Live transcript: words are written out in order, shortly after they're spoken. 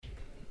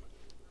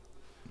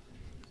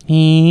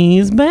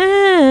He's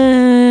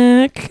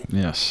back.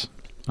 Yes,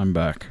 I'm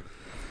back.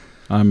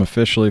 I'm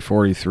officially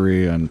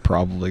 43 and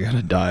probably going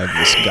to die of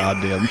this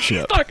goddamn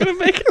chip. Not going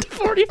to make it to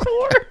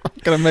 44. I'm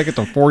going to make it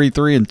to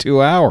 43 in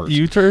 2 hours.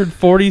 You turned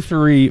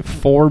 43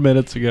 4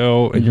 minutes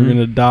ago, and you're going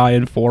to die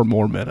in 4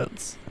 more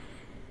minutes.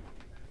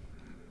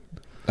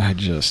 I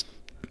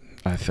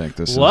think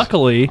this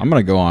Luckily, I'm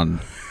going to go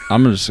on.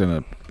 I'm going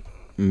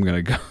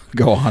to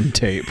go on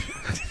tape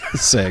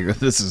saying that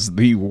this is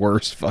the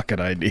worst fucking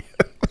idea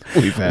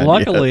we've had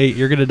luckily, yet.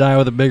 you're going to die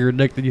with a bigger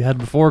dick than you had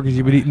before because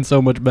you've been eating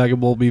so much bag of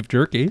bull beef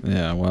jerky.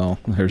 Yeah, well,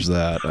 there's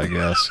that, I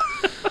guess.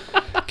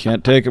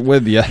 Can't take it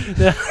with you.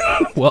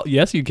 Well,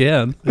 yes, you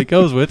can. It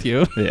goes with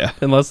you. Yeah.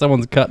 Unless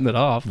someone's cutting it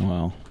off.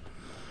 Well,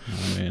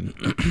 I mean...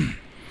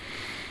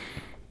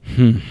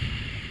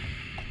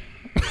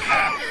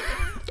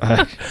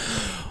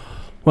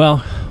 Well,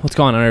 what's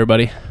going on,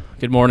 everybody?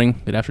 Good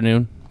morning, good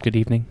afternoon, good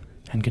evening,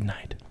 and good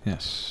night.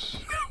 Yes.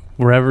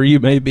 Wherever you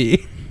may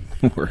be.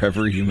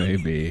 Wherever you may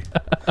be.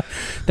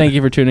 Thank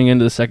you for tuning in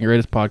to the second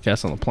greatest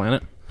podcast on the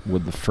planet.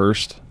 With the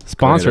first...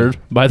 Sponsored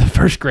by the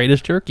first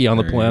greatest jerky on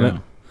the There you planet.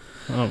 go.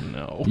 Oh,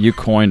 no. You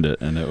coined it,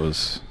 and it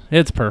was...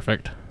 It's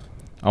perfect.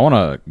 I want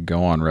to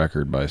go on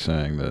record by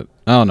saying that...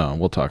 Oh, no,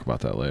 we'll talk about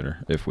that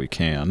later, if we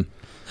can.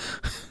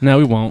 No,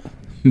 we won't.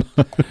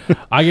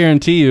 I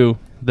guarantee you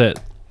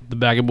that the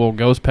bag of bull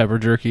ghost pepper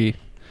jerky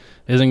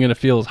isn't going to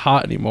feel as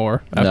hot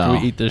anymore after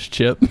we eat this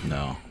chip.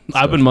 No.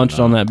 I've been munching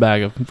on that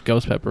bag of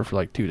ghost pepper for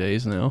like 2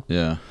 days now.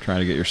 Yeah, trying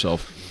to get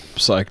yourself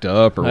psyched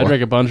up or I what?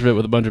 drank a bunch of it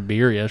with a bunch of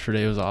beer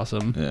yesterday. It was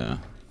awesome. Yeah,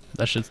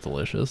 That shit's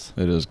delicious.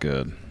 it is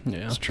good.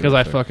 Yeah, It's because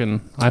I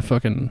terrific.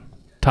 fucking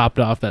topped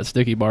off that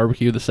sticky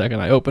barbecue the second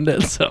I opened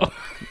it. So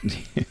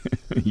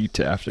You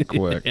tapped it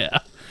quick. yeah,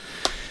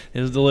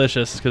 it was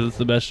delicious because it's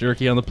the best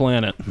jerky on the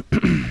planet.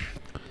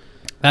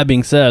 That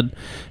being said,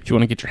 if you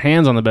want to get your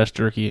hands on the best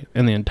jerky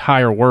in the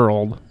entire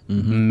world,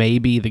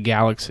 maybe the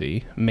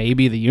galaxy,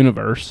 maybe the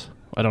universe.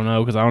 I don't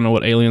know because I don't know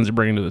what aliens are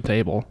bringing to the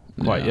table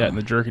quite yet in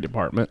the jerky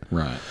department.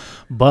 Right.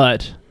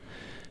 But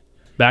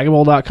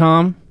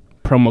bagabole.com,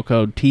 promo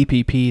code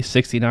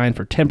TPP69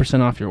 for 10%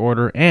 off your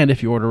order. And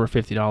if you order over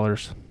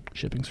 $50,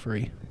 shipping's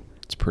free.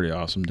 It's a pretty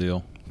awesome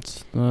deal.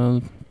 It's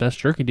the best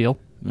jerky deal.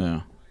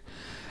 Yeah.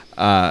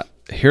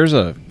 Here's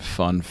a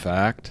fun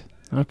fact.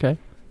 Okay.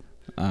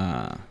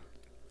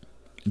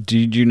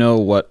 Did you know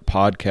what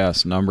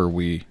podcast number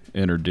we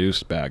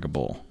introduced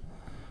Bagable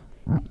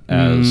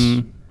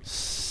as?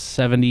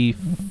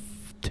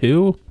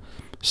 72?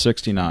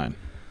 69.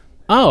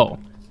 Oh. Well,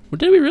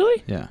 did we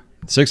really? Yeah.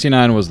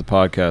 69 was the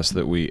podcast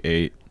that we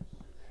ate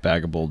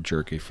Bagable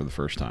jerky for the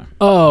first time.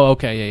 Oh,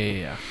 okay.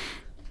 Yeah.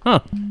 Huh.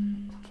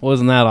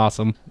 Wasn't that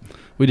awesome?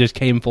 We just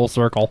came full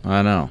circle.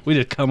 I know. We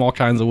just come all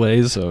kinds of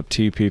ways. So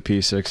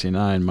TPP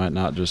 69 might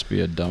not just be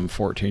a dumb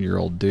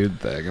 14-year-old dude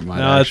thing. It might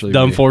No, it's actually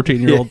dumb be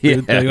 14-year-old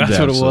dude thing. That's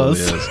what it was.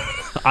 absolutely is.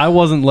 I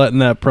wasn't letting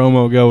that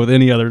promo go with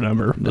any other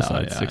number No,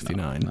 besides yeah,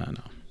 69. I know.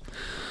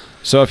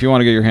 So if you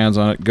want to get your hands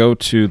on it, go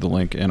to the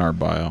link in our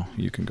bio.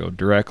 You can go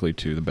directly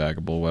to the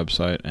Bagable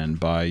website and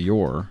buy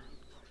your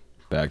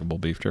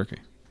Bagable beef jerky.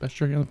 Best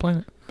jerky on the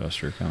planet. Best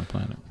jerky on the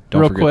planet.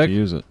 Don't Real forget quick, to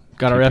use it.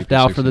 Got our TPP F'd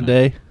out for the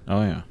 69. day.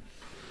 Oh, yeah.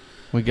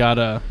 We got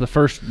the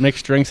first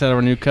mixed drinks out of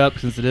our new cup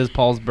since it is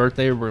Paul's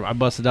birthday. I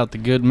busted out the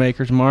Good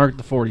Maker's Mark,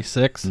 the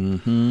 46.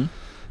 Mm-hmm.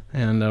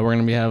 And we're going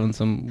to be having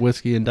some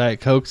whiskey and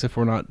Diet Cokes if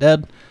we're not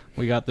dead.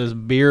 We got this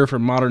beer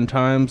from Modern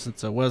Times.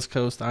 It's a West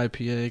Coast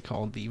IPA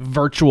called the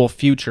Virtual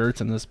Future.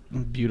 It's in this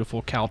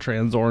beautiful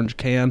Caltrans orange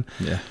can.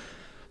 Yeah.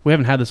 We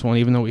haven't had this one,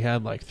 even though we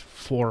had like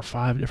 4 or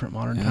 5 different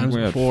Modern Times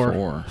we had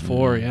before.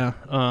 four. Yeah.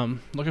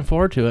 Looking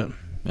forward to it.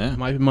 Yeah.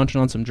 Might be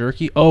munching on some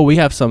jerky. Oh, we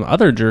have some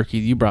other jerky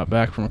you brought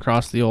back from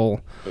across the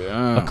old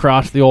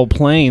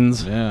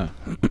plains. Yeah.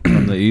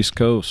 From the East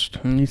Coast.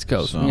 East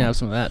Coast. So. We have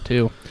some of that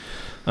too.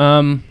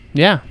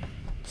 Yeah.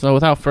 So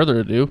without further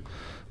ado,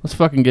 let's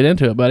fucking get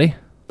into it, buddy.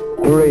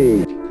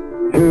 3,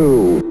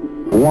 2,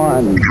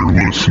 1. You're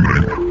listening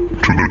to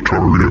the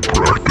Target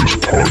Practice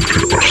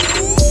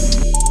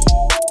Podcast.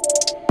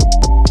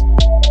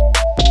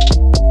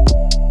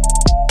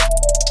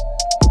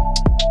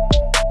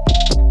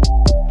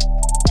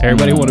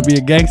 Everybody want to be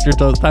a gangster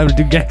till it's time to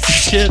do gangster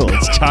shit. So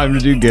it's time to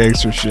do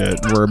gangster shit.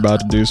 We're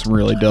about to do some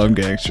really dumb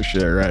gangster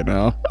shit right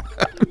now.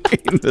 I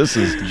mean, this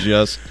is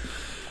just...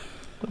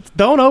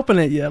 Don't open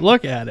it yet.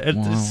 Look at it. It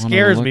Well, I wanna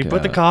scares me. look Put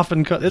at the it.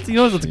 coffin. It's you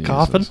know it's a Jesus.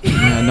 coffin.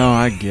 Yeah, no,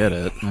 I get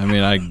it.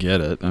 I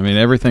get it.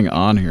 Everything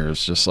on here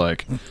is just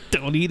like...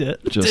 Don't eat it.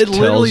 Just It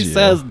literally tells you.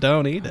 says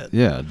don't eat it.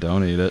 Yeah,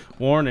 don't eat it.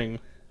 Warning.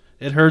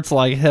 It hurts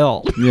like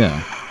hell.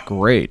 Yeah,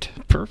 great.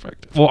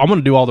 Perfect. Well, I'm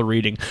gonna do all the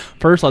reading.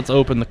 First, let's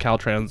open the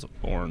Caltrans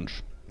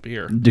orange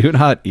beer. Do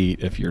not eat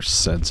if you're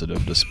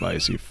sensitive to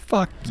spicy.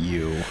 Fuck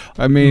you.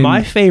 I mean...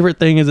 My favorite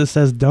thing is it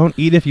says don't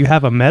eat if you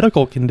have a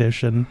medical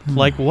condition.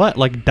 Like what?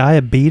 Like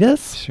diabetes?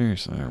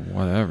 Seriously, or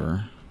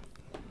whatever.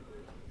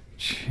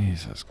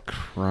 Jesus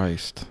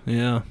Christ.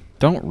 Yeah.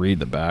 Don't read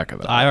the back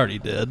of that. I already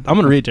did. I'm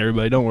going to read it to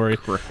everybody. Don't worry.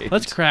 Great.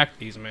 Let's crack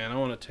these, man. I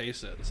want to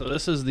taste it. So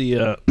this is the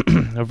a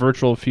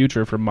virtual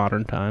future from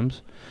Modern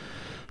Times.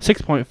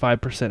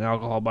 6.5%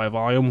 alcohol by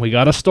volume. We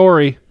got a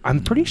story.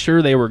 I'm pretty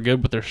sure they were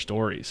good with their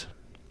stories.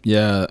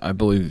 Yeah, I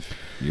believe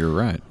you're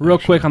right. Real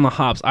quick on the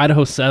hops.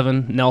 Idaho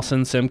 7,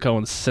 Nelson, Simcoe,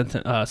 and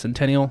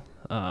Centennial.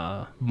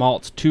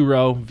 Malts,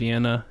 2-row,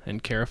 Vienna,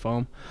 and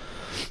Carafoam.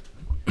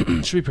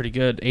 Should be pretty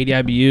good. 80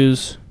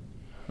 IBUs.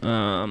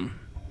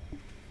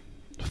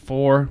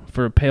 4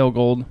 for pale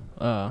gold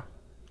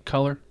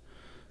color.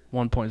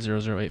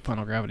 1.008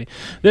 final gravity.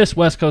 This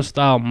West Coast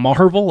style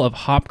marvel of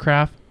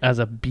hopcraft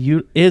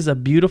is a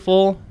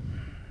beautiful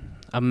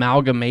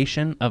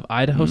amalgamation of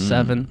Idaho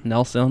 7,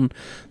 Nelson,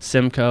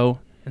 Simcoe,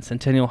 and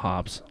Centennial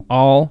hops,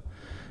 all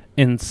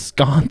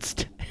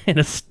ensconced in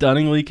a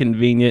stunningly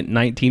convenient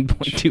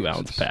 19.2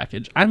 ounce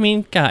package. I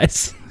mean,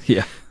 guys,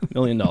 Yeah. $1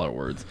 million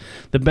words.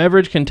 The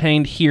beverage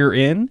contained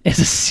herein is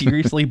a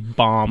seriously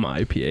bomb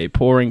IPA,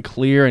 pouring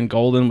clear and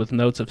golden with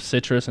notes of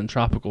citrus and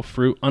tropical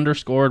fruit,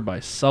 underscored by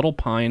subtle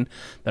pine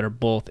that are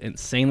both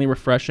insanely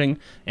refreshing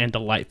and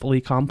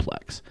delightfully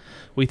complex.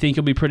 We think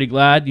you'll be pretty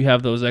glad you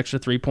have those extra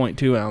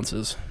 3.2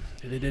 ounces.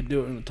 They did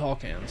do it in the tall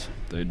cans.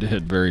 They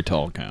did very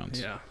tall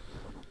cans. Yeah.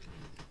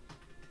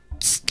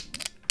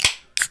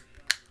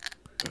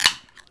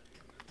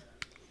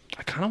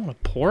 I kind of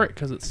want to pour it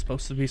because it's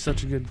supposed to be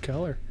such a good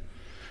color.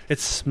 It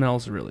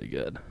smells really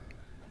good.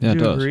 Yeah, Do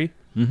it you does. agree?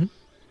 Mm-hmm.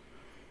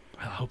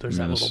 I hope there's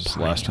This that little is the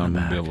pine last time in the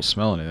we'll be back. able to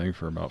smell anything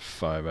for about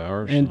 5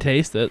 hours. And so.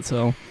 taste it.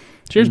 So,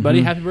 cheers,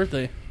 buddy. Mhm. Happy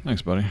birthday.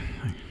 Thanks, buddy.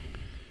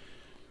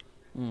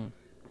 Well,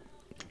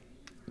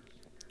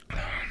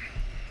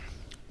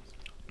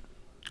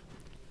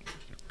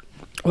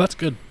 that's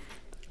good.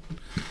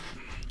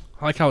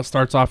 I like how it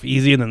starts off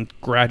easy and then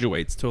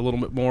graduates to a little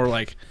bit more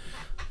like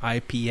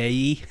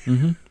IPA-y.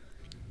 Mm-hmm.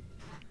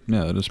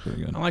 Yeah, that is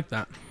pretty good. I like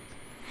that.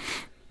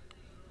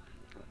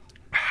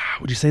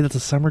 Would you say that's a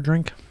summer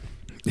drink?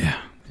 Yeah.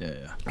 Yeah,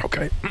 yeah.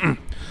 Okay.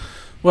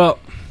 Well,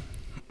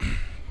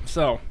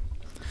 so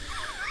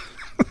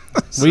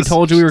we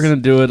told you we were going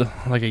to do it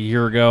like a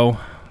year ago.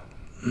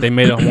 They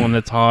made it one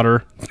that's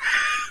hotter.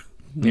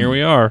 Here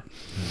we are.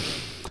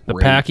 The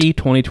Great. Packy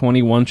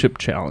 2020 One Chip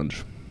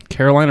Challenge.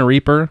 Carolina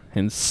Reaper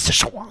and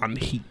Sichuan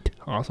Heat.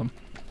 Awesome.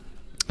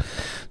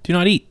 Do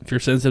not eat if you're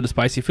sensitive to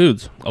spicy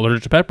foods,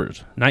 allergic to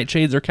peppers,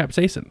 nightshades, or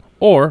capsaicin,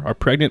 or are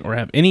pregnant or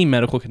have any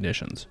medical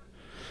conditions.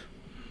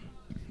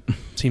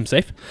 Seems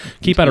safe.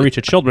 Keep out of reach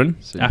of children.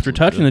 Seems After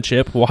touching the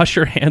chip, wash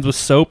your hands with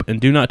soap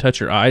and do not touch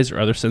your eyes or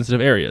other sensitive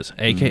areas,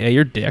 aka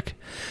your dick.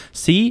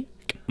 Seek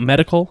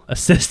medical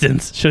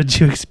assistance should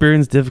you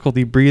experience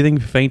difficulty breathing,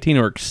 fainting,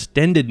 or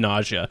extended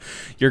nausea.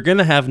 You're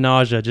gonna have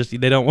nausea, just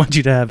they don't want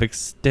you to have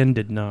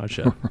extended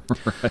nausea.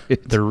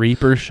 Right. The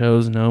Reaper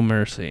shows no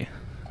mercy.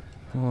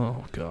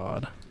 Oh,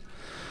 God.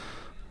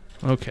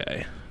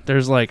 Okay.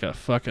 There's like a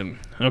fucking...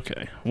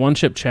 Okay. One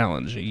chip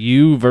challenge.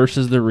 You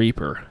versus the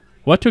Reaper.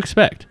 What to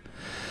expect?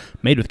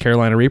 Made with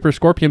Carolina Reaper,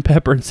 scorpion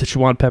pepper, and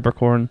Sichuan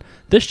peppercorn,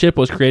 this chip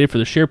was created for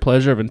the sheer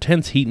pleasure of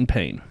intense heat and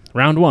pain.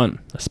 Round 1.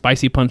 A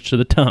spicy punch to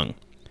the tongue.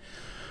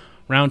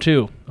 Round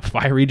 2. A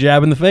fiery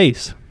jab in the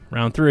face.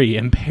 Round 3.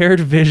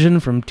 Impaired vision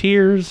from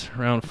tears.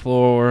 Round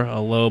 4. A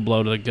low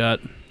blow to the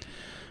gut.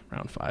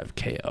 Round 5.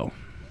 KO.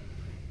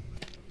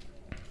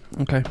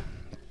 Okay.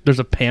 There's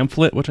a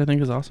pamphlet, which I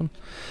think is awesome.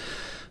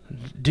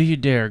 Do you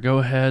dare go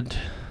ahead?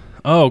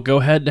 Oh, go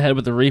head to head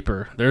with the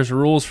Reaper. There's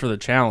rules for the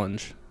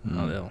challenge.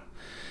 Oh, they'll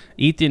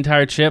eat the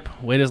entire chip.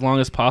 Wait as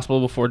long as possible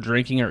before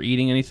drinking or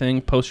eating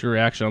anything. Post your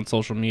reaction on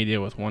social media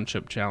with One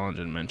Chip Challenge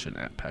and mention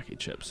at Packy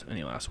Chips.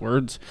 Any last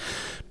words?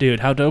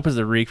 Dude, how dope is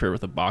the Reaper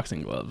with the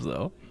boxing gloves,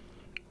 though?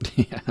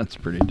 Yeah, that's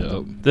pretty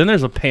dope. Then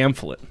there's a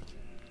pamphlet.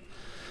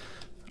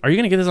 Are you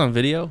going to get this on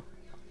video?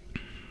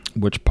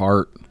 Which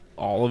part?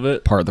 All of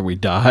it? Part that we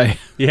die?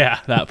 Yeah,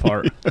 that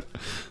part.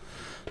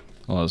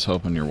 Well, I was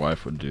hoping your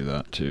wife would do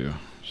that too.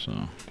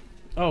 So.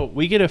 Oh,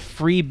 we get a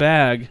free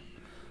bag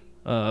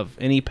of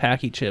any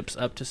Packy Chips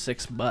up to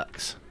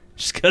 $6.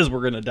 Just because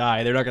we're going to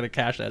die. They're not going to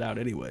cash that out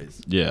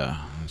anyways.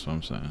 Yeah, that's what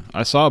I'm saying.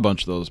 I saw a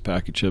bunch of those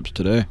Packy Chips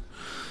today.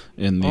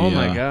 In the Oh,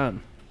 my God.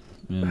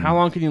 How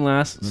long can you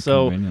last? The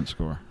So, convenience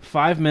store.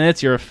 5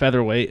 minutes, you're a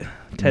featherweight.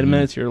 10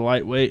 minutes, you're a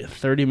lightweight.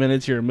 30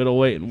 minutes, you're a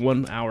middleweight. And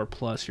 1 hour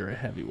plus, you're a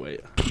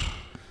heavyweight.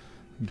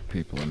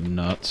 People are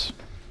nuts.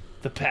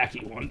 The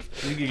Packy one.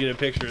 You can get a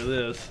picture of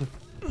this.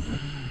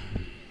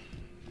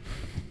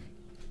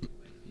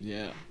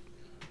 Yeah.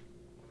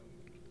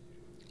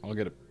 I'll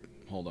get a...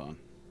 Hold on.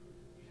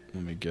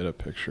 Let me get a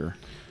picture.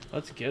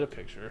 Let's get a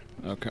picture.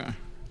 Okay.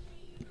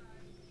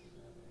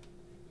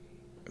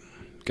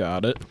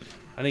 Got it.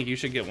 I think you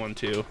should get one,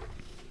 too.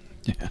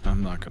 Yeah,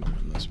 I'm not going to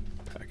win this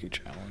Packy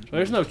challenge.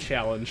 There's no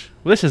challenge.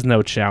 This is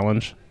no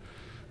challenge.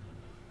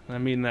 I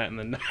mean that in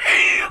the...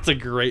 That's a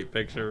great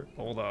picture.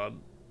 Hold on.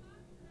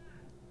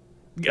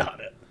 Got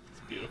it.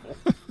 It's beautiful.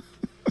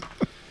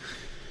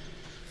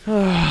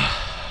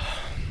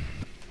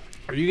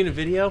 Are you gonna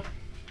video?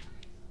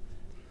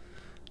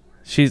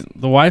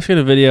 The wife's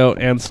gonna video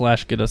and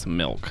 / get us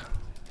milk.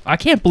 I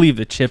can't believe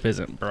the chip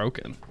isn't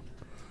broken.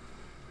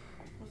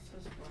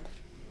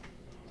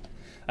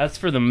 That's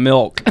for the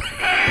milk.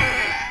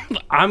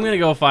 I'm gonna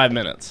go 5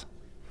 minutes.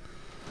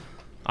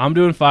 I'm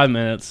doing 5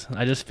 minutes.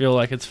 I just feel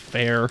like it's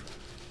fair.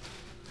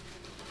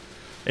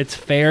 It's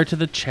fair to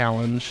the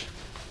challenge.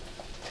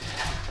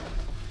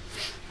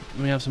 Let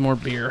me have some more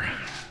beer.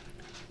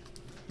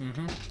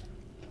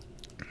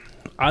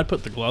 I'd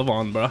put the glove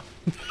on, bro.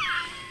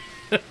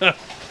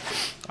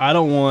 I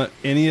don't want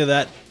any of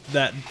that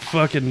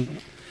fucking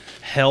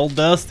hell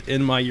dust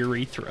in my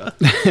urethra.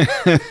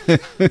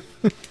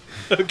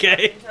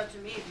 Okay?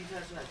 Touching me if you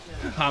touch that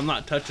shit. I'm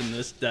not touching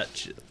that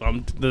shit.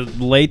 The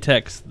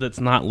latex that's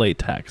not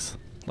latex.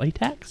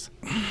 Latex?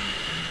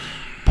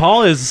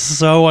 Paul is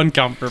so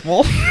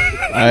uncomfortable.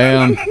 I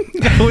am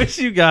I wish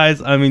you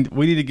guys, I mean,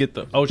 we need to get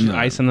the ocean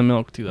ice in the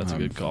milk too. That's a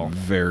good call.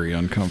 very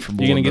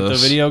uncomfortable. You gonna with get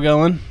this. the video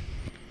going?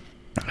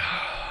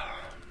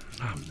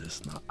 I'm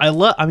just not.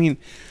 I mean,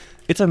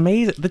 it's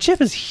amazing. The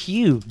chip is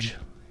huge.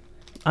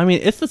 I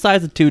mean, it's the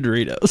size of 2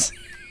 Doritos.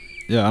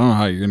 Yeah, I don't know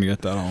how you're gonna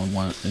get that all in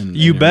one.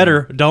 You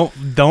better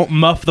don't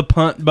muff the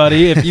punt,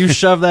 buddy. If you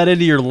shove that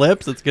into your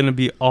lips, it's gonna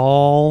be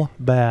all I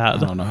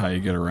bad. don't know how you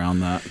get around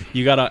that.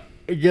 You gotta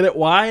get it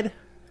wide,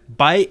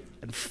 bite,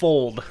 and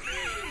fold.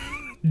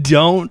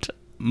 Don't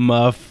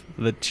muff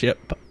the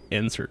chip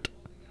insert.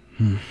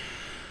 You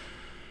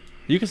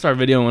can start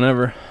videoing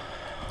whenever.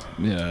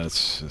 Yeah,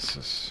 it's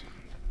just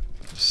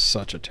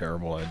such a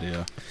terrible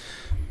idea.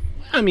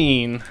 I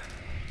mean,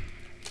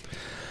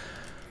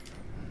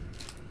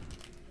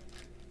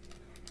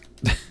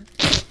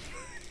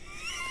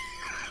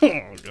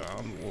 oh god,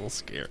 I'm a little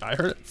scared. I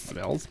heard it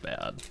smells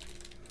bad.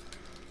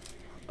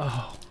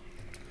 Oh.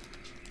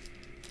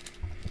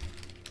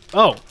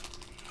 Oh.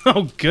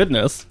 Oh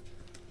goodness.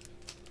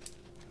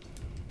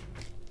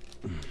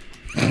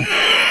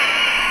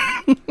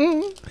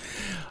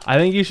 I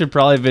think you should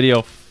probably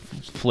video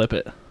flip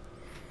it.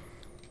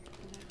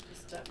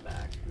 Just step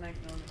back, and I can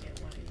only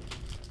get one each.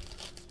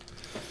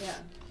 Yeah.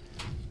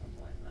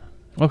 Something like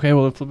that. Okay,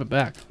 well, then flip it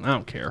back. I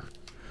don't care.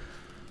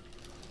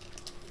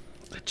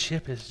 The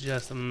chip is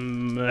just a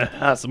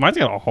mess. Mine's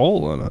got a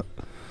hole in it.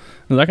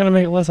 Is that going to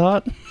make it less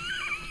hot?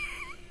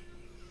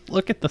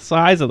 Look at the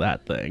size of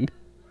that thing.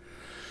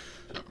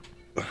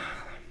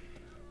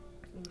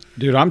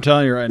 Dude, I'm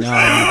telling you right now,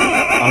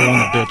 I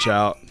want to bitch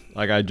out.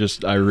 Like, I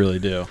really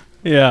do.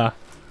 Yeah.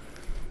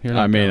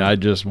 I mean, I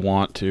just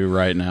want to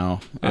right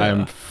now. Yeah.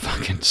 I'm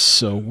fucking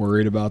so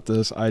worried about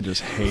this. I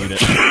just hate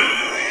it.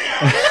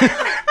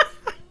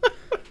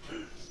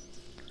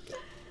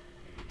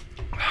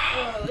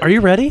 Are you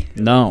ready?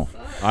 No.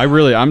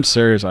 I'm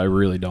serious. I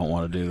really don't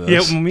want to do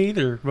this. Yeah, me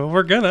either. But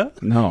we're gonna.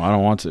 No, I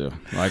don't want to.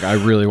 Like, I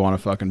really want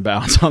to fucking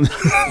bounce on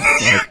this.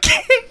 Like,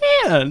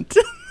 Can't.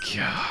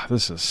 God,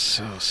 this is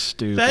so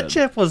stupid. That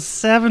chip was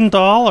 $7.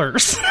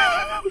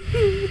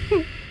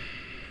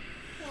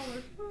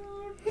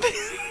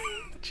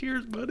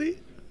 Cheers, buddy.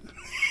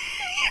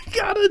 You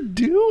gotta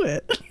do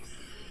it.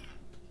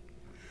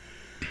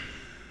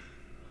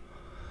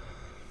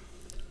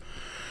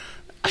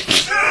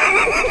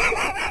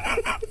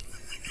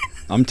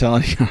 I'm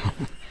telling you,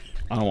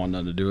 I don't want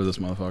nothing to do with this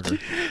motherfucker.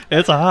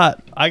 It's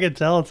hot. I can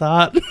tell it's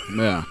hot.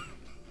 Yeah.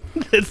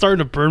 It's starting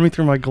to burn me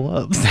through my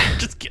gloves.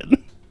 Just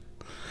kidding.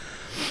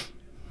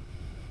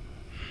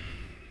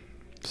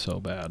 So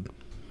bad.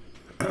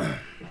 Oh,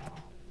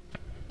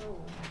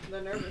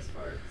 the nervous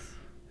farts.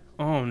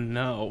 Oh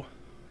no.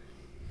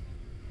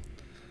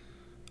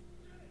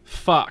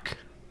 Fuck.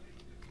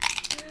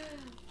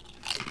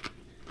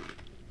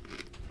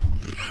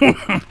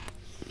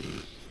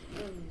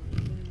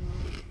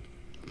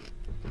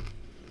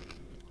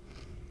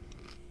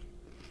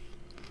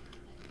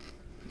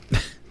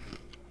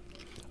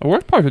 The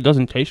worst part is it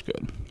doesn't taste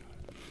good.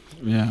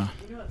 Yeah.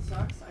 You know what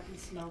sucks? I can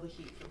smell the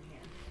heat from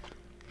here.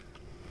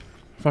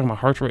 Fuck, my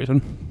heart's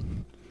racing.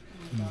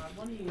 Oh my god,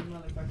 one of you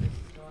motherfuckers is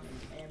going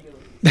in an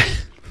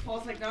ambulance.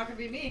 Paul's like, not gonna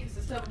be me because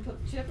I still haven't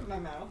put the chip in my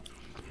mouth.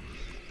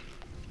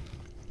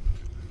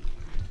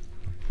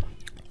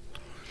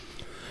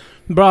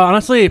 Bro,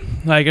 honestly,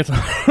 like, it's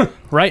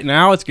right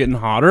now it's getting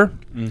hotter.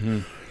 Mm-hmm.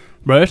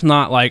 But it's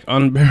not like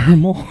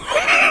unbearable.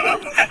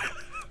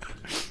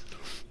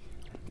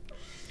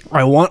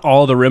 I want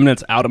all the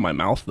remnants out of my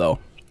mouth though.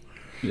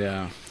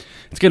 Yeah.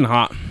 It's getting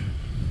hot.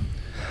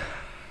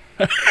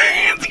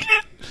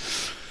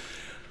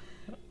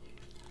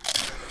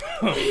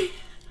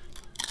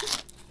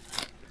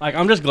 Like,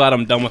 I'm just glad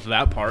I'm done with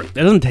that part. It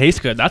doesn't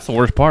taste good. That's the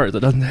worst part. Is it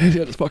doesn't taste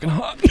good. It's fucking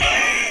hot.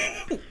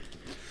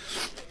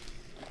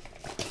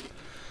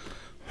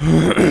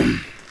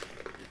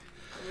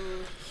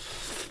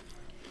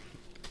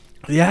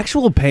 The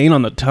actual pain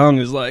on the tongue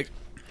is like,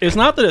 it's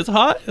not that it's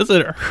hot, it's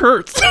that it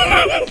hurts.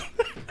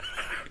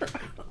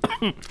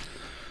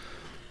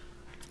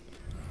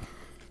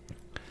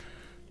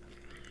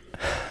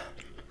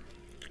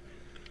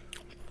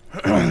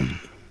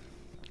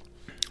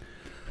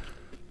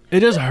 It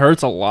just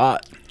hurts a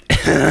lot.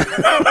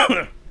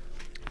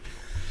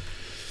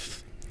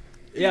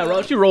 Yeah,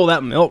 Roach, you roll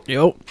that milk,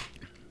 yo.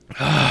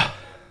 Oh,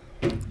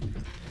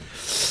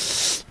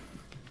 it's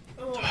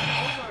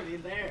already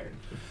there.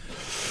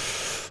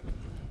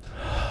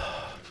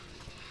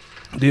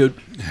 Dude.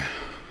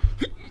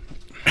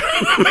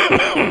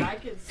 I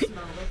can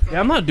Yeah,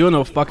 I'm not doing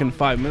no fucking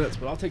 5 minutes,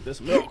 but I'll take this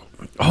milk.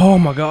 Oh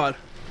my god.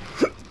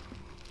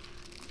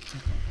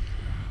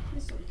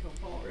 This one can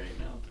fall right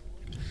now.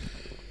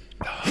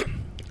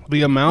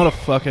 The amount of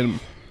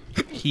fucking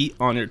heat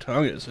on your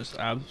tongue is just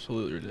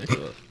absolutely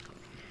ridiculous.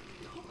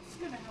 It's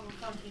gonna have a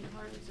fucking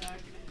heart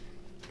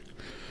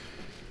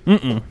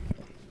attack.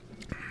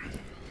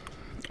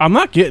 I'm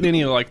not getting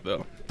any like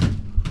the.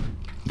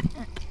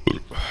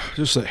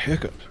 Just a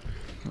hiccup.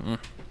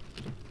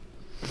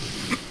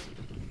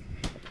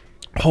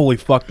 Holy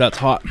fuck, that's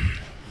hot.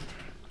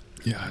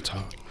 Yeah, it's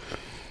hot.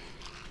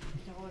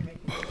 Don't wanna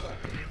make me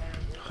fucking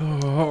Oh,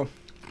 horrible.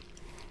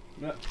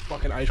 that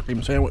fucking ice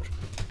cream sandwich.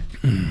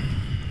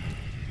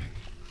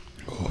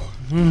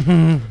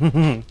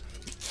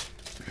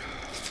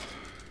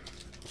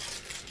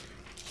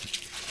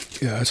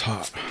 Yeah, it's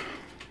hot.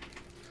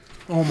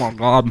 Oh my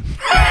god.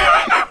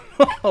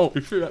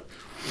 Holy shit.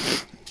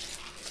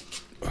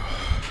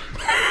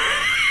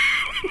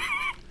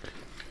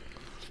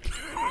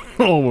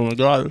 Oh my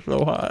god, it's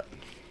so hot.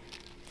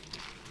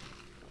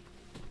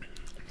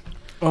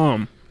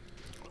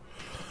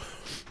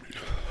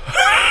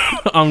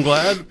 I'm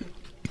glad.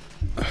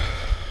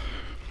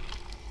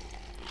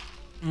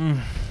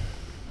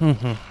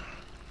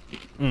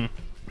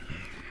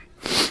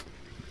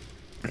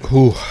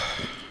 Ooh.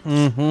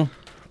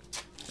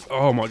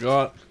 Oh my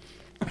god.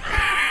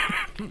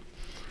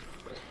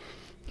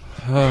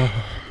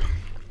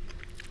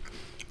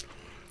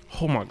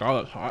 Oh my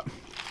god, that's hot.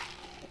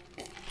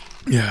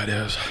 Yeah, it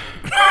is.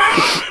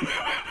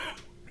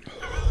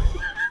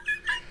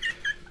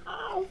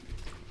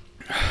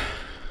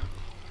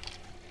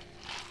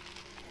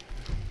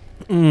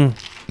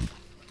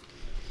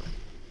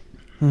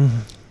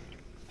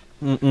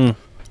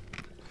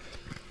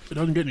 It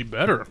doesn't get any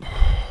better.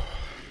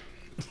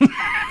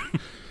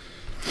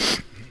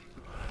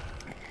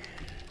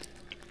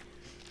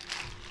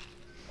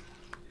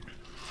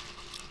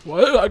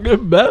 Why did I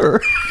get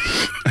better?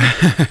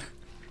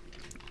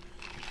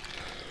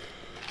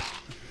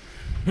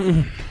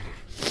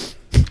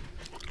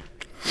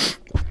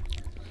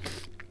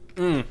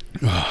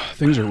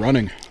 Things are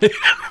running.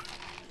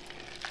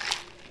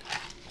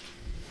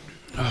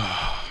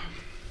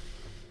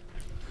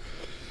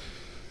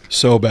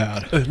 So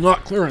bad. It's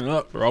not clearing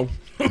up, bro.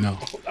 No.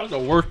 That's the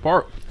worst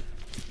part.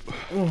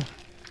 Oh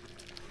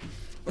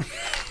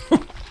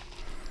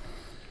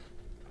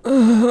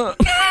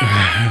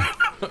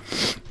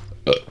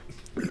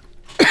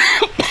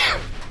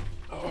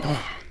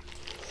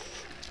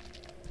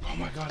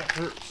my god, it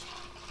hurts.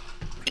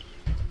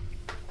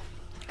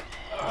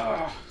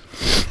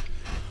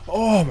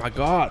 Oh my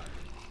god.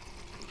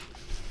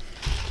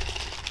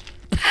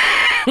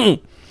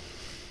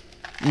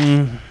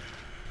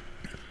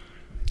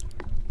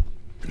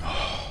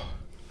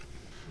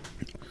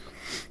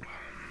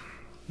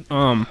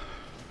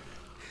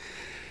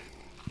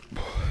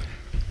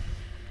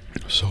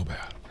 So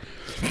bad.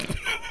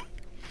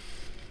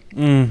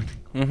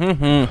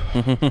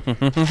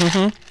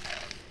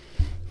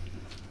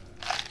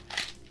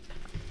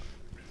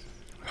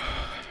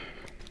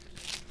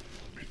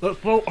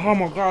 Oh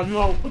my god,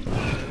 no.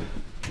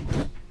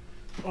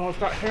 Oh, it's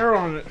got hair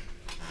on it.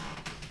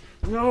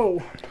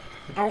 No.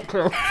 I don't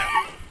care.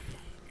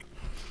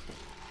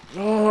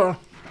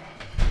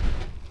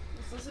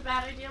 Is this a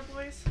bad idea,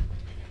 boys?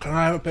 Can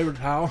I have a paper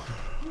towel?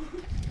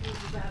 This is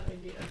a bad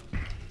idea.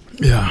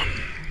 Yeah.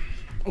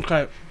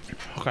 Okay.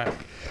 Okay.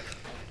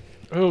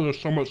 Oh, there's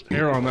so much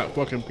hair on that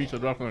fucking piece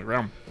of duck on the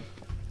ground.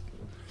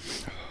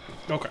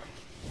 Okay.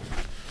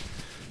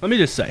 Let me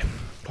just say.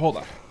 Hold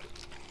on.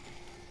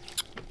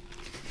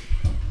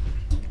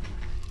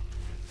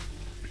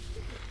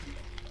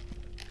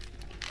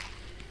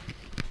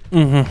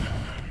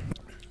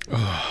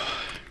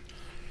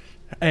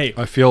 Hey,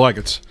 I feel like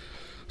it's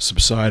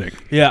subsiding.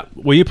 yeah,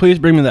 will you please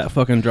bring me that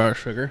fucking jar of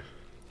sugar?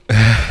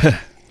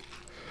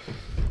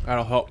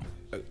 That'll help.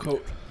 A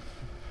coat.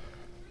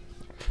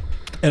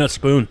 And a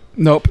spoon.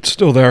 Nope, it's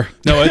still there.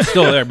 No, it's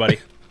still there, buddy.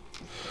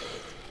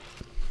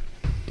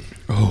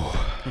 Oh.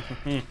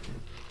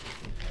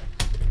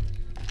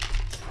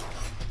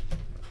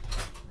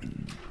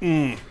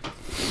 You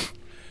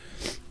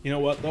know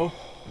what, though?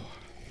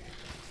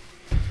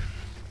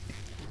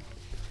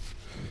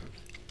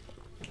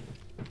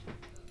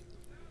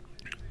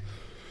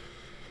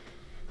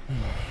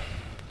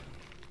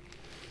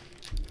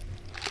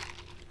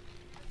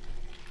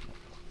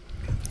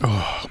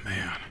 Oh,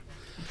 man.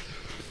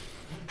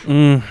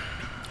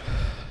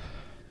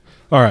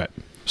 All right.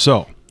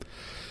 So,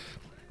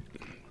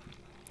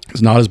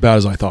 it's not as bad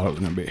as I thought it was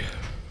going to be.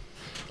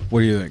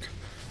 What do you think?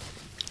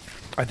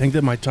 I think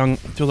that my tongue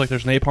feels like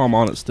there's napalm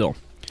on it still.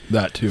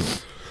 That too.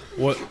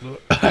 What?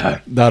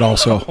 That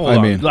also. Hold I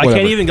on. mean, I whatever.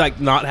 can't even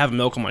like not have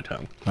milk on my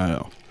tongue. I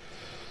know.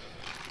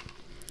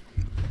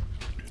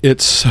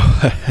 It's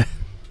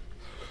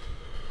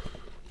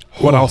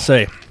What I'll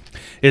say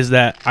is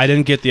that I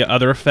didn't get the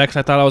other effects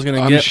I thought I was going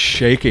to I'm get.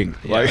 shaking.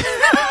 Like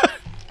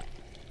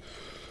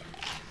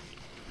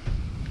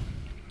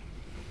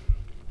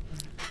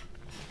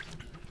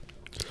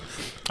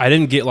I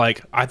didn't get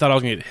like, I thought I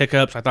was gonna get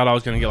hiccups. I thought I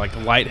was gonna get like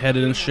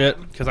lightheaded and shit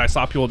because I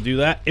saw people do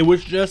that. It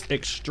was just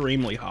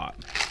extremely hot.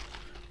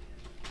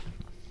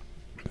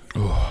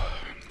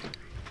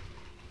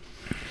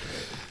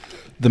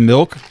 The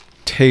milk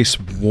tastes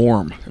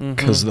warm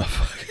because the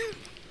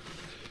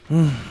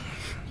fucking.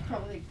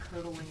 Probably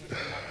curdling in your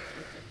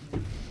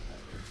mouth.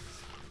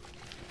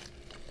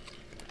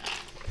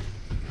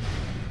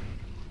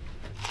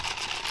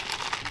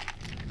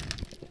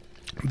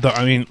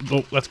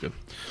 That's good.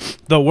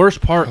 The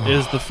worst part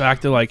is the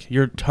fact that like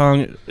your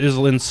tongue is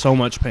in so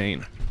much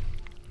pain.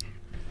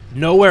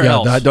 Nowhere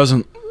else. That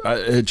doesn't.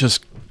 It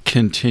just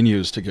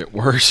continues to get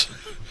worse.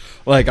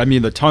 Like, I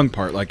mean, the tongue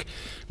part. Like,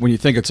 when you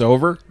think it's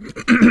over,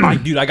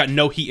 Dude, I got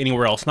no heat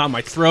anywhere else. Not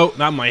my throat,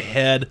 not my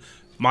head.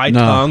 My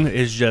tongue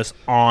is just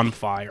on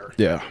fire.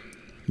 yeah,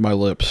 my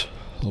lips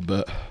a little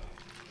bit.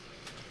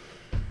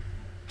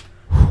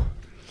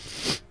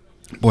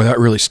 Boy, that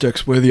really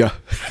sticks with you.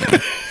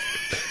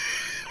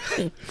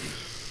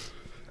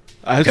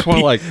 I just want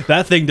to like.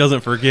 That thing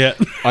doesn't forget.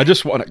 I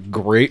just want to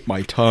grate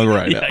my tongue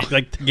right Yeah, now.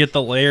 like to get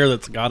the layer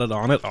that's got it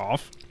on it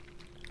off.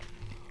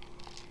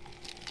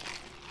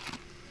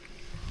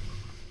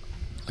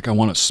 Like I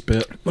want to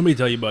spit. Let me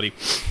tell you, buddy,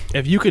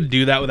 if you could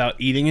do that without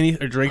eating any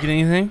or drinking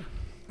anything,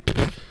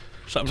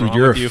 something Dude, wrong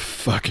you're with a you.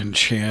 fucking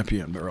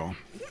champion, bro.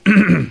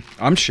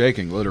 I'm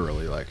shaking,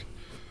 literally. Like,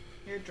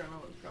 Your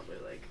adrenaline's probably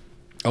like.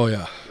 oh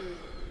yeah,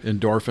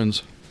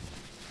 endorphins.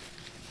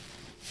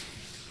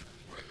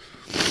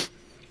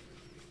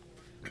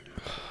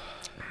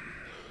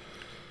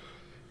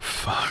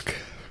 Fuck.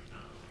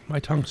 My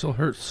tongue still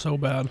hurts so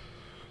bad.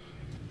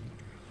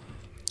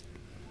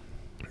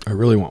 I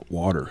really want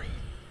water.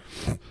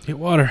 Get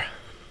water.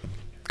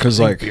 Cause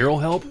like Beer will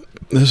help.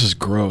 this is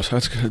gross.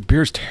 That's good.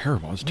 Beer's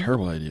terrible. It's a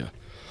terrible idea.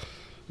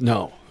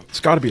 No, it's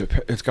got to be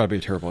a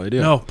terrible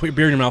idea. No, put your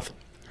beer in your mouth.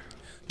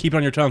 Keep it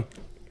on your tongue.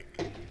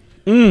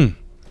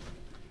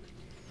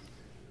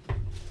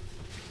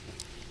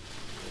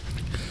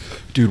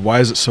 Dude, why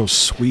is it so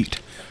sweet?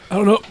 I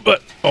don't know,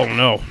 but oh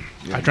no,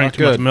 Yeah, I drank not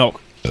too much good.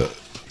 milk.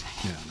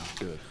 Yeah, not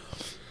good.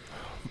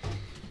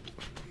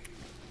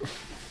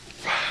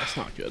 That's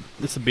not good.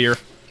 It's a beer.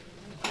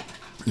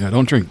 Yeah,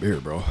 don't drink beer,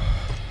 bro.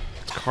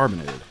 It's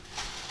carbonated.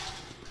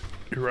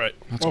 You're right.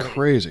 That's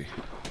crazy.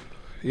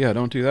 Yeah,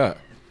 don't do that.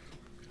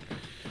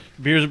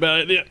 Beer's a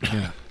bad idea.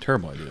 Yeah,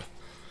 terrible idea.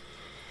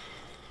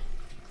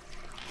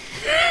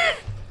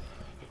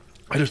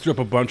 I just threw up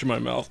a bunch in my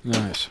mouth.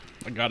 Nice.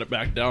 I got it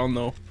back down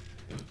though.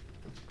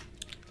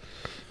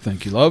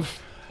 Thank you,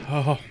 love.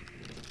 Oh,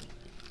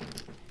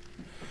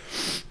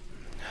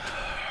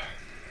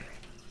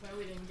 Why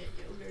we didn't get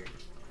yogurt?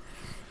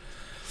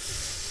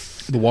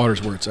 The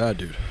water's where it's at,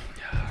 dude.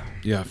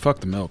 Yeah, fuck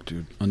the milk,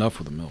 dude. Enough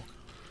with the milk.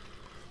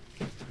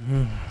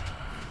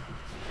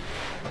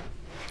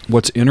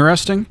 What's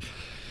interesting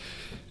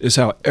is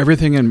how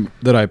everything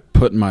that I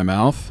put in my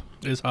mouth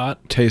it's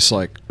hot. tastes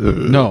like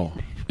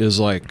is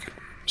like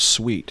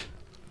sweet.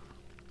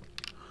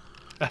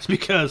 That's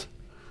because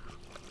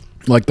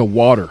Like the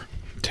water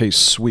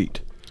tastes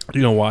sweet. do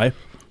you know why?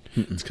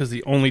 It's because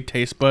the only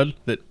taste bud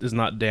that is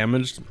not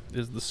damaged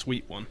is the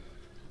sweet one.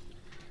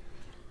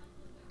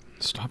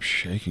 Stop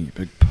shaking, you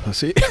big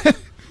pussy.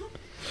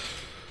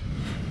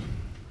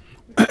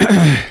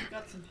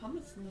 Got some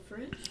hummus in the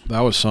fridge.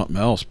 That was something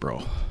else,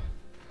 bro.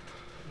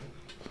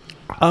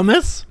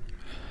 Hummus?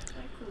 Can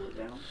I cool it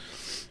down?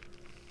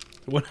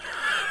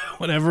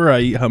 Whenever I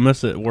eat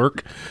hummus at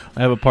work,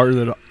 I have a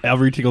partner that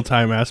every single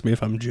time asks me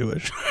if I'm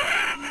Jewish.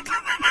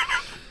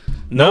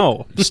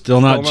 No.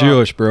 Still not Still not.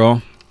 Jewish,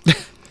 bro.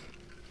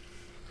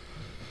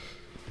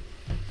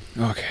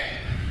 Okay.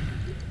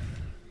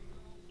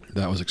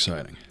 That was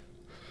exciting.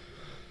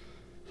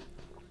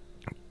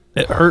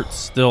 It hurts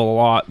still a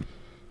lot. Can't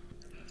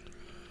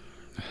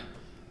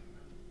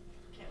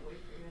wait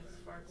for you guys'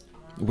 farts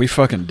tomorrow. We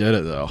fucking did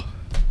it, though.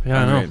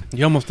 Yeah, I know. Alright.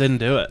 You almost didn't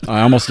do it.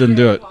 I almost didn't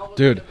do it. Well, we'll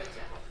Dude, do the bitch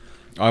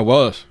out. I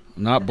was.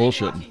 Not And then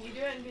bullshitting. watching you do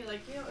it and be like,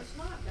 it's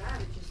not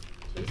bad. It just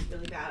tastes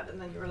really bad. And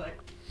then you were like,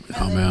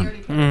 Oh, and then man. you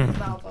already put it in his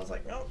mouth. I was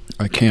like, nope.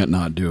 I can't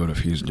not do it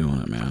if he's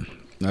doing it, man.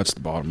 That's the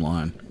bottom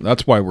line.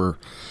 That's why we're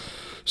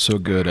so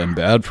good and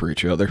bad for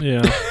each other.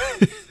 Yeah.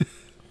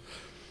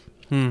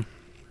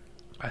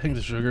 I think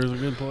the sugar is a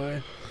good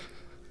play.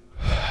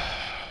 I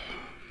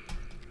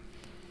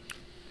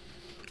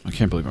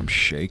can't believe I'm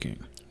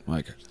shaking.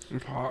 Like,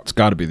 It's hot. it's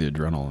got to be the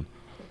adrenaline,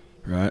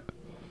 right?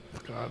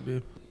 It's gotta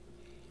be.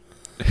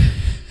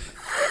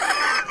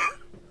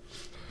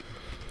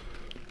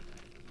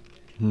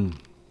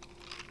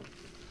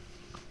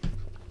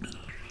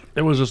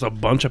 It was just a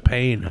bunch of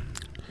pain.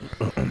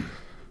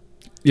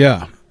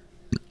 Yeah.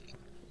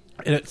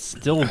 And it's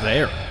still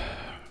there.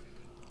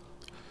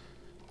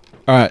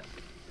 All right.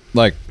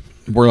 Like,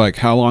 we're like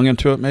how long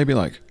into it? Maybe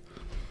like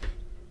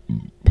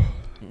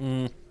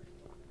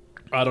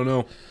I don't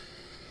know.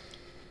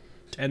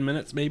 10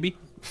 minutes, maybe?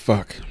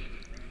 fuck.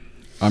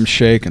 I'm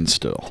shaking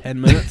still.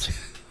 10 minutes?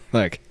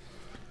 Like,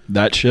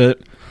 that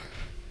shit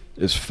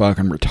is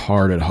fucking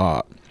retarded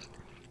hot.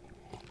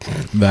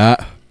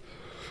 That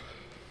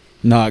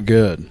Not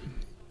good.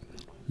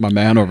 My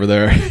man over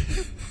there.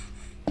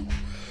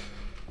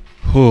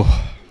 Whew,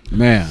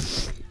 man.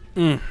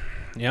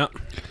 Yeah.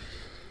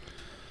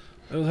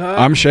 It was hot.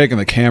 I'm shaking.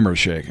 The camera's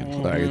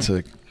shaking. Like it's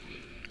like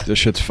this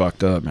shit's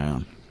fucked up,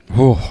 man.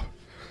 Whew.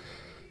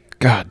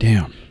 God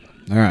damn.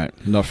 All right,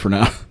 enough for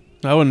now.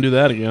 I wouldn't do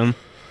that again.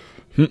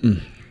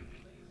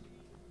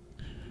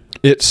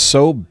 It's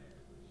so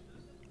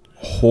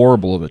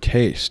horrible of a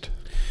taste.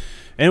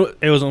 And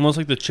it was almost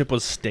like the chip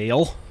was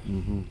stale.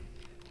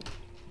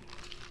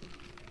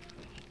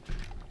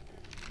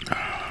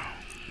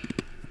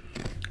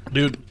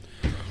 Dude,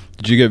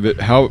 Did you get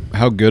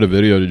how good a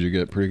video did you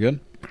get? Pretty good.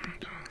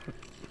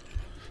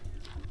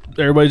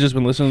 everybody's just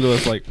been listening to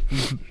us like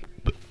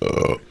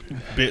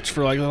bitch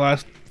for like the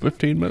last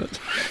 15 minutes.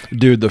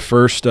 Dude, the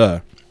first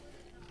of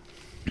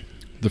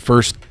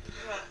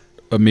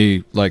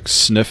me like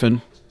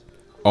sniffing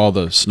all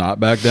the snot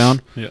back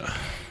down, Yeah.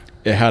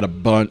 it had a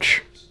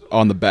bunch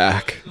on the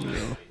back.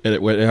 Yeah. And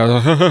it went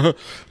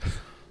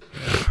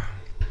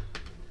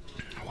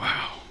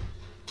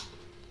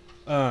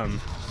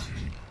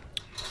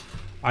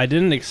I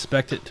didn't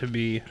expect it to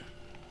be.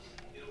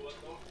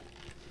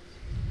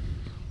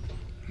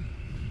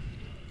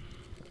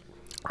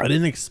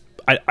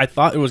 I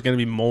thought it was going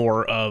to be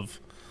more of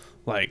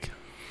like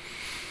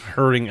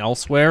hurting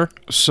elsewhere.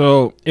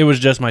 So It was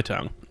just my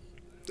tongue.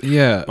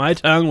 yeah, My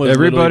tongue was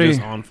Everybody- literally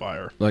just on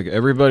fire. like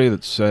everybody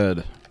that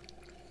said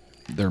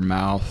their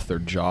mouth, their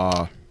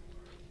jaw,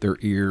 their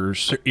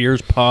ears, Their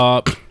ears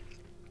popped.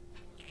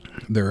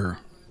 their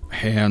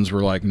hands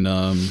were like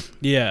numb.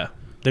 Yeah,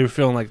 they were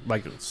feeling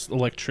like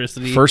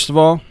electricity. First of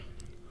all,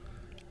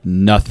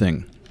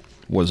 nothing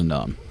was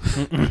numb.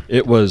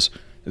 It was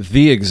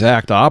the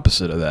exact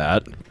opposite of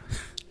that.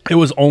 it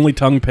was only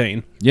tongue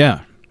pain.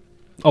 Yeah,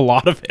 A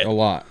lot of it. a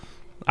lot.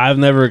 I've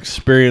never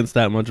experienced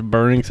that much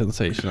burning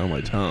sensation on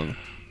my tongue.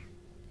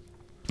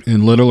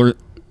 And literally,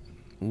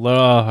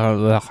 Yeah,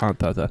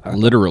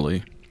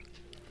 literally,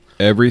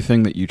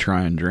 everything that you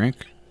try and drink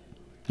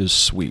is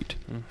sweet.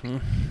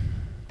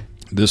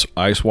 This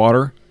ice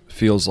water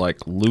feels like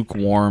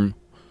lukewarm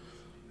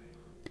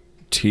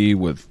tea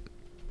with,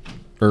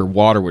 or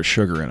water with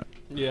sugar in it.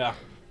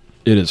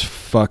 It is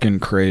fucking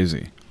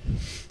crazy.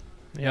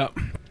 Yep.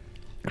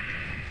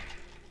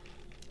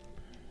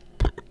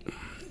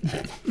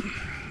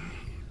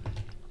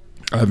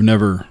 I've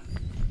never,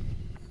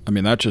 I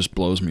mean, that just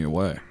blows me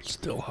away.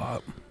 Still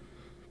hot.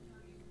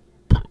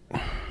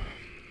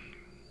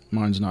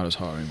 Mine's not as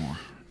hot anymore.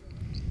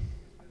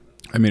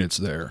 I mean, it's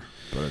there,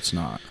 but it's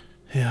not.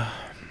 Yeah.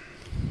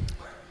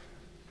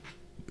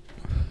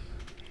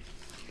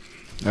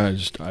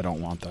 I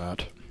don't want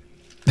that.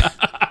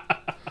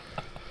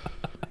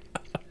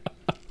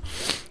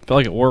 Felt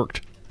like it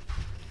worked.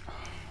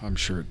 I'm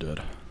sure it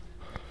did.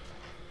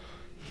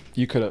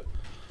 You could have,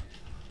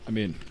 I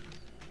mean,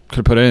 could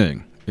have put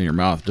anything in your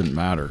mouth. Didn't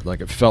matter.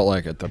 Like it felt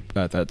like at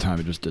that time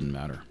it just didn't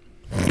matter.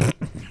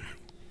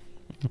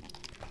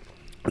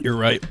 You're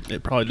right.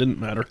 It probably didn't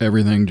matter.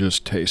 Everything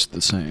just tastes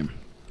the same.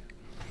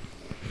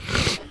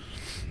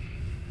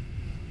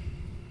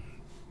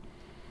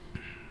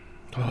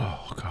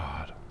 Oh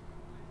God.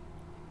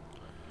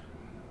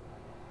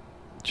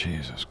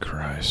 Jesus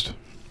Christ.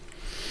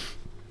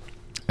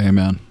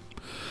 Amen.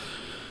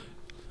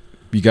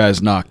 You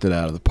guys knocked it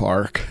out of the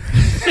park.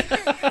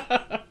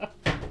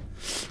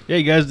 Yeah,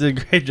 you guys did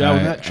a great job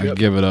with that I trip.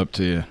 give it up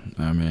to you.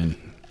 I mean,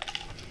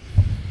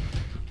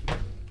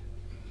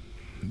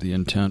 the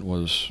intent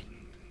was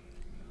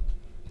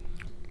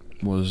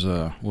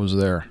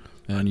there,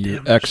 and you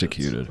Damn,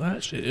 executed.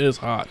 That shit is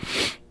hot.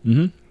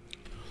 Mm-hmm.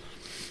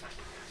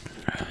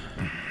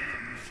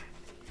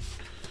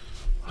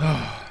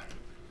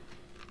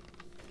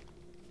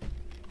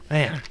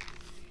 Man.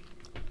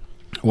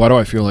 Why do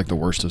I feel like the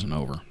worst isn't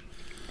over?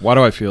 Why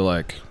do I feel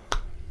like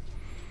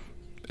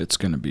it's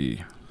going to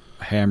be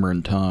hammer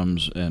and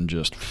Tums and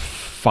just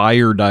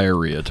fire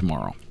diarrhea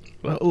tomorrow?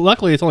 Well,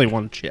 luckily, it's only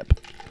one chip.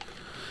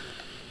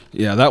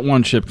 Yeah, that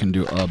one chip can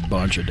do a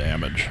bunch of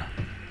damage.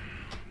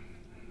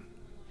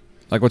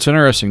 Like, what's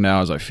interesting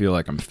now is I feel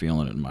like I'm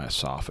feeling it in my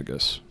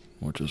esophagus,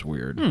 which is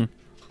weird.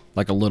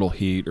 Like a little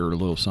heat or a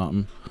little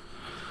something.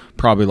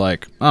 Probably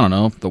like, I don't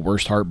know, the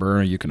worst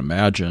heartburn you can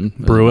imagine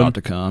is Brewing? about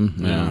to come.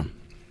 Yeah.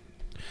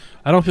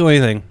 I don't feel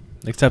anything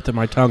except that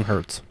my tongue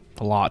hurts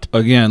a lot.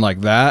 Again,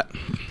 like that,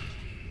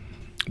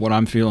 what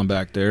I'm feeling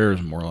back there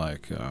is more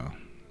like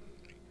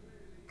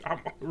I'm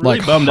really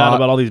Like bummed out hot-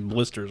 about all these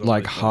blisters. on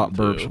like my hot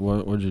tongue, burps. too.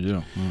 What'd you do?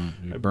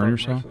 You I burn burnt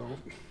yourself? myself.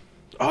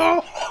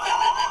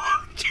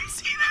 Oh! Did you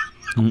see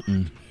that?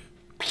 Mm-mm.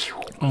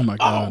 Oh my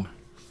God.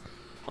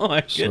 Oh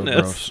my So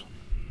goodness. gross.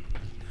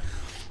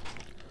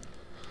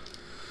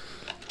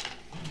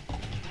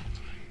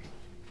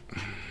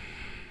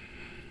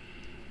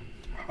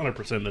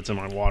 %, that's in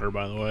my water,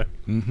 by the way.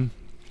 Mm-hmm.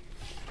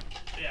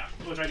 Yeah,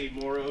 which I need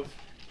more of.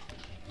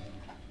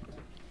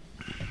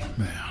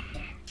 Man.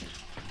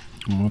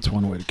 Well, that's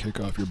one way to kick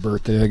off your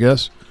birthday, I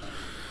guess.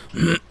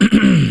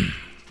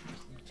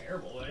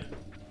 Terrible, eh?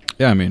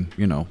 Yeah, I mean,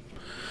 you know,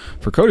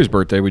 for Cody's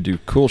birthday, we do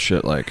cool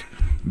shit like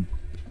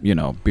you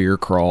know, beer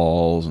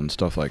crawls and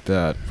stuff like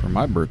that. For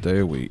my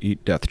birthday, we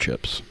eat death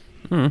chips.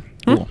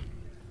 Cool.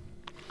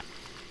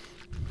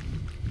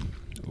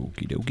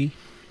 Okie dokie.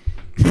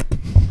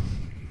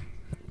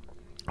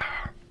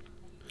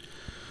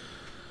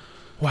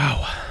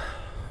 Wow.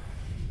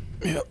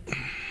 Yep.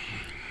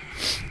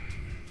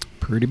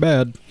 Pretty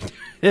bad.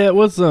 Yeah, it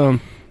was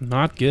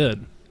not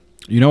good.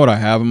 You know what I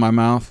have in my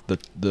mouth?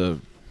 The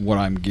what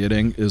I'm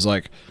getting is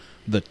like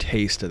the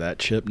taste of that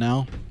chip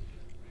now.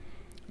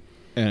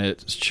 And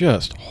it's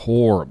just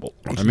horrible.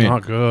 It's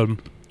not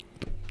good.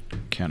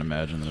 Can't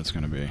imagine that it's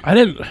going to be.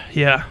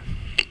 Yeah.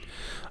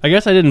 I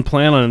guess I didn't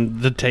plan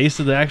on the taste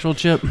of the actual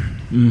chip.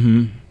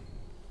 Mm-hmm.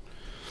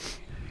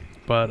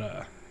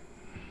 But,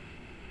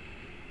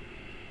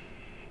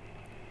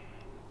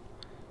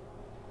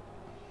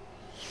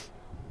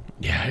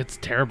 yeah, it's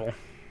terrible.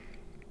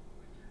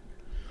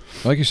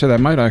 Like you said, that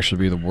might actually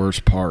be the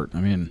worst part.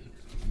 I mean,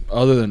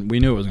 other than we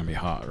knew it was going to be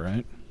hot,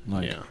 right?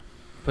 Like, Yeah.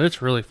 But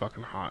it's really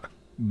fucking hot.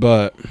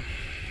 But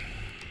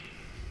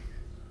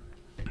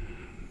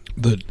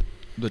the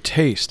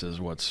taste is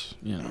what's,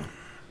 you know.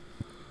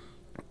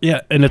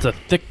 Yeah, and it's a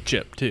thick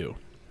chip, too.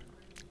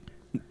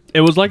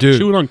 It was like Dude.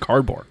 chewing on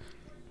cardboard.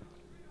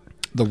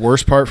 The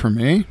worst part for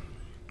me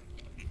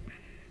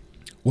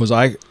was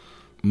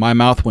my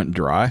mouth went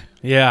dry.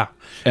 Yeah.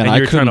 And you're I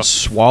trying couldn't to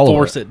swallow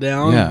force it. it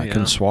down. Yeah, I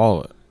couldn't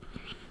swallow it.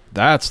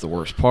 That's the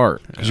worst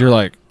part. Because you're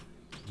like,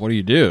 what do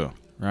you do?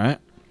 Right?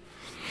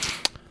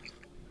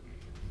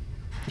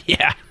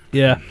 Yeah.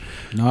 Yeah.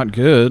 Not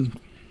good.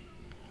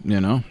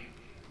 You know?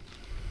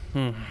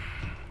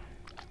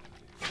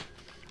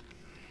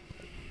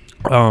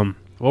 What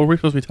were we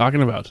supposed to be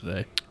talking about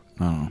today?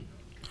 I don't know.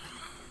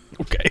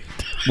 Okay.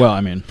 Well,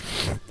 I mean,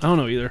 I don't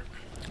know either.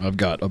 I've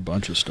got a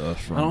bunch of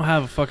stuff. I don't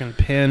have a fucking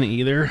pen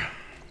either.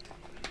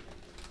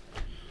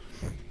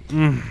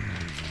 I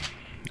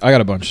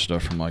got a bunch of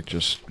stuff from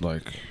just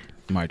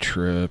my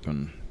trip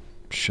and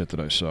shit that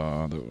I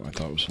saw that I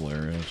thought was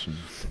hilarious. And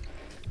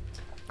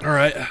All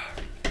right.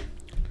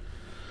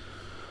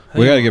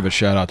 we got to give a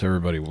shout out to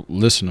everybody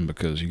listening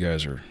because you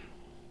guys are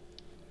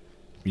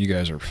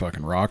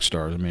fucking rock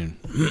stars. I mean,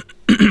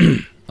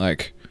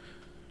 like,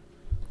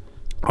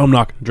 I'm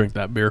not going to drink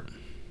that beer.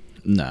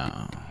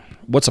 no.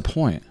 What's the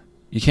point?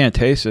 You can't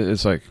taste it.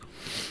 It's like,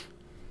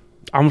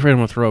 I'm afraid I'm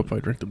going to throw up if I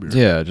drink the beer.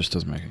 yeah, it just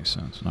doesn't make any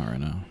sense. Not right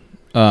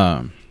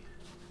now.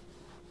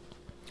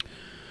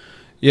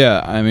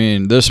 Yeah, I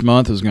mean, this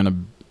month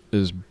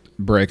is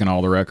breaking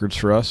all the records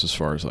for us as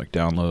far as like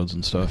downloads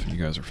and stuff. You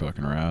guys are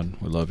fucking rad.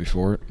 We love you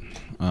for it.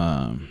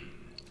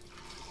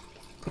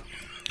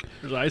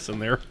 There's ice in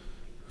there.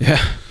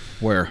 Yeah.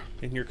 Where?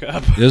 In your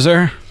cup. Is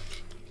there?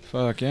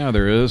 Fuck yeah,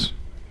 there is.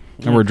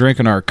 And we're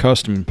drinking out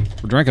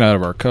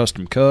of our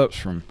custom cups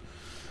from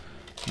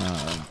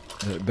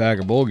that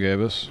Bag of Bull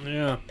gave us.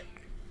 Yeah.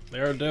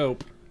 They're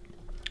dope.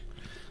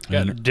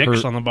 Got And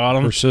dicks on the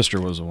bottom. Her sister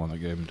was the one that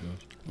gave them to us.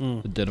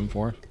 That did them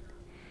for us.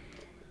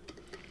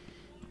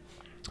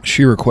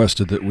 She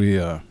requested that we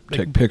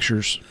take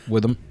pictures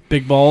with them.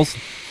 Big balls,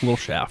 little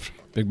shaft.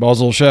 Big balls,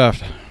 little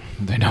shaft.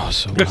 They know us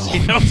so well.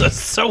 He knows us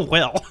so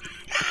well.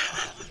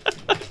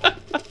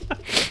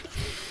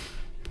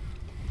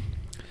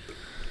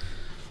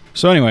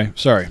 So anyway,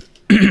 sorry.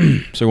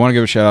 So we want to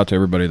give a shout out to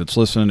everybody that's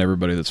listening,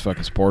 everybody that's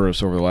fucking supported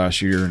us over the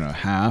last year and a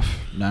half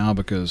now,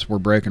 because we're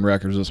breaking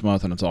records this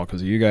month, and it's all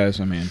because of you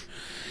guys. I mean,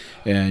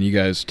 and you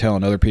guys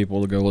telling other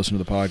people to go listen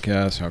to the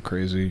podcast, how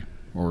crazy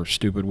or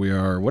stupid we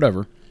are, or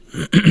whatever.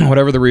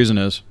 Whatever the reason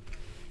is.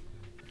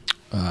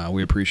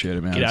 We appreciate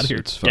it, man. Get out of here.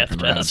 It's Death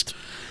fucking rad. Fest.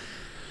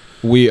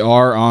 We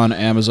are on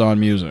Amazon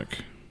Music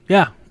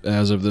Yeah.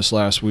 as of this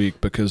last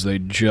week because they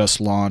just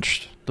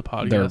launched The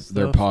podcast.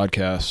 their stuff.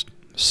 podcast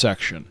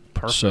section.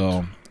 Perfect.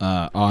 So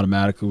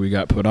automatically we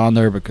got put on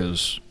there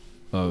because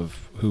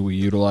of who we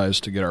utilize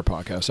to get our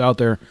podcast out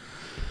there.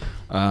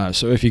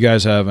 So if you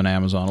guys have an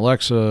Amazon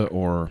Alexa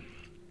or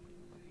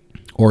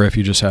if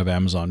you just have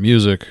Amazon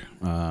Music,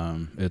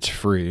 it's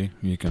free.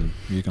 You can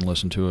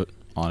listen to it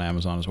on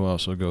Amazon as well.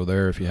 So go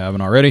there if you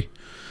haven't already.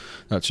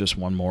 That's just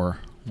one more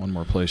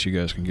place you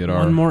guys can get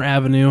One more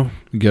avenue.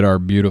 get our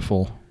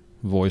beautiful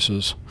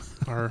voices.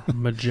 Our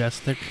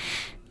majestic.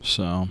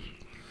 So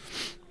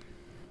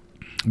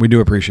we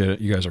do appreciate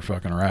it. You guys are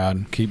fucking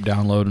rad. Keep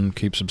downloading,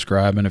 keep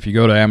subscribing. If you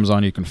go to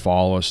Amazon, you can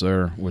follow us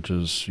there, which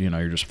is,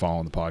 you're just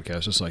following the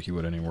podcast just like you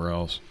would anywhere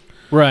else.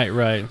 Right.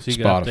 So you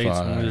got Spotify.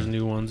 updates when there's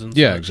new ones and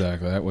Yeah, such.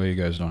 exactly. That way you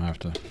guys don't have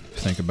to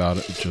think about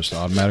it. It just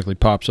automatically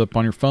pops up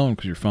on your phone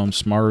because your phone's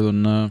smarter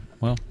than,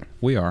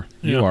 we are.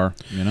 You Yeah. are,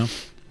 You don't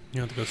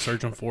have to go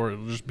searching for it.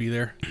 It'll just be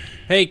there.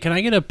 Hey, can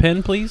I get a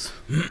pen, please?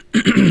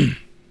 Can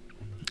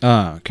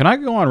I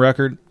go on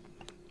record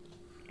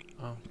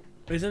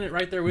Isn't it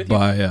right there with you?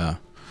 by Oh,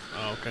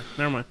 okay.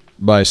 Never mind.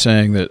 by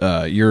saying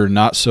that your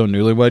Not So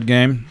Newlywed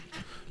game,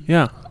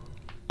 Yeah.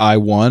 I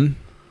won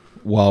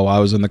while I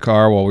was in the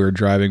car while we were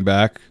driving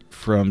back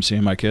from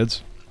seeing my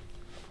kids?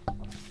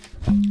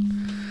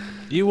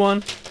 You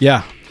won?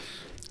 Yeah.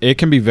 It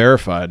can be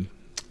verified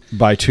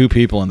by two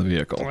people in the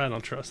vehicle. I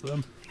don't trust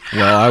them.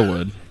 Well, I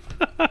would.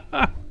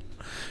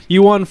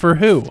 You won for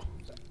who?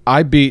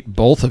 I beat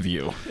both of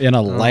you in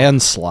a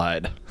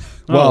landslide.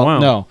 Well, wow.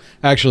 no,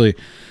 actually,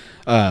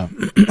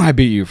 I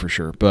beat you for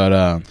sure.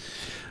 But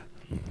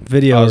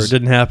Video was- it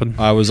didn't happen.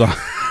 I was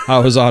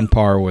on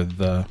par with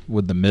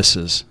the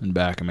misses in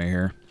back of me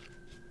here.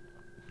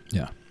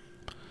 Yeah.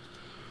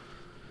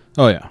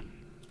 Oh yeah.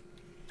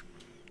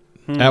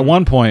 At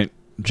one point,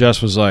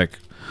 Jess was like,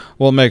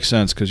 "Well, it makes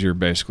sense because you're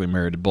basically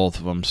married to both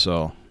of them."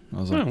 So I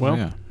was like, Oh, well.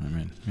 "Yeah, I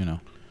mean,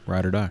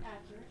 ride or die."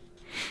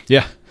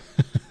 Yeah.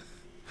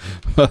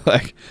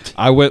 Like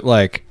I went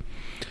like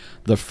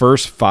the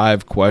first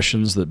 5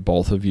 questions that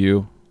both of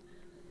you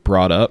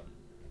brought up.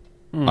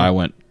 I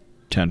went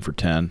 10 for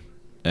 10,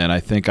 and I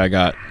think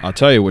I'll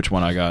tell you which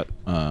one I got.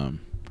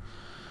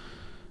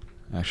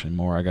 Actually,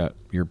 more. I got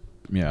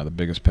the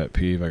biggest pet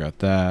peeve. I got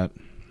that.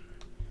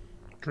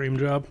 Dream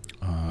job.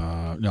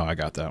 No, I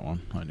got that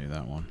one. I knew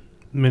that one.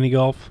 Mini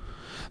golf.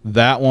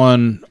 That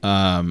one,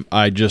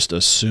 I just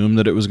assumed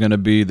that it was going to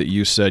be that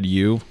you said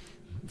you,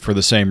 for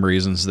the same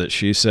reasons that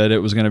she said it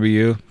was going to be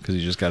you, because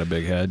you just got a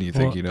big head and you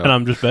think you know. And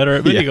I'm just better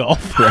at mini Yeah.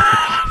 golf.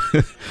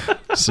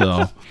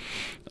 So,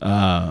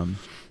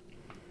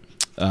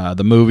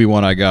 the movie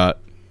one I got.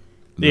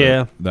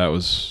 Yeah. That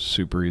was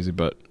super easy,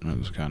 but it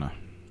was kind of.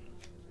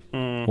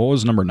 What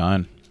was number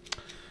 9?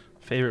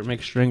 Favorite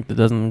mixed drink that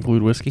doesn't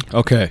include whiskey.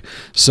 Okay,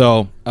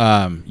 so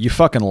you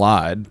fucking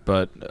lied,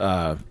 but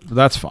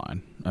that's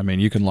fine. I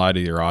mean, you can lie to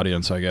your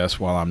audience, I guess,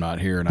 while I'm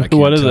not here, and I can't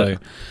What is tell it? you.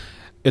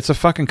 It's a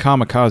fucking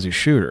kamikaze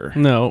shooter.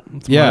 No.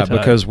 It's Yeah, Mai Tai.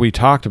 because we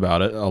talked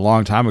about it a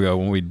long time ago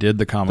when we did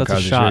the kamikaze That's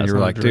a shot, shooter. it's You were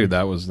not a like, drink.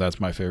 dude, that's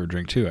my favorite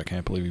drink too. I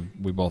can't believe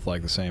we both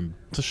like the same.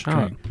 It's a shot.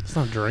 drink. It's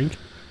not a drink.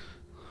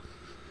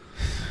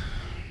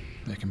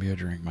 It can be a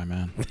drink, my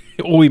man.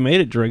 Well, we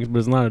made it drink, but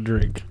it's not a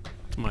drink.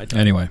 It's Mai Tai.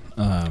 Anyway,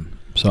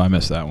 so I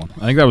missed that one.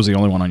 I think that was the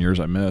only one on yours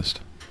I missed.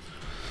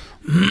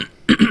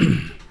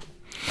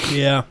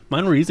 Yeah,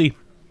 mine were easy.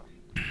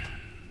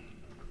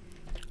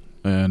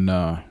 And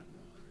Mine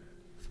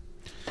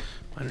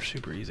are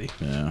super easy.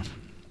 yeah.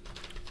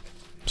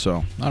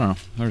 So I don't know.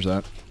 There's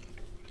that.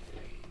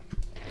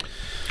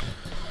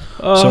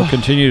 So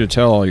continue to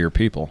tell all your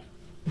people.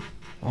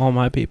 All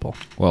my people.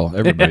 Well,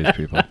 everybody's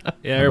people.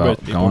 Yeah, everybody's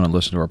about people. going and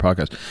listen to our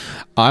podcast.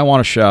 I want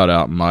to shout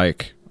out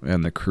Mike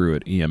and the crew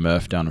at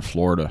EMF down in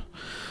Florida.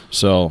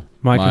 So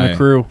Mike and the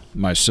crew.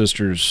 My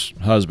sister's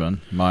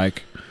husband,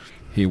 Mike,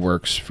 he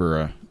works for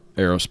a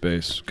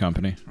aerospace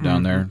company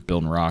down there,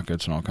 building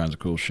rockets and all kinds of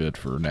cool shit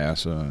for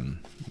NASA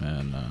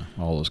and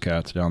all those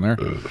cats down there.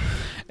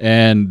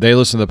 And they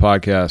listen to the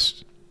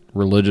podcast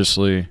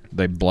religiously.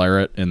 They blare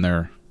it in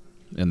their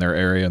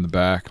area in the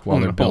back while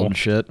they're building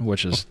shit,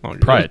 which is Oh,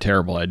 good. probably a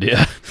terrible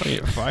idea. I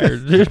get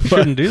fired. Dude,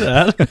 shouldn't do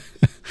that.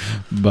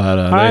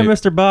 But Hi,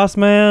 Mr. Boss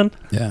Man.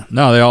 yeah,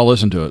 no, they all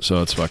listen to it,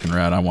 so it's fucking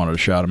rad. I wanted to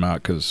shout them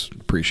out because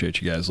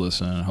appreciate you guys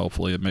listening. And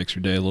hopefully, it makes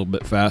your day a little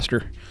bit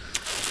faster.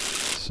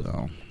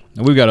 So,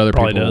 and we've got other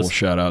Probably people does. we'll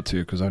shout out to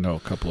because I know a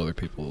couple other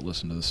people that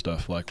listen to this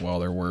stuff like while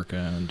they're working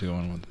and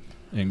doing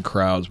in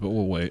crowds. But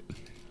we'll wait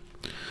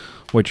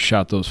to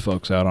shout those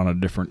folks out on a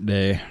different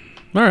day,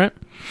 All right.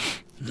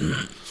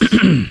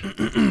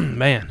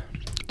 Man,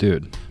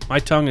 dude. my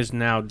tongue is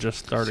now just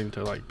starting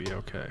to be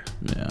okay.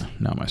 Yeah,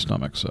 now my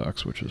stomach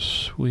sucks, which is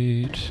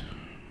sweet.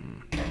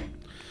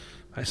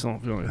 I still don't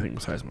feel anything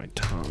besides my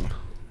tongue.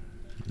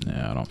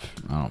 Yeah, I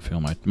don't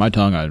feel my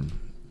tongue.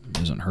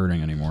 Isn't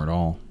hurting anymore at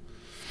all.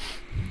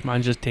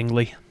 Mine's just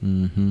tingly.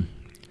 Mm-hmm.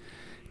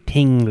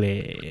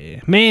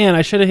 Tingly. Man,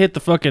 I should have hit the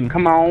fucking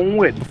Come on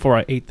with before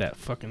I ate that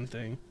fucking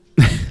thing.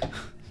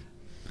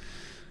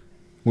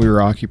 We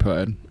were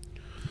occupied.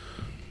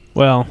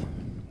 Well,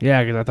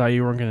 yeah, because I thought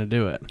you weren't going to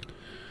do it.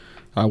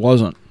 I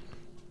wasn't.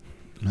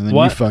 And then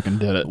What? you fucking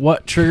did it.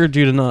 What triggered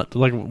you to not,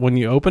 when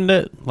you opened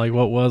it,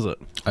 what was it?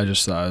 I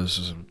just thought this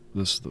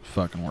is the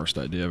fucking worst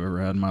idea I've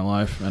ever had in my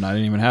life, and I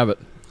didn't even have it.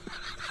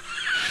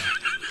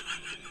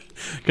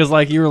 Because,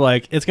 you were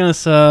like, it's going to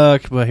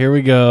suck, but here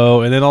we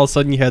go. And then all of a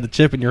sudden you had the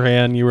chip in your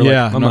hand, and you were like,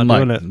 I'm and not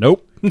doing it.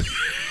 Nope.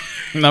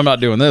 I'm not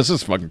doing this.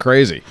 This is fucking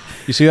crazy.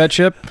 You see that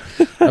chip?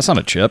 That's not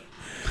a chip.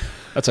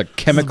 That's a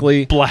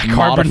chemically Black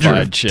Harbinger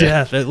modified of chip.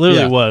 death. It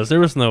literally Yeah. was. There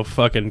was no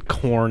fucking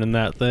corn in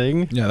that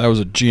thing. Yeah, that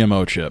was a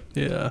GMO chip.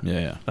 Yeah.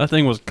 Yeah. That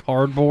thing was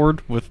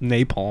cardboard with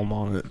napalm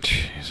on it.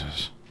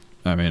 Jesus.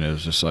 I mean, it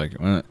was just like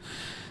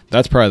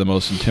that's probably the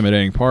most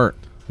intimidating part.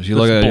 As you It's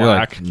look at it, you're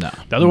black. like, no.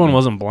 The other one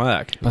wasn't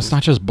black. But it's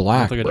not just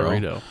black, It's like a bro.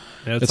 Dorito.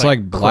 Yeah, It's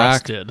like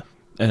black. crusted.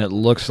 And it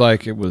looks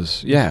like it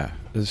was. Yeah,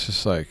 it's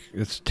just like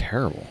it's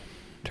terrible.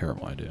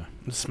 Terrible idea.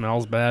 It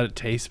smells bad. It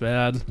tastes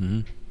bad.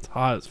 Mm-hmm. It's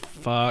hot as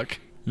fuck.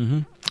 Mm-hmm.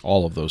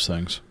 All of those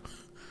things.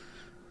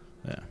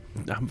 Yeah.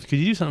 Could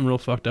you do something real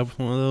fucked up with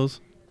one of those?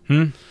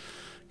 Hmm.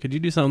 Could you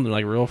do something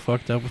real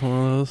fucked up with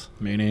one of those?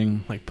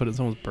 Meaning. Put it in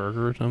someone's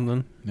burger or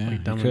something? Yeah.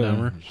 Like Dumb you and could.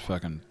 Dumber? It's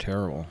fucking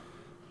terrible.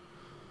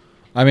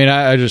 I mean,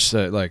 I just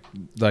said like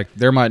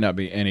there might not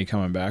be any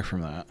coming back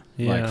from that.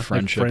 Yeah, Like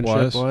friendship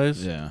wise.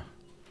 friendship-wise? Yeah.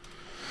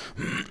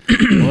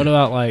 What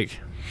about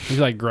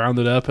you ground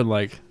it up and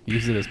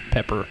use it as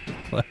pepper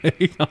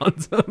on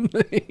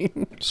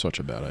something? Such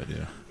a bad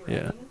idea.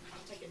 Yeah.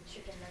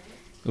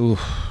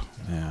 Oof,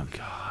 man.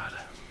 God.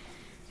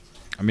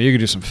 I mean, you could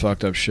do some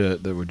fucked up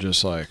shit that would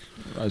just like,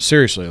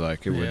 seriously,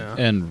 like it would Yeah.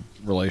 end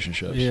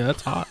relationships. Yeah,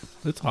 that's hot.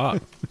 It's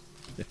hot.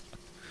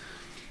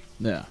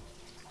 Yeah.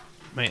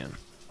 Man.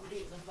 I'll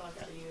beat the fuck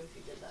out of you if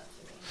you did that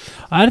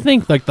to me. I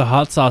think like the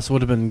hot sauce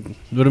would have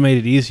made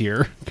it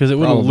easier because it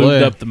would have Probably.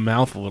 lubed up the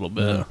mouth a little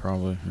bit. Yeah,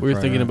 probably. We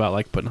were thinking about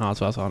like putting hot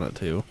sauce on it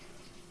too.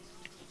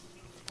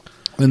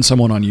 Then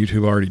someone on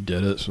YouTube already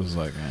did it, so it was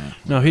like,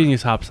 No, he didn't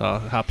use hop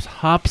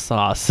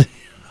sauce.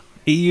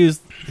 he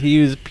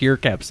used pure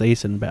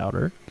capsaicin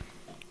powder.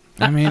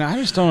 I mean, I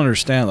just don't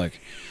understand. Like,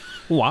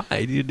 Why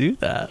do you do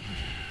that?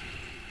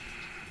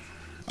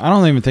 I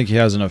don't even think he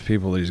has enough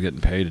people that he's getting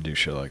paid to do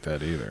shit like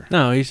that either.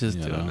 No, he's just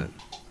You doing know? it.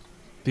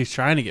 He's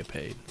trying to get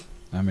paid.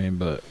 I mean,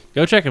 but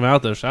Go check him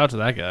out though. Shout out to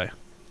that guy.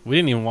 We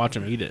didn't even watch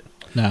him eat it.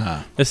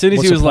 nah. As soon as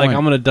What's he the was like, point?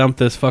 "I'm gonna dump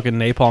this fucking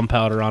napalm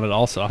powder on it,"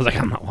 also, I was like,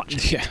 "I'm not watching."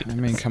 Yeah, I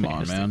mean, come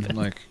on, man.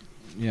 Like,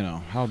 you know,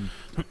 how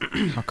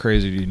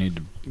crazy do you need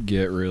to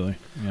get, really?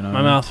 You know,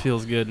 My mouth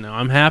feels good now.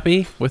 I'm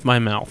happy with my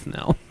mouth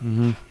now.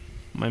 Mm-hmm.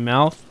 My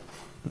mouth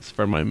is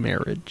for my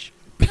marriage.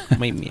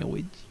 My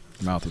marriage.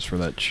 Mouth is for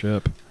that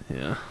chip.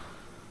 Yeah.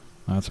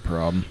 That's a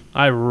problem.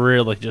 I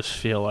really just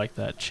feel like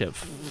that chip,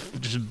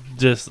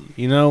 just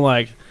you know,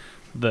 like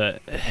the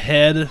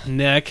head,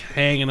 neck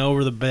hanging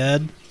over the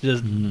bed,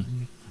 just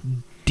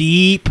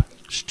deep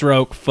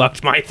stroke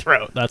fucked my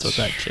throat. That's what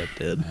that chip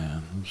did.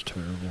 Man, that was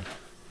terrible.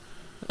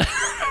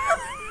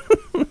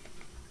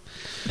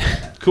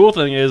 Cool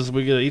thing is,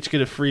 we each get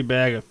a free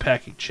bag of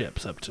packing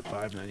chips up to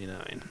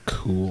 $5.99.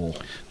 Cool.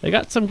 They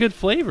got some good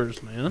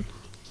flavors, man.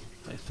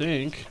 I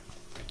think.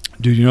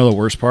 Dude, you know the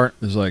worst part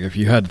is like if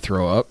you had to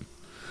throw up,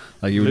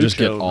 like you would just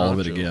get Mucho all of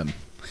it nacho. again.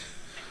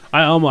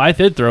 I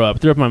did throw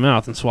up my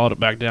mouth and swallowed it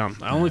back down.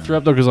 I only threw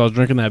up though because I was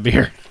drinking that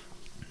beer.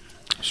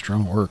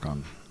 Strong work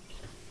on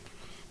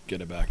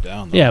get it back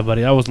down. Though. Yeah,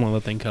 buddy, I wasn't gonna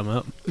let that thing come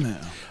up.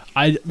 Yeah.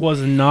 I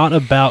was not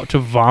about to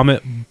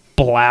vomit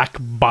black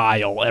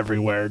bile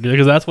everywhere, dude,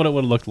 because that's what it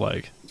would have looked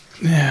like.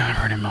 Yeah,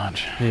 pretty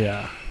much.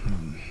 Yeah.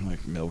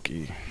 Like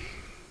milky.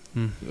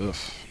 Hmm. Ugh.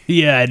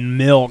 Yeah, and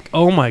milk.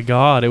 Oh my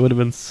god, it would have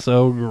been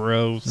so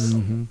gross.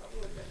 Mm-hmm.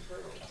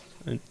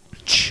 And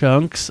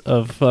chunks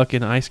of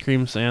fucking ice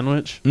cream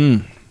sandwich.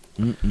 Mm.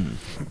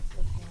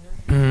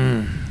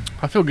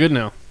 I feel good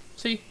now.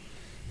 See,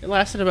 it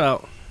lasted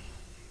about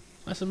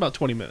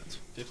 20 minutes.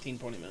 15,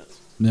 20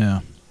 minutes. Yeah.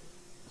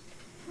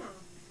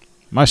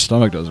 My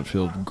stomach doesn't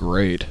feel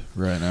great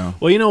right now.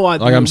 Well, you know what?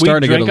 Like, I'm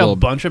starting to get drank a little-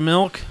 bunch of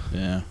milk.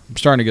 Yeah. I'm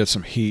starting to get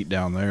some heat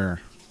down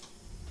there.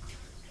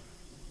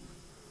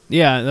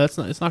 Yeah, it's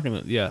not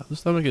gonna. Yeah, the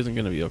stomach isn't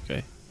gonna be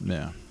okay.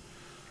 Yeah.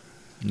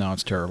 No,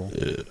 it's terrible.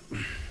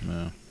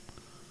 Yeah.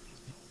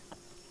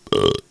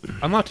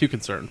 I'm not too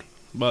concerned,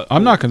 but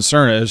I'm not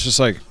concerned. It's just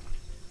like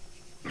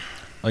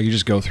you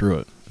just go through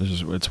it.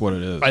 It's what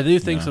it is. I do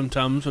think Yeah. some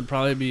Tums would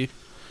probably be.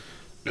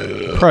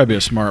 Probably be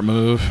a smart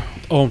move.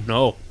 Oh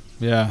no!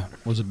 Yeah.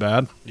 Was it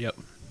bad? Yep.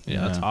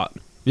 Yeah, that's Yeah. hot.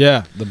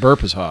 Yeah. The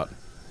burp is hot.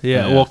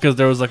 Yeah, Yeah. well, because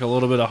there was like a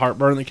little bit of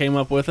heartburn that came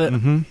up with it,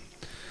 Mm-hmm.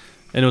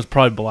 and it was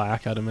probably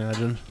black, I'd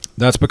imagine.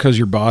 That's because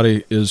your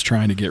body is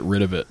trying to get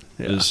rid of it.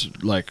 Yeah. Is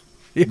like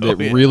Oh, it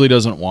yeah. really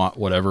doesn't want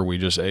whatever we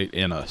just ate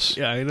in us.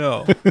 Yeah, I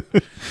know.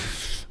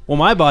 Well,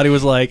 my body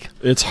was like,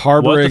 It's "What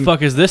harboring. the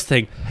fuck is this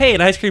thing? Hey,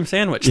 an ice cream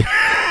sandwich."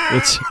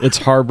 It's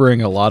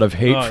harboring a lot of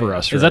hate Oh, for yeah.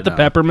 us. Is right that the now.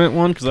 peppermint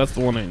one? Because that's the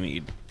one I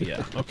need.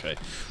 Yeah. Okay.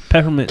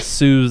 Peppermint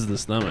soothes the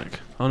stomach.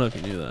 I don't know if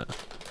you knew that.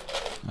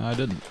 I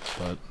didn't,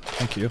 but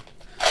thank you.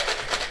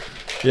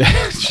 Yeah,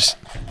 just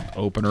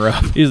open her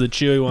up. These are the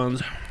chewy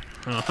ones.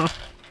 Uh huh.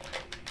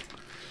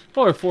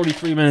 Oh, we're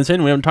 43 minutes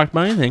in. We haven't talked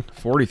about anything.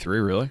 43,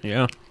 really?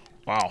 Yeah.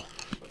 Wow.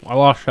 I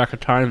lost track of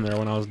time there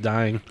when I was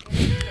dying.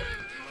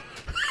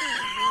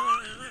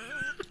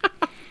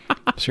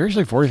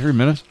 Seriously, 43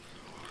 minutes?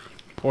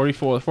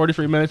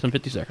 43 minutes and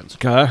 50 seconds.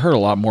 God, that hurt a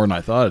lot more than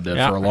I thought it did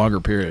Yeah. for a longer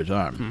period of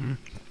time.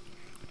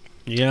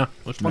 Yeah.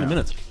 It was 20 Yeah.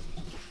 minutes.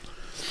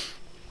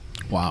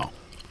 Wow.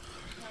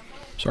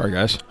 Sorry,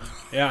 guys.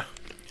 Yeah.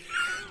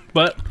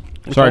 But.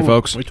 we Sorry, told-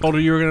 folks. We told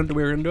her we were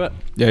gonna do it.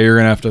 Yeah, you're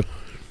gonna have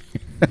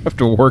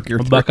to work your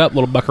Buck up,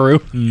 little buckaroo.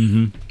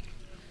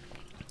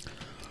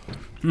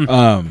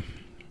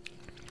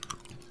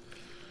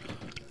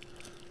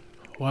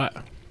 What?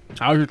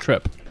 How was your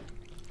trip?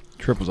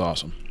 Trip was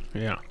awesome.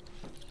 Yeah.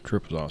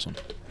 Trip was awesome.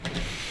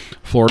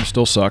 Florida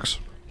still sucks.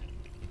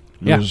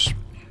 It Yeah. was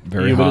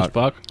very Humid as hot.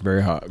 fuck.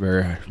 Very hot.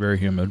 Very, very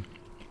humid.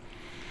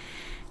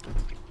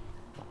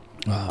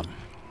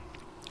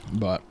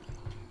 But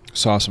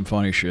saw some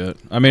funny shit.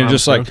 I mean,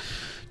 just sure. like,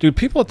 dude,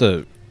 people at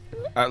the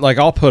like,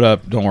 I'll put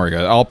up. Don't worry,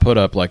 guys. I'll put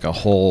up like a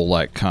whole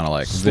like kind of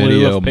like Slew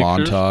video of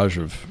pictures? montage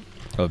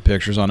of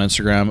pictures on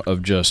Instagram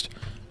of just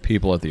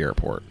people at the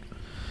airport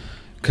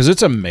because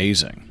it's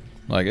amazing.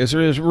 Like it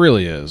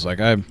really is. Like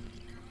I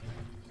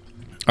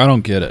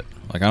don't get it.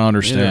 Like I don't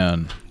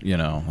understand. You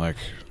know, like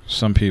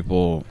some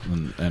people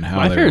and how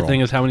My they favorite roll.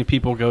 thing is how many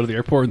people go to the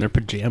airport in their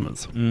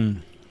pajamas.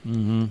 In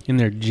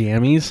their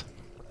jammies.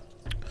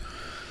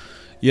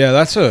 Yeah,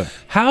 that's a.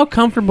 How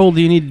comfortable do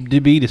you need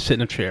to be to sit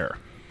in a chair?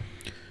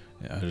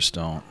 Yeah, I just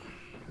don't.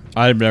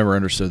 I've never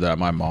understood that.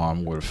 My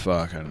mom would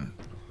fucking.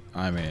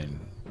 I mean,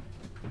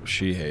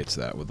 she hates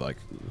that with like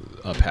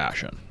a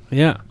passion.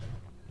 Yeah.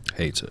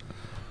 Hates it.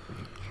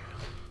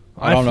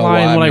 I don't know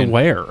why. In what I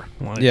wear.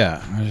 Like,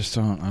 yeah, I just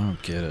don't. I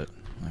don't get it.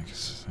 Like,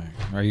 it's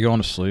like, are you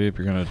going to sleep?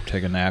 You're gonna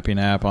take a nappy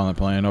nap on the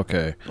plane?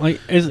 Okay. Like,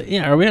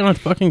 are we on a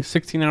fucking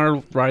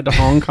 16-hour ride to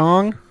Hong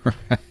Kong?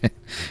 Right.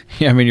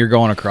 Yeah, I mean, you're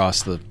going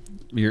across the.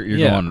 You're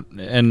Yeah. going,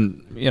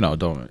 and you know,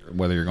 don't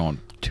whether you're going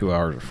 2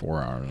 hours or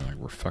 4 hours. Like,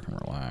 we're fucking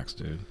relaxed,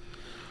 dude.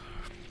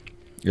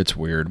 It's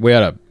weird. We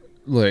had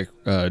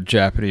a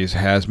Japanese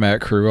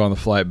hazmat crew on the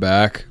flight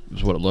back.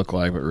 Is what it looked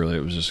like, but really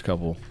it was just a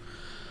couple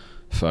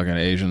fucking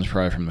Asians,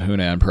 probably from the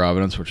Hunan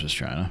province, which is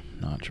China,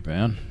 not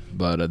Japan.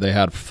 But they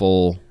had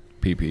full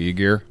PPE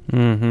gear,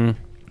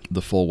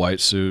 the full white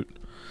suit.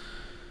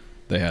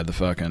 They had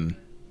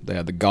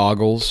the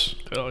goggles.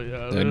 Oh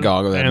yeah. They had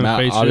goggles. They had And a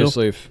face shield.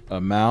 obviously a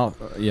mouth,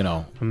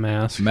 A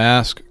mask.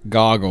 mask,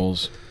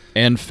 goggles,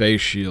 and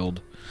face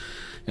shield,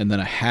 and then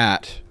a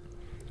hat.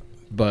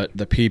 But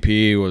the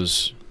PPE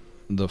was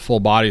the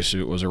full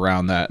bodysuit was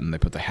around that, and they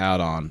put the hat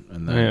on,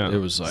 and then it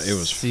was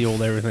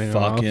sealed everything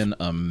fucking off.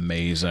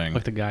 amazing.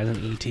 Like the guys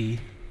in ET.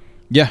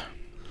 Yeah.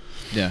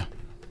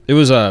 It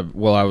was I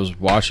was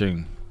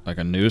watching like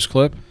a news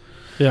clip.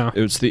 Yeah.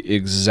 It was the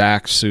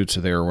exact suits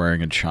that they were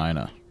wearing in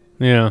China.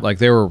 Yeah. Like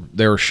they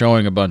were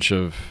showing a bunch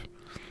of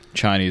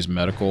Chinese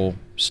medical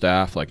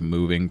staff like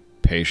moving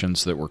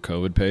patients that were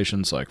COVID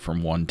patients like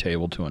from one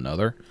table to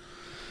another.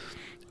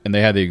 And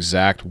they had the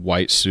exact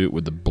white suit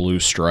with the blue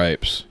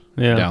stripes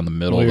down the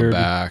middle of the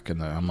back,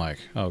 and I'm like,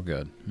 oh,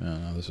 good. Yeah,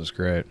 no, this is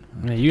great.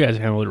 Yeah, you guys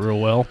handled it real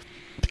well.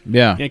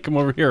 Yeah. Can't come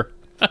over here.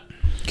 God,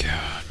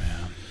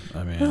 man.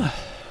 I mean,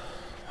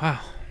 Wow.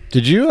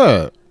 did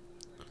you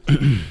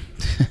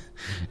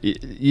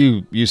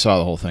you saw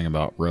the whole thing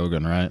about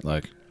Rogan, right?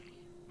 Like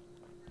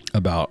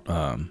about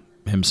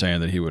him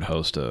saying that he would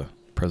host a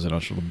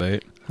presidential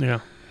debate, Yeah.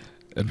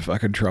 and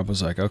fucking Trump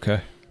was like,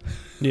 okay.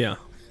 Yeah.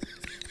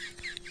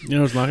 You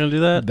know who's not going to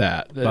do that?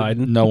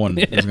 Biden. No one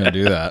is going to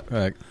do that.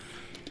 Like,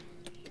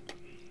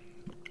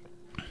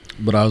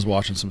 but I was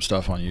watching some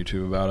stuff on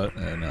YouTube about it,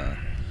 and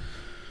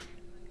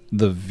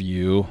The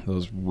View,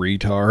 those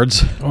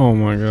retards, Oh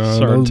my god.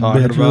 started those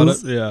talking about it.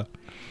 bitches.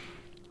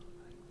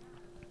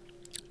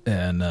 Yeah.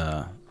 And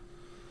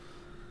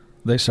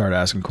they started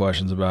asking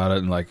questions about it,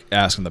 and like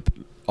asking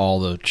all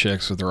the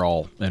chicks that they're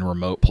all in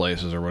remote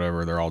places or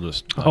whatever. They're all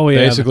just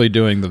basically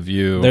doing The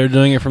View. They're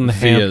doing it from the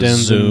via Hamptons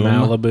Zoom. and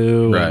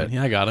Malibu. Right. And,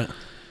 yeah, I got it.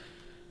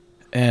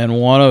 And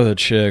one of the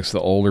chicks, the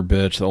older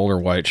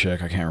white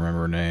chick, I can't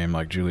remember her name,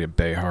 like Julia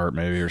Behart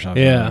maybe or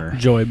something. Yeah. or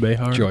Joy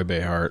Behar. Joy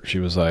Behart. She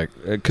was like,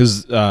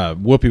 because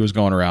Whoopi was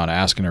going around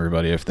asking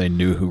everybody if they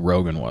knew who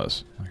Rogan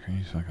was. Like, are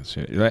you fucking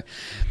serious?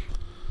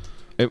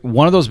 Like,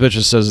 one of those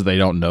bitches says that they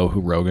don't know who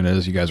Rogan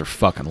is. You guys are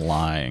fucking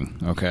lying.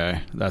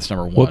 Okay, that's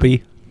number one.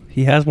 Whoopi.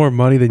 He has more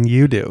money than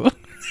you do.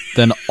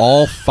 Than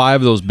all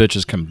 5 of those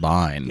bitches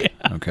combined.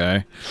 Yeah.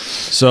 Okay,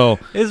 so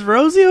Is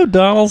Rosie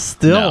O'Donnell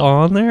still No.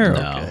 on there?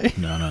 no, Okay.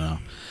 no.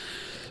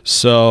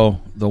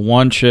 So the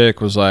one chick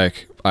was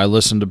like, I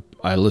listen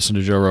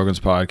to Joe Rogan's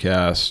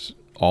podcast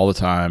all the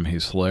time.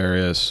 He's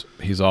hilarious.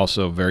 He's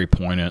also very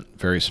poignant,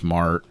 very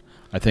smart.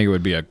 I think it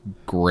would be a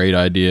great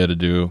idea to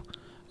do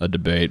a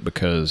debate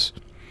because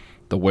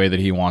the way that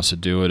he wants to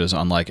do it is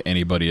unlike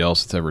anybody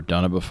else that's ever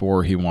done it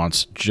before. He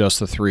wants just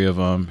the 3 of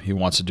them. He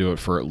wants to do it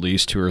for at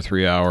least 2 or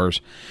 3 hours,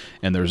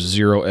 and there's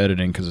 0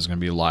 editing because it's going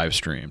to be live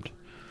streamed.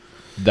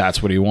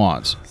 That's what he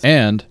wants.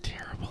 And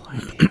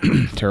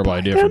terrible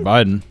idea for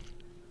Biden.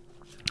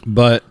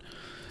 But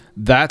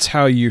that's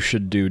how you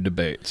should do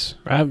debates.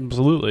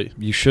 Absolutely.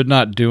 You should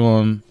not do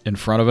them in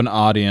front of an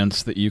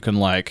audience that you can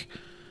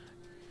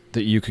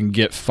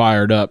get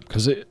fired up,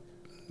 because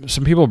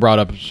some people brought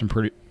up some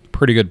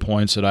pretty good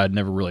points that I'd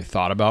never really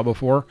thought about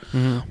before.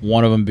 Mm-hmm.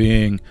 One of them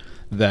being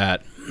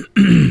that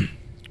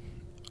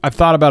I've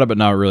thought about it, but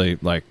not really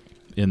like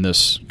in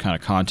this kind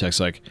of context.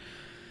 Like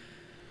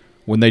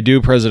when they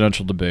do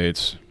presidential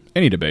debates,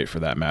 any debate for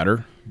that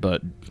matter,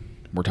 but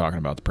we're talking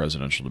about the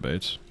presidential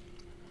debates.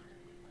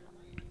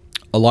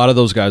 A lot of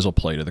those guys will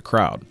play to the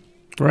crowd,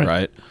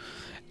 right?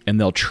 And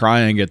they'll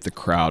try and get the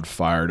crowd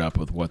fired up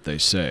with what they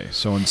say.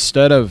 So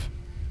instead of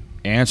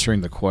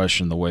answering the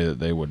question the way that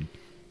they would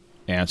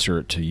answer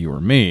it to you or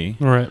me,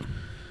 Right.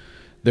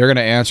 they're going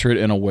to answer it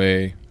in a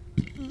way.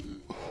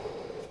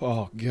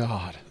 Oh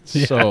God,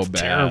 it's so it's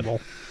bad.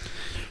 Terrible.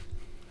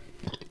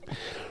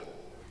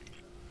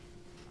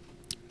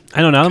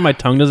 I know, now that my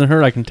tongue doesn't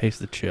hurt, I can taste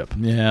the chip.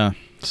 Yeah.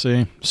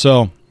 See,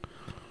 so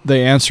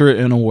they answer it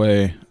in a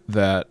way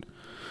that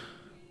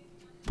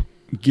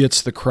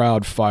gets the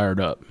crowd fired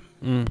up.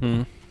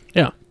 Mm-hmm.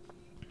 Yeah.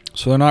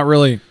 So they're not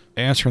really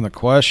answering the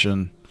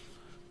question.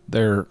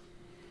 They're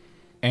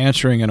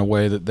answering in a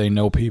way that they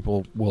know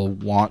people will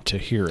want to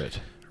hear it,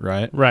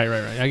 right? Right.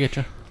 I get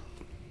you.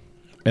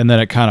 And then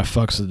it kind of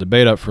fucks the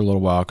debate up for a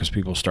little while because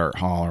people start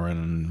hollering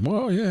and,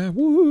 well, yeah,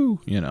 woo,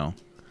 you know.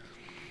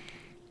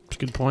 It's a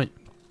good point.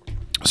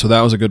 So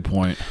that was a good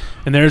point.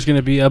 And there's going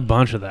to be a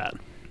bunch of that.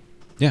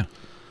 Yeah.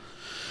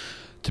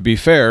 To be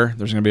fair,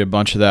 there's going to be a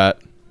bunch of that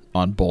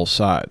on both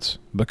sides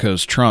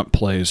because Trump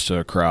plays to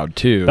a crowd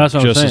too, That's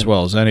what I'm just as saying.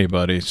 well as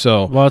anybody.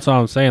 So Well, that's all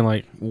I'm saying.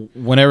 Like,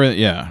 whenever,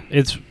 yeah,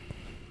 it's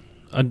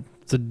a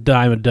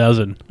dime a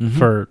dozen Mm-hmm.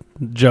 for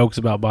jokes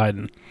about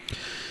Biden.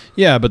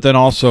 yeah, but then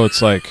also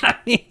it's like,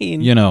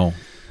 you know,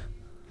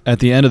 at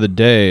the end of the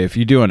day, if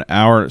you do an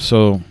hour,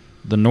 so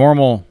the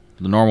normal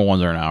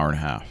ones are an hour and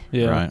a half,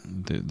 Yeah. right?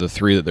 The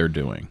three that they're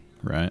doing,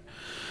 right?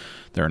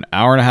 They're an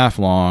hour and a half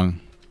long.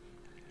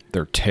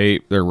 They're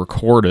taped, they're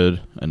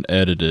recorded and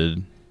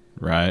edited,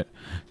 right?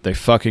 They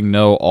fucking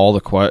know all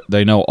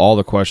they know all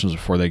the questions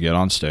before they get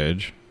on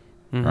stage,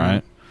 Mhm.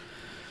 right?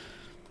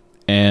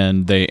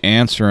 And they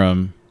answer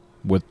them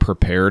with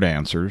prepared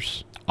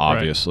answers,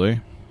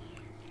 obviously.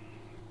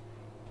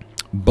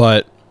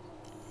 But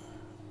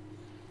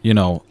you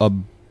know,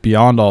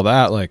 beyond all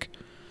that, like,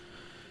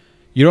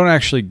 you don't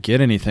actually get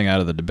anything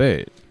out of the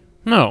debate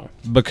No,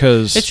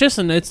 because it's just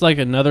it's like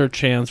another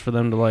chance for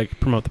them to like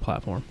promote the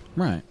platform.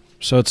 right.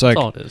 So it's like,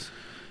 That's all it is.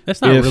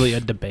 It's not if- really a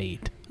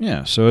debate.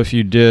 yeah. So if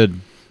you did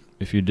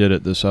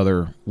it this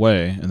other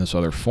way in this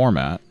other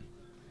format,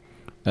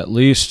 at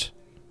least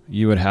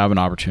you would have an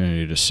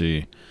opportunity to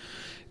see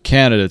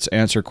candidates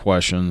answer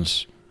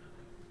questions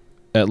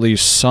at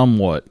least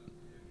somewhat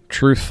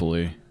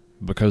truthfully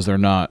because they're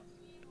not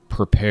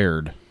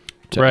prepared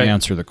to Right.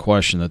 answer the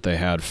question that they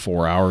had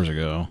 4 hours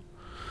ago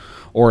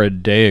or a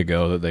day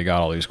ago that they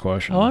got all these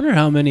questions. I wonder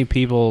how many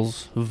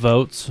people's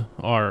votes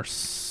are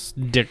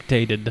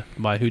dictated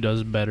by who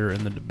does better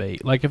in the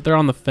debate. Like if they're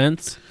on the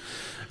fence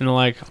and they're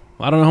like,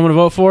 I don't know who I'm going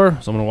to vote for,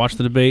 so I'm going to watch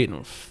the debate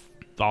and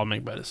I'll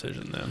make my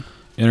decision then.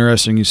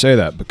 Interesting you say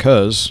that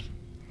because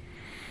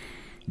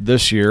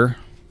this year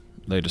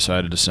they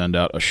decided to send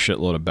out a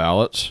shitload of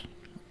ballots.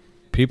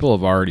 People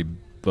have already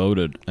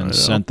voted I know. and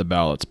sent the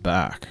ballots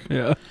back.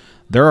 Yeah.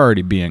 They're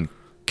already being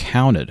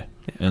counted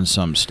in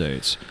some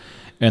states.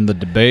 And the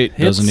debate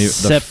doesn't even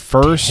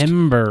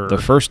September. the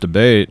first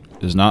debate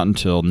is not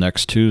until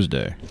next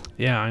Tuesday.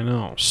 Yeah, I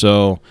know.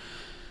 So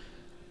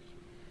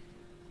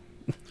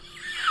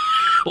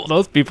Well,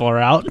 those people are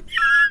out.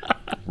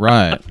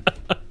 right.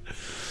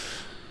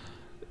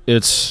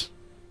 It's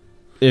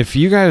if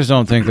you guys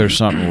don't think there's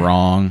something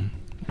wrong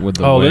with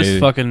the way This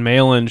fucking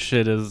mail-in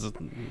shit is if,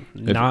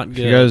 not if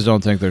good. you guys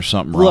don't think there's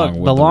something Look, wrong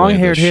with the way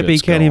long-haired this hippie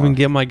shit's can't even going.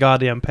 get my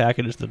goddamn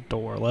package to the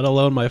door, let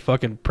alone my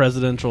fucking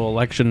presidential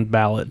election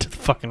ballot to the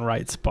fucking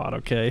right spot,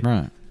 okay?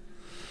 Right.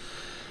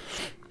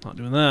 Not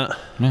doing that.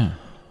 Yeah.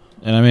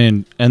 And I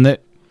mean, and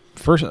that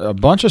first a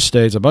bunch of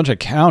states, a bunch of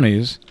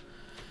counties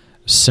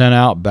sent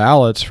out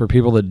ballots for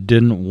people that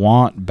didn't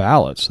want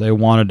ballots. They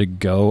wanted to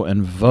go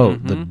and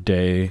vote the Mhm.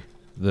 day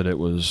that it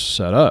was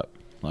set up.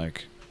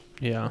 Like,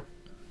 Yeah.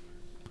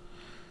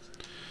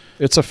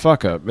 it's a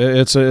fuck up.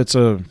 It's a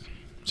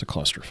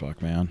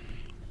clusterfuck, man.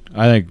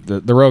 I think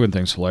the Rogan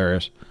thing's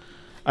hilarious.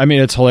 I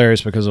mean, it's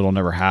hilarious because it'll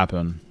never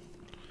happen.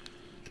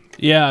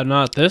 Yeah,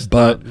 not this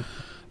But time.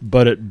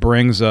 but it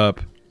brings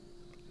up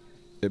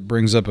a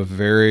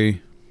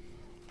very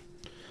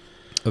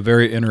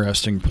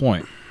interesting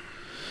point.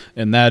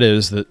 And that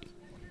is that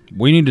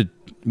we need to,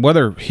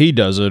 whether he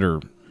does it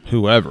or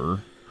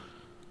whoever,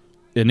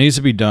 it needs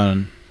to be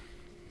done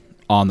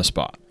on the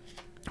spot.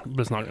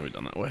 But it's not going to be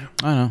done that way.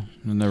 I know.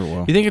 It never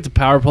will. You think it's a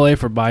power play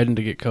for Biden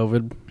to get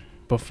COVID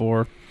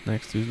before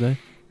next Tuesday?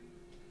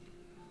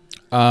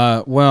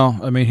 Well,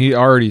 I mean, he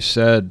already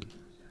said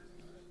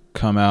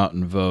come out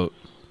and vote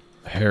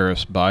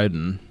Harris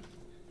Biden.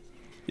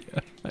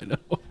 I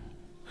know.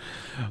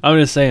 I'm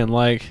just saying,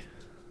 like,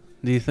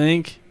 do you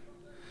think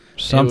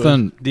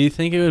Something. do you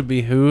think it would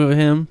behoove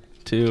him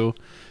to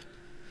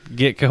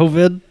get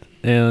COVID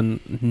and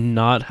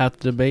not have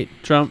to debate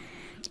Trump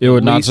It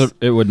would not. least-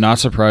 It would not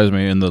surprise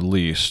me in the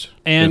least.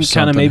 and if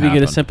kind of something maybe get a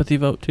happened. sympathy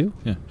vote too?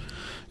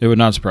 It would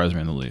not surprise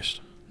me in the least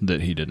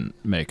that he didn't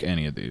make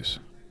any of these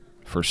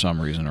for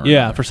some reason or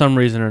Yeah, another. for some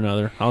reason or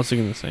another. I was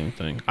thinking the same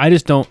thing. I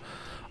just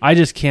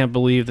can't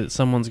believe that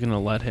someone's going to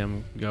let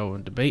him go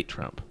and debate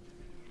Trump.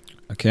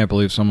 I can't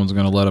believe someone's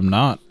going to let him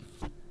not.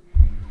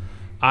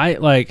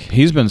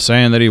 He's been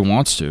saying that he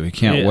wants to. He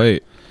can't Yeah.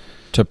 wait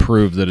to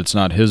prove that it's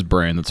not his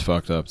brain that's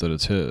fucked up, that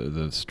it's his,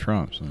 that it's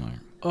Trump's. I'm like,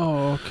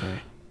 Oh, okay.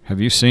 have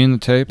you seen the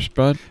tapes,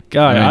 bud?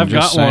 Guy, I mean, I've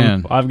got just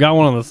saying. one. I've got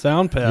one on the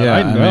sound pad. Yeah, I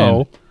I know.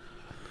 mean,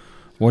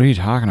 what are you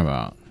talking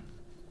about?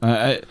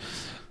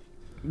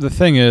 The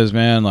thing is,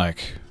 man,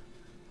 like,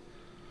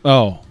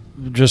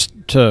 just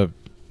to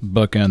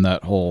bookend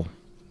that whole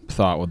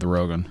thought with the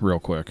Rogan real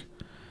quick.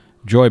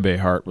 Joy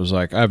Behar was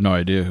like, I have no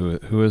idea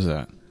who is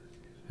that.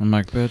 I'm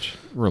like, bitch,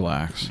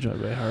 relax. Joy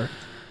Behar,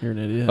 you're an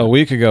idiot. A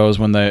week ago is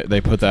when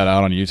they put that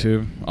out on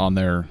YouTube on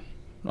their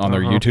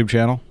YouTube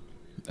channel,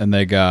 and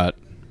they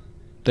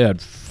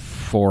had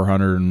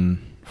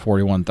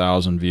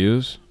 441,000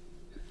 views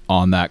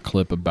on that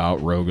clip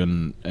about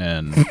Rogan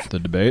and the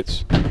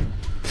debates.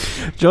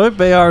 Joy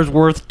Behar's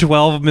worth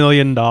 $12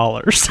 million.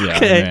 Yeah,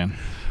 Okay.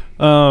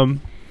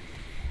 man.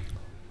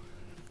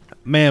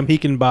 Ma'am, he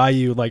can buy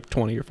you like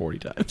 20 or 40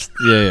 times.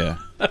 Yeah.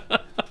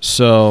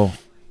 So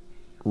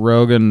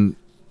Rogan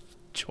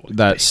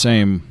that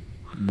same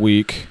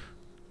week,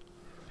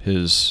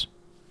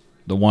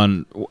 the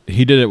one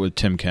he did it with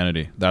Tim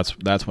Kennedy. That's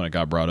when it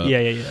got brought up.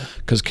 Yeah.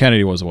 Because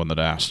Kennedy was the one that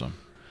asked him.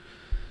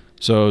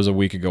 So it was a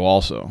week ago.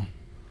 Also,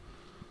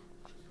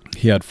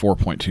 he had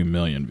 4.2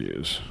 million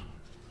views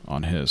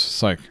on his.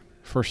 It's like,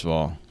 first of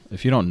all,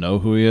 if you don't know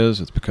who he is,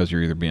 it's because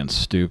you're either being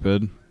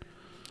stupid.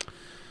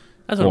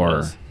 That's what it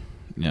was.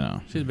 You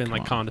know, She's been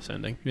like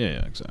condescending.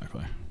 Yeah,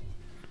 exactly.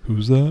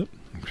 Who's that?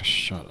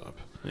 Shut up.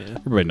 Yeah.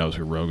 Everybody knows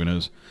who Rogan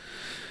is.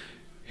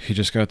 He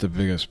just got the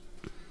biggest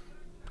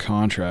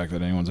contract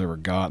that anyone's ever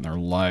got in their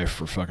life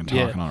for fucking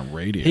talking on a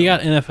radio. He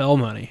got NFL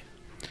money.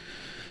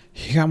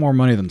 He got more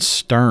money than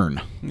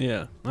Stern.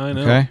 Yeah, I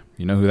know. Okay,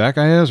 you know who that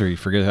guy is, or you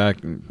forget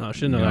that? No, I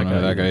shouldn't know you that don't guy.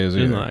 Know who that guy is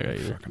Shouldn't either. know that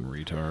guy either. Fucking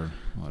retard.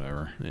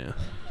 Whatever. Yeah. You're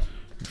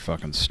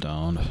fucking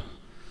stoned.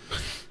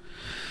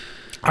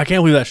 I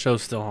can't believe that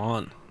show's still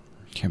on.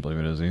 Can't believe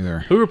it is either.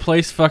 Who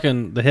replaced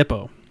fucking the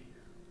hippo?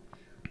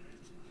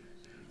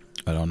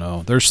 I don't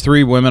know. There's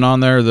 3 women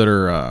on there that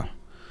are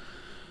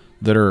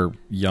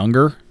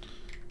younger.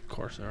 Of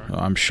course there are.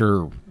 I'm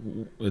sure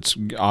it's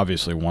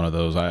obviously one of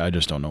those. I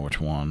just don't know which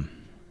one.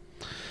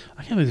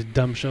 I can't believe this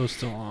dumb show's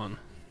still on.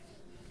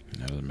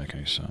 That doesn't make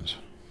any sense.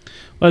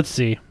 Let's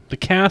see. The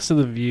cast of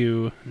The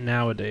View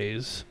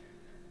nowadays.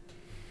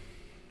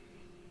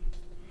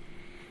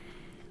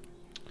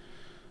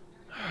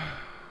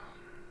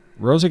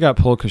 Rosie got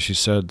pulled because she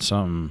said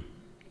something.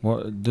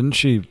 What didn't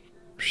she?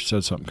 She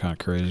said something kind of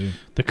crazy.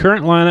 The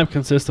current lineup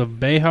consists of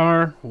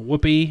Behar,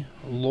 Whoopi,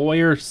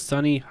 lawyer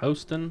Sonny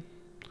Hostin,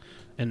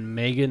 and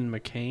Meghan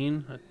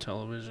McCain,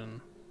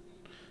 television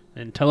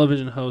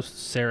host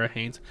Sarah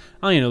Haynes.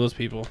 I don't even know those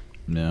people.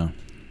 Yeah.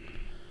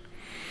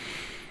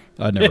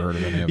 I'd never heard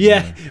of any of them.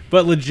 Yeah,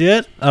 but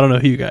legit, I don't know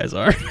who you guys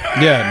are.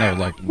 Yeah, no,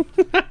 like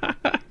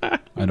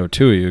I know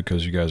 2 of you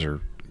because you guys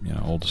are,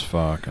 old as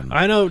fuck. And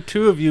I know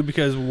 2 of you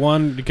because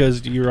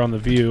you're on The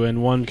View,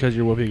 and one because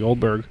you're Whoopi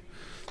Goldberg.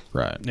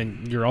 Right.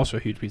 And you're also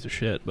a huge piece of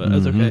shit, but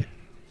that's okay.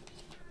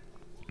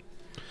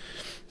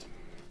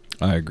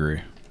 I agree.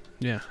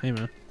 Yeah, hey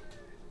man.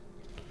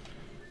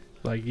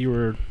 Like, you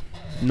were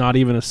not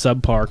even a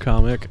subpar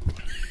comic.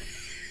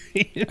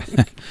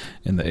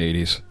 In the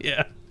 80s.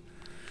 Yeah.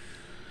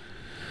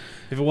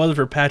 If it wasn't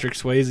for Patrick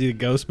Swayze, the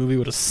Ghost movie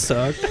would have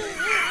sucked.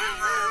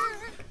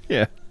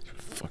 Yeah.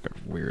 Fucking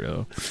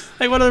weirdo.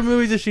 Like, what other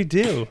movies does she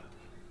do?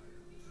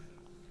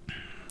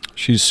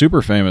 She's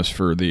super famous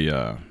for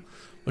the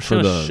What's she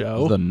on a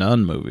show? The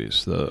Nun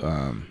movies.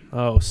 The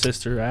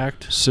Sister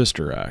Act.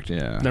 Sister Act,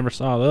 yeah. Never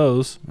saw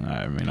those.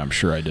 I mean, I'm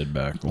sure I did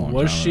back a long time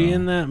Was she ago.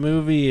 in that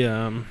movie?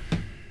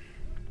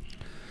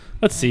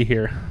 Let's see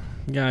here.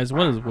 Guys,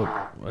 what is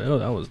oh,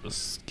 that was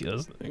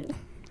disgusting.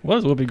 What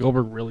is Whoopi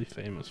Goldberg really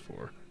famous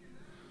for?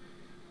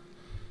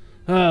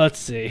 Let's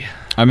see.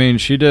 I mean,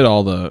 she did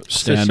all the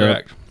Sister stand-up.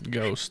 Act.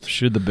 Ghost.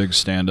 She did the big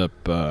stand-up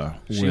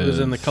She was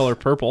in The Color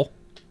Purple.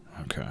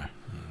 Okay,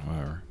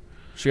 whatever.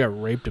 She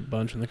got raped a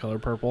bunch in The Color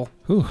Purple.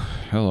 Whew,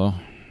 hello.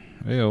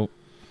 Heyo.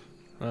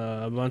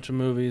 A bunch of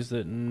movies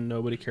that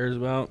nobody cares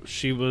about.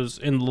 She was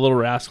in Little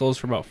Rascals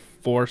for about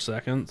 4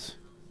 seconds.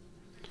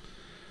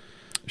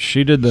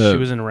 She did She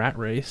was in Rat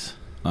Race.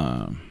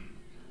 The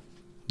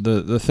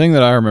thing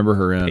that I remember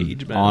her in,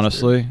 Page Master.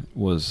 honestly,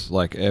 was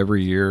like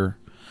every year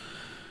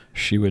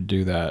she would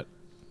do that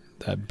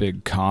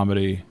big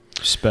comedy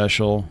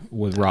special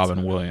with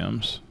Robin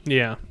Williams.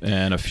 Yeah.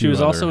 And a few She was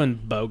other, also in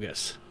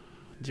Bogus.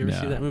 Did you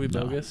ever see that movie,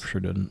 no, Bogus? Sure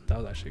didn't. That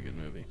was actually a good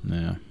movie.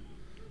 Yeah.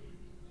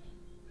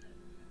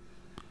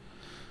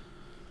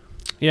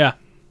 Yeah.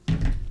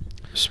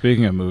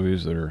 Speaking of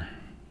movies that are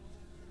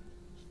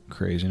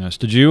craziness,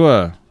 did you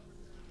watch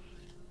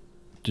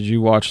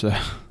that?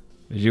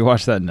 Did you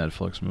watch that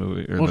Netflix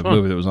movie or Which the one?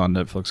 movie that was on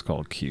Netflix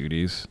called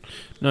Cuties?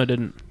 No, I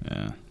didn't.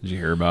 Yeah. Did you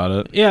hear about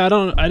it? Yeah,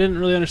 I didn't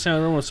really understand what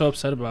everyone was so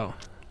upset about.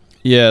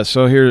 Yeah.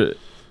 So here.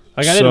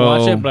 Like, I didn't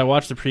watch it, but I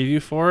watched the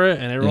preview for it,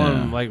 and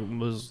everyone Yeah.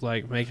 was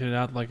making it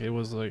out like it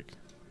was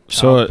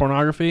So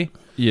pornography.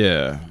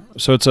 Yeah.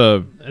 So it's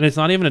a. And it's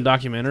not even a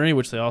documentary,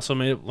 which they also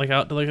made it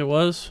out like it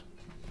was.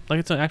 Like,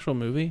 it's an actual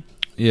movie.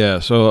 Yeah.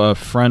 So it's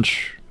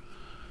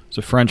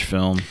a French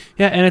film.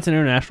 Yeah, and it's an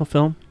international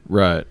film.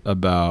 Right.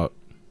 About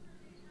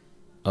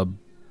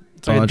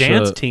It's like a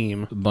dance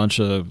team. A bunch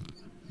of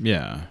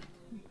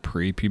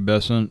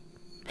prepubescent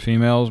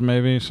females,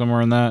 maybe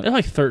somewhere in that. They're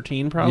like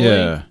 13, probably.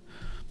 Yeah.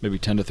 Maybe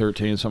 10 to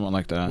 13, something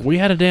like that. We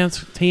had a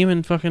dance team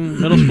in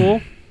fucking middle school.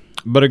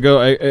 But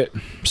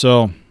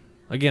so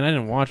Again, I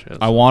didn't watch it.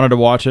 I wanted to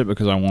watch it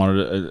because I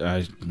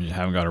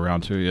haven't got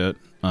around to it yet.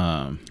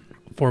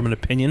 Form an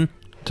opinion.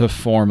 To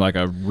form like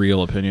a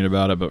real opinion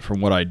about it, but from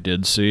what I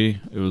did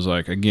see, it was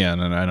like, again,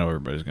 and I know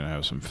everybody's gonna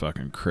have some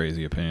fucking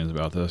crazy opinions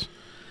about this,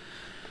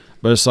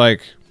 but it's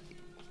like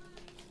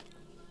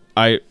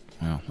I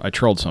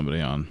trolled somebody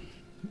on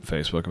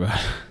Facebook about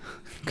it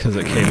because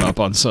it came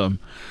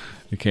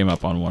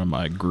up on one of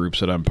my groups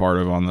that I'm part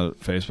of on the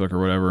Facebook or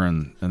whatever,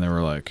 and they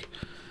were like,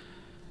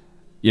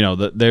 they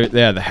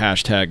had the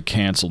hashtag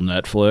cancel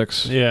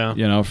Netflix,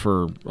 Yeah.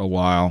 for a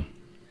while.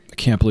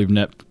 can't believe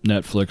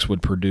Netflix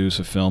would produce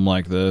a film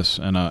like this.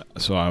 And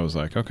so I was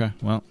like, okay,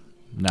 well,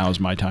 now is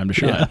my time to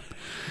shine.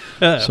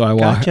 So I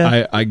walk,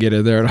 Gotcha. I get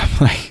in there,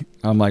 and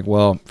I'm like,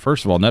 well,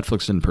 first of all,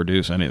 Netflix didn't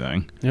produce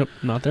anything. Yep,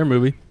 not their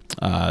movie.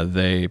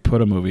 They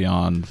put a movie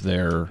on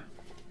their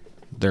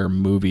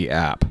movie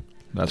app.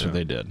 That's what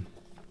they did.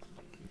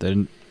 They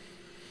didn't.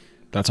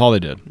 That's all they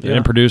did. They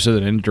didn't produce it. They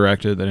didn't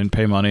direct it. They didn't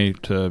pay money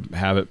to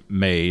have it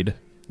made.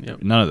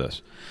 Yep. None of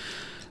this.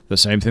 The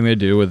same thing they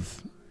do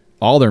with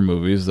all their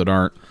movies that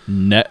aren't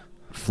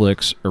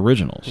Netflix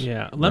originals.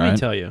 Yeah, let me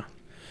tell you,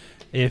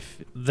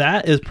 if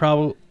that is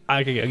probably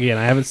again,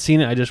 I haven't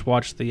seen it. I just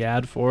watched the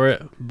ad for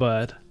it.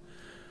 But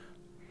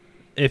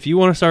if you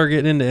want to start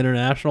getting into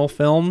international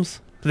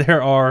films,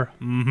 there are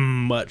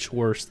much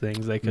worse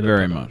things they could have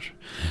Very put on. much.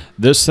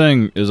 This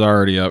thing is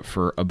already up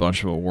for a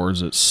bunch of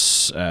awards at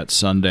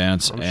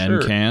Sundance and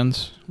sure.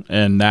 Cannes,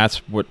 and that's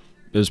what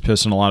is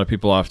pissing a lot of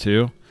people off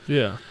too.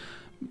 Yeah.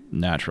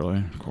 Naturally,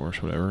 of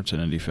course, whatever. It's an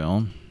indie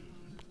film.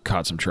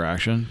 Caught some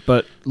traction.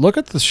 But look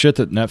at the shit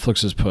that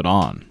Netflix has put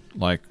on.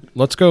 Like,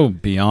 let's go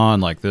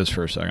beyond like this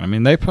for a second. I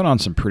mean, they put on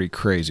some pretty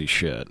crazy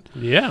shit.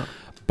 Yeah.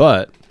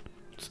 But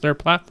It's their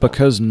platform.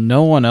 because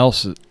no one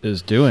else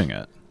is doing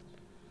it,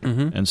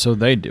 Mm-hmm. and so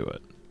they do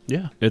it.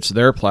 Yeah. It's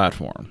their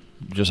platform.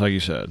 Just like you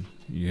said.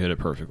 You hit it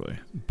perfectly.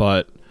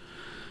 But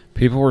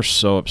people were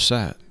so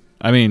upset.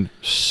 I mean,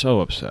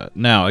 so upset.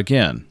 Now,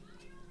 again,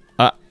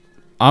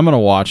 I'm going to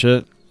watch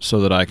it so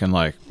that I can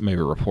like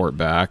maybe report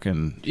back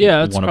and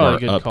that's one of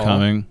probably our a good call.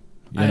 upcoming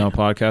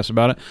podcasts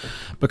about it,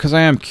 because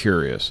I am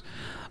curious.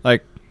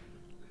 Like,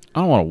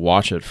 I don't want to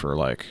watch it for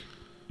like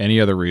any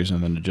other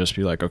reason than to just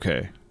be like,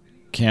 okay,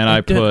 can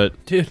I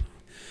put dude,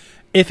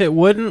 if it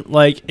wouldn't,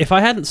 like, if I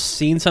hadn't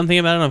seen something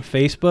about it on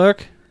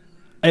Facebook,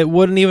 it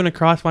wouldn't even have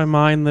crossed my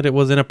mind that it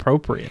was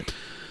inappropriate.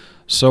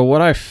 So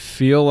what I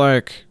feel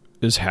like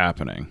is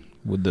happening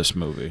with this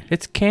movie,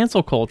 It's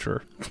cancel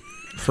culture.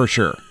 for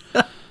sure.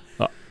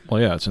 Well,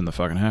 yeah, it's in the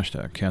fucking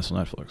hashtag, cancel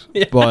Netflix.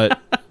 But,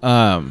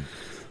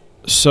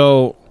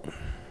 so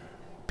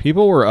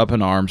people were up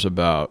in arms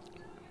about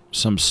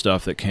some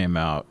stuff that came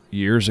out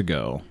years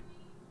ago,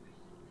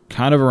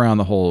 kind of around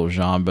the whole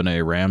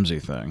JonBenet Ramsey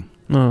thing,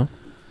 No.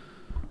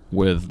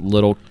 with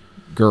little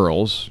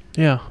girls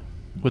Yeah.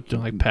 With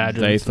like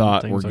pageants. they and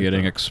thought things were like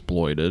getting that.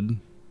 exploited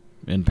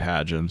in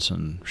pageants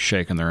and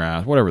shaking their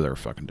ass, whatever they were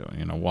fucking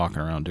doing, walking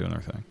around doing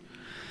their thing.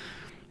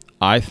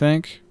 I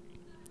think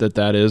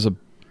that is a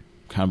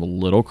kind of a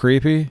little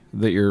creepy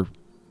that you're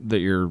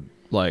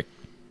like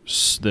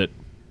that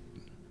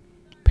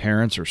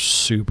parents are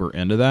super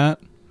into that.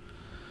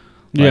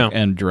 Like,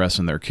 and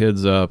dressing their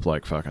kids up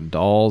like fucking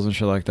dolls and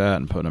shit like that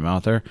and putting them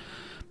out there.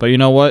 But you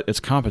know what? It's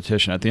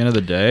competition. At the end of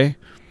the day,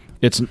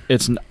 it's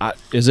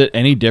is it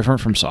any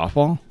different from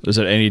softball? Is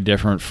it any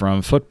different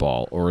from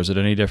football? Or is it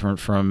any different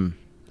from...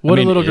 What I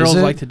mean, do little is girls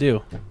it? like to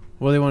do?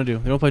 What do they want to do?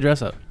 They want to play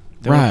dress up.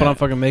 They want Right. to put on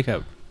fucking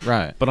makeup.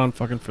 Right. Put on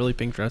fucking frilly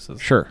pink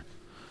dresses. Sure.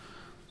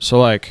 So,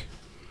 like...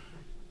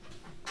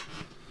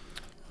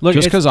 Look,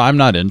 just it's- because I'm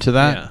not into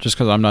that, Yeah. just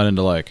because I'm not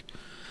into, like...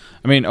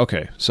 I mean,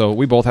 okay, so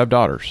we both have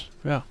daughters.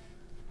 Yeah.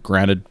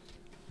 Granted,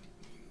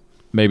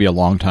 maybe a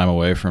long time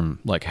away from,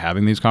 like,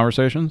 having these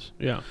conversations.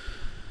 Yeah.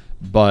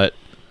 But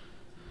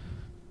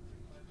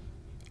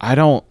I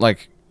don't,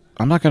 like...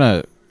 I'm not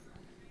gonna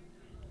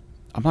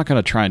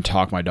try and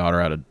talk my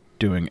daughter out of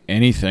doing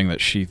anything that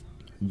she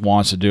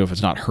wants to do if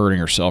it's not hurting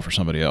herself or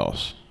somebody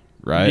else,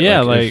 right?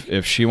 Yeah,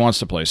 if she wants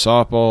to play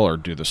softball or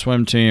do the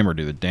swim team or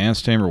do the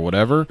dance team or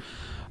whatever,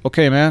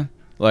 okay, man.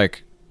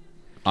 Like,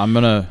 I'm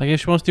gonna... Like,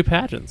 if she wants to do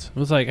pageants. It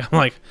was like, I'm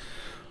like,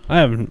 I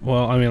haven't,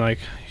 well, I mean, like,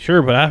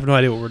 sure, but I have no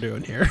idea what we're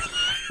doing here.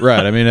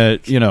 Right. I mean,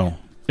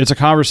 it's a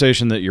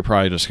conversation that you're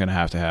probably just gonna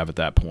have to have at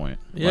that point,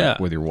 like, Yeah.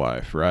 with your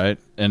wife, right?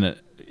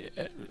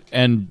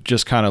 And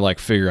just kind of like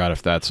figure out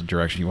if that's the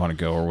direction you want to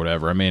go or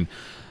whatever. I mean,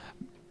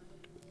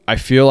 I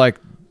feel like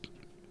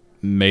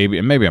maybe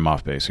I'm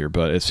off base here,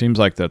 but it seems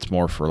like that's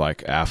more for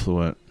like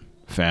affluent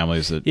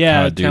families that Yeah,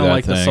 kind of do kinda that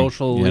like the thing,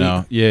 social you elite.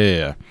 know?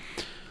 Yeah.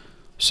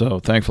 So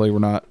thankfully we're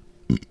not.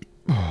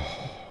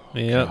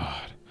 Yep.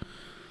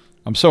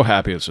 I'm so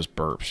happy it's just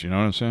burps. You know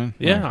what I'm saying?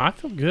 Yeah, Like, I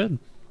feel good.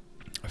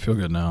 I feel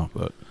good now,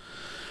 but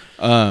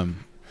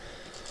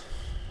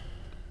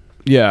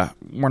yeah,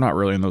 we're not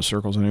really in those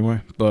circles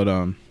anyway. But I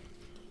don't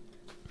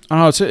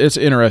know, it's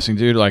interesting,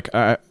 dude. Like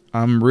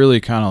I'm really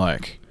kind of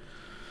like,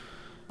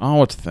 I don't know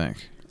what to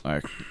think.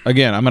 Like,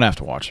 again, I'm gonna have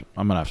to watch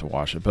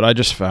it. But I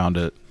just found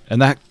it,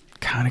 and that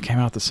kind of came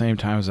out at the same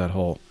time as that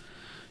whole.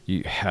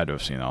 You had to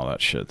have seen all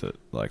that shit that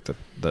like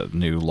the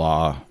new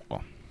law,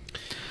 well,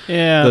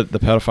 Yeah. the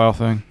pedophile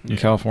thing in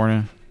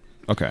California.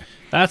 Okay.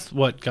 That's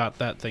what got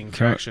that thing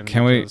traction.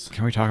 Can we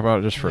because- talk about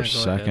it just for a Yeah, go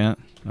second? ahead.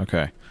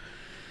 Okay.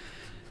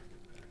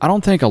 I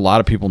don't think a lot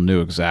of people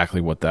knew exactly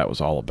what that was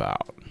all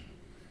about,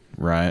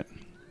 right?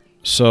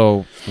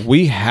 So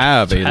we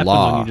have What a happens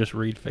law, when you just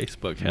read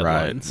Facebook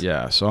right? headlines.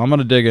 Yeah. So I'm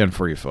gonna dig in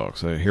for you folks.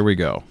 So here we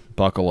go.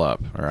 Buckle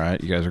up. All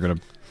right. You guys are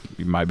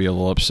you might be a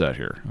little upset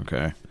here.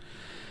 Okay.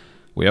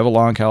 We have a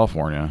law in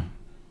California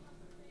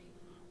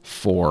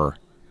for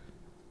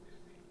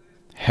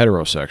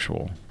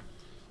heterosexual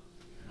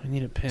I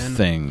need a pen.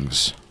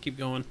 things, Keep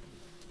going.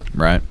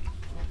 right?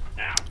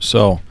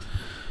 So,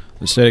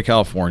 the state of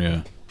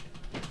California.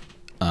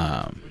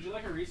 Would you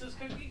like a Reese's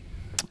cookie?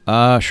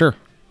 Sure.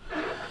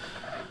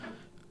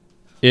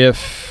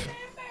 If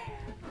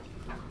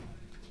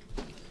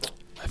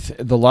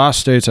the law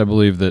states, I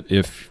believe that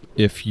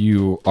if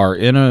you're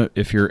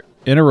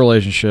in a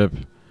relationship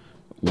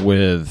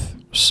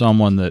with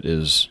someone that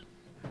is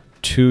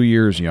 2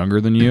 years younger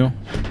than you,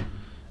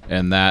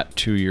 and that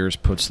 2 years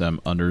puts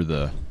them under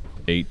the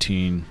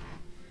 18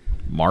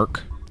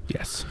 mark,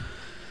 Yes.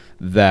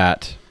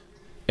 that,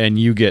 and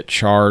you get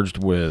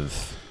charged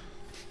with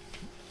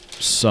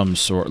some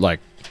sort, like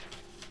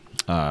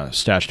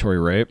statutory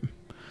rape,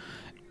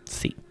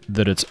 See.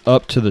 that it's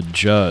up to the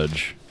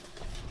judge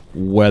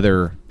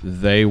whether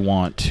they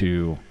want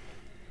to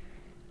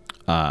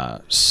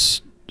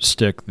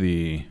stick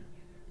the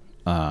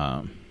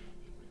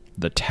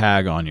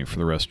tag on you for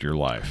the rest of your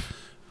life,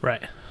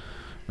 Right.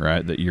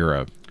 right? That you're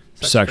a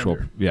Sex sexual,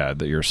 offender. yeah,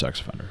 that you're a sex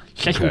offender.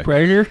 Sexual Okay.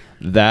 predator?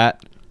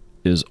 That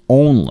is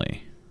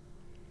only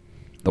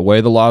the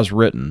way the law's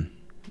written.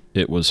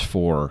 It was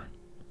for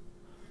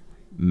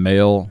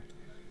male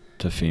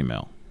to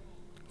female,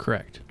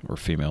 Correct. or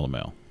female to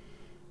male.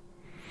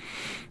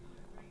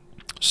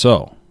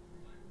 So,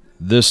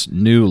 this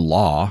new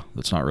law,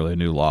 that's not really a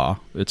new law,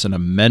 it's an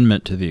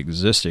amendment to the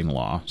existing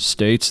law,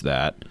 states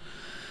that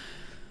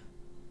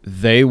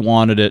they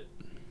wanted it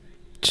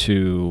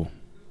to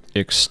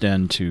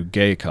extend to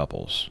gay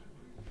couples.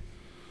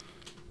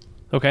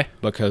 Okay.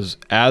 Because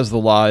as the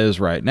law is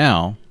right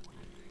now,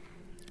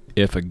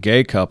 if a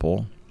gay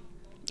couple,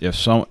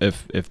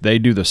 if they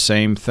do the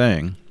same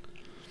thing,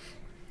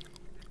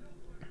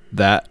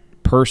 that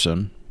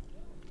person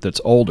that's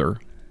older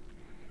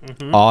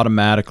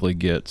automatically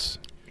gets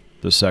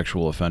the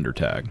sexual offender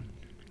tag.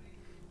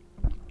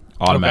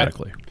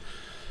 Automatically.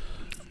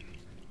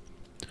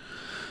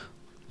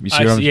 You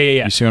see, what I'm,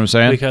 yeah. you see what I'm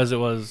saying? Because it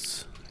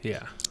was,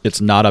 yeah.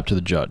 It's not up to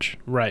the judge.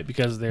 Right,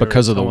 because they're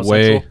Because of the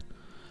homosexual. way,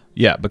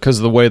 yeah, because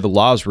of the way the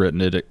law's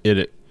written,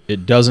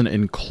 it doesn't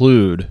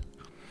include.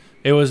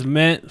 It was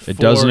meant for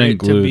doesn't it to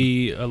include-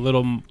 be a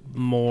little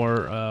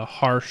more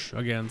harsh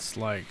against,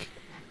 like,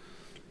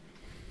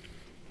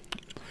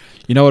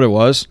 You know what it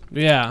was?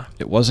 yeah,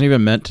 It wasn't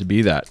even meant to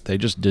be that. They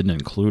just didn't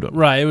include them.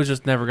 right. It was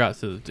just never got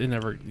to.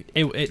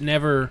 It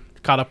never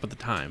caught up with the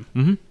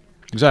time,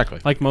 Exactly.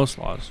 like most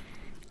laws.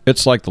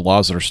 It's like the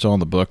laws that are still in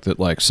the book that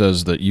like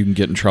says that you can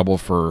get in trouble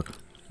for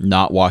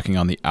not walking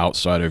on the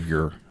outside of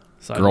your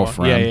Sidewalk.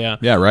 girlfriend. Yeah.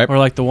 Yeah, right? Or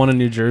like the one in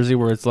New Jersey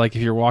where it's like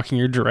if you're walking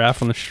your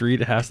giraffe on the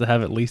street, it has to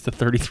have at least a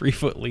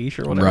 33-foot leash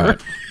or whatever.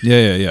 Right.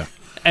 Yeah.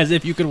 As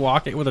if you could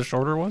walk it with a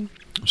shorter one.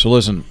 So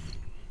listen,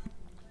 I'm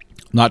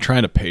not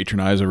trying to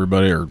patronize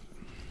everybody, or I'm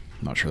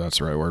not sure that's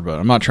the right word, but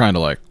I'm not trying to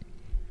like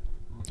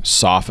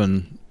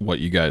soften what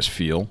you guys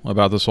feel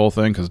about this whole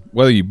thing, because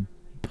whether you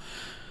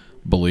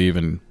believe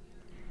in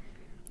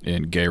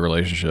gay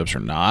relationships or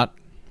not,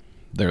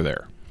 they're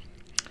there.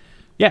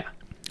 Yeah.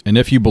 And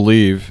if you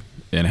believe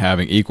in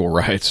having equal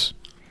rights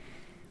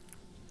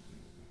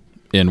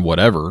in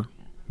whatever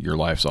your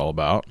life's all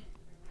about,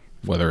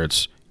 whether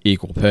it's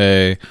equal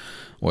pay,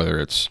 whether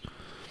it's,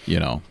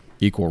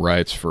 equal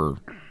rights for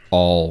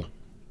all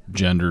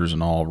genders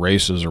and all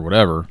races or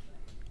whatever,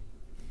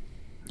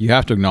 you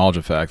have to acknowledge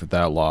the fact that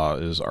that law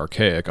is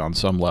archaic on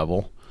some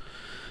level.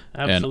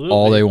 Absolutely. And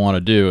all they want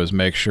to do is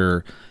make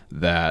sure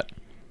that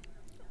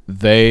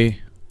they,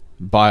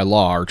 by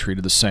law, are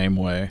treated the same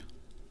way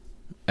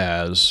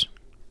as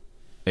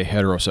a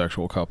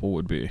heterosexual couple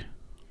would be.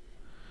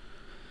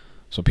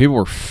 So people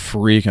were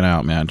freaking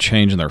out, man,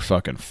 changing their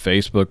fucking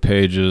Facebook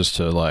pages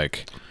to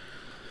like,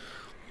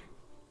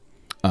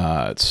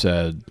 it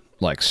said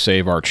like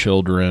 "Save Our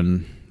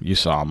Children." You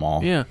saw them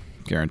all, Yeah.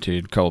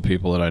 guaranteed. A couple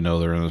people that I know,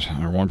 they're in this,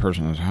 or one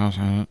person in this house.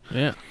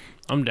 Yeah.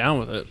 I'm down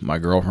with it. My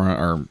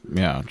girlfriend,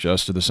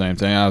 just did the same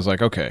thing. I was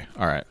like, okay,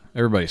 all right,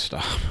 everybody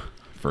stop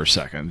for a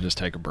second, just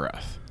take a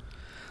breath.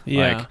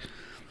 Yeah. Like,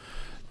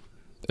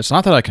 it's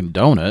not that I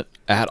condone it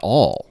at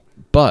all,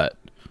 but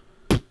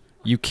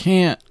you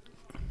can't.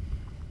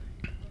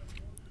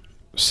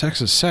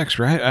 Sex is sex,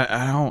 right?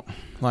 I don't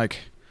like.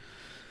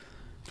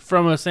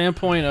 From a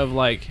standpoint of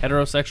like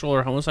heterosexual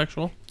or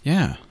homosexual.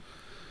 Yeah.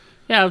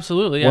 Yeah,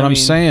 absolutely. What I I'm mean,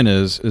 saying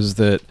is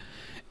that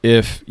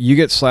if you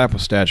get slapped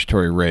with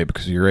statutory rape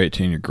because you're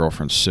 18, your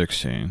girlfriend's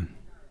 16,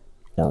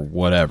 or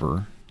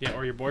whatever, yeah,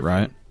 or your boyfriend.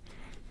 right?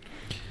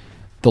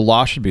 The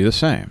law should be the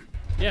same.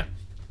 Yeah.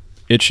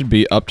 It should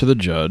be up to the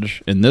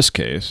judge, in this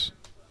case,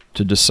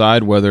 to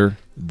decide whether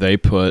they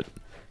put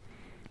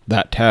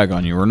that tag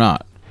on you or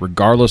not,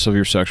 regardless of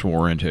your sexual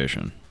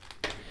orientation.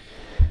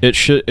 It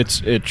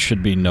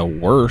should be no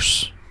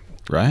worse,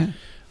 right?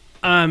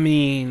 I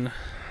mean,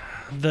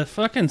 the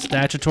fucking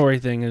statutory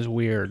thing is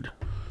weird.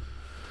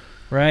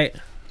 Right?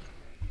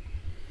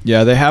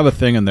 Yeah, they have a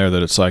thing in there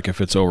that it's like if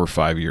it's over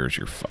 5 years,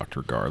 you're fucked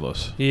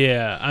regardless.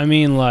 Yeah. I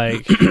mean,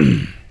 like,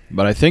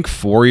 But I think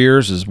 4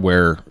 years is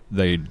where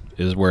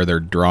they're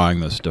drawing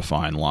this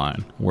defined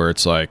line, where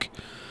it's like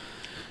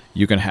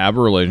you can have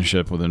a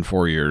relationship within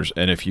 4 years,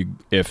 and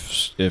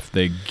if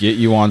they get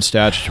you on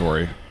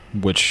statutory,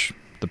 which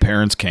the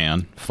parents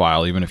can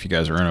file, even if you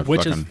guys are in a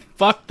Which fucking... is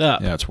fucked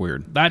up. Yeah, it's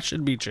weird. That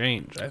should be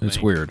changed, I think.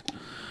 It's weird.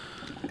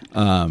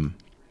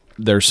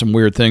 There's some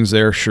weird things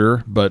there,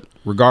 sure, but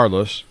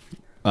regardless,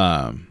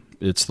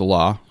 it's the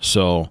law.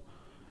 So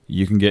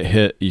you can get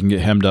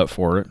hemmed up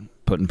for it,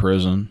 put in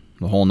prison,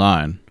 the whole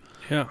nine.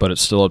 Yeah. But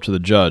it's still up to the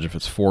judge. If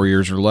it's 4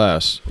 years or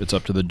less, it's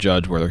up to the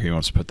judge whether he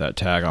wants to put that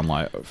tag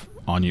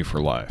on you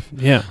for life.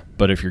 Yeah.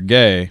 But if you're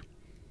gay,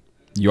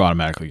 you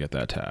automatically get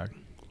that tag.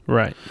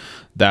 Right.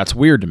 That's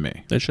weird to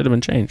me. They should have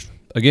been changed.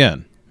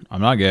 Again,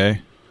 I'm not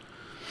gay.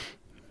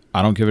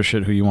 I don't give a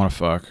shit who you want to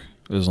fuck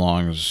as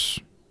long as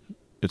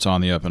it's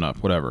on the up and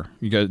up. Whatever.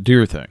 You got to do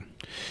your thing.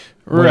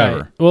 Whatever.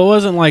 Right. Well, it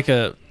wasn't like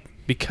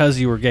because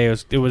you were gay.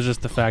 It was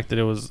just the fact that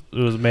it was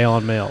male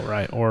on male,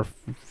 right? Or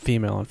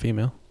female on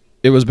female.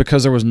 It was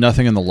because there was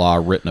nothing in the law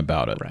written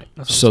about it. Right.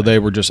 So they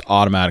were just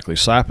automatically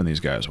slapping these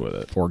guys with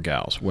it, or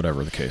gals,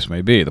 whatever the case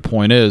may be. The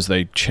point is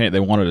they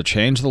wanted to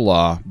change the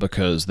law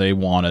because they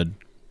wanted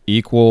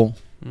equal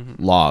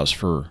laws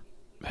for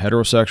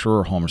heterosexual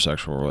or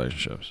homosexual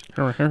relationships.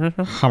 Right. I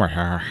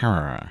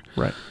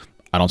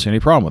don't see any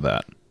problem with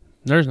that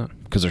There's none.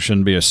 because there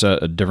shouldn't be a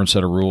different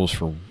set of rules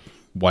for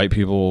white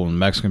people and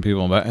Mexican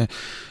people and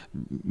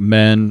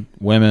men,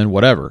 women,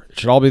 whatever. It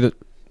should all be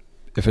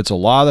if it's a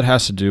law that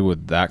has to do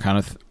with that kind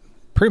of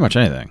pretty much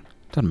anything,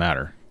 it doesn't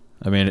matter.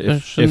 I mean,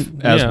 if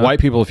as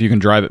white people, if you can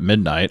drive at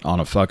midnight on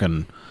a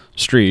fucking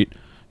street, you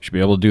should be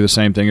able to do the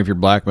same thing if you're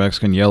black,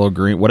 Mexican, yellow,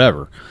 green,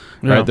 whatever.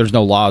 Yeah. Right? There's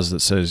no laws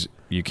that says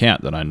you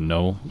can't that I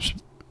know, at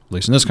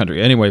least in this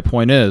country. Anyway,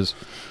 point is,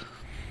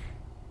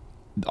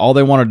 all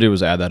they want to do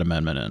is add that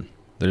amendment in.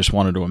 They just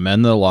wanted to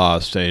amend the law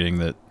stating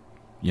that,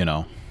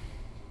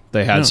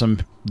 they had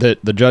that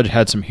the judge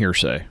had some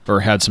hearsay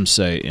or had some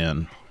say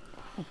in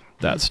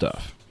that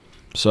stuff.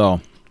 So,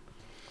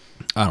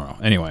 I don't know.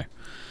 Anyway,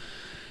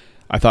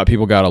 I thought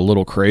people got a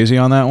little crazy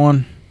on that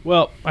one.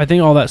 Well, I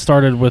think all that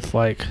started with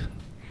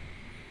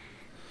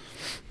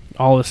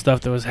all the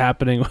stuff that was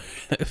happening.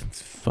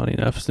 It's funny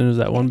enough, as soon as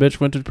that one bitch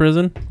went to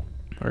prison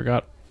or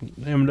got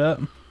hemmed up,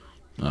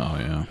 Oh,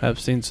 yeah.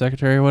 Epstein's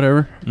secretary or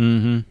whatever.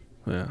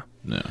 Mm-hmm. Yeah.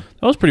 Yeah.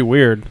 That was pretty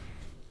weird.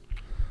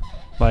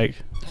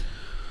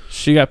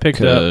 She got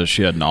picked up. Because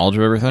she had knowledge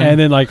of everything? And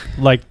then like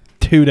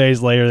 2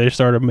 days later, they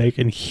started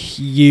making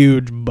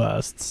huge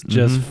busts,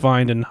 just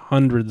finding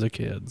hundreds of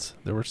kids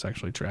that were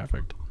sexually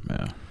trafficked.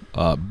 Yeah.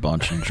 A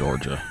bunch in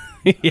Georgia,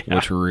 Yeah.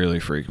 which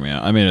really freaked me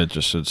out. I mean,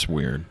 it's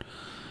weird.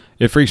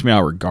 It freaks me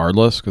out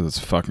regardless because it's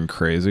fucking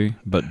crazy.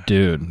 But,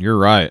 dude, you're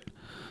right.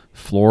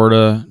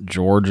 Florida,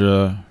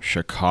 Georgia,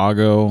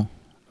 Chicago.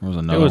 There was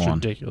another one. It was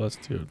ridiculous,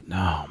 dude.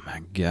 Oh,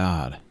 my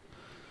God.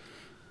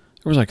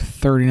 There was like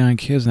 39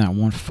 kids in that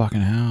one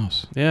fucking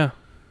house. Yeah.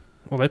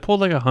 Well, they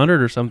pulled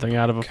 100 or something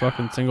out of a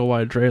fucking single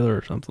wide trailer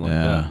or something like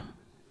that.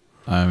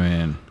 I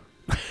mean,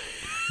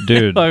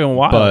 dude. Fucking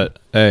wild. But,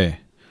 hey,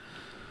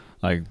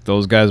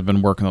 those guys have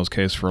been working those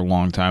cases for a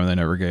long time and they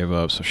never gave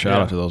up. So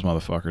shout out to those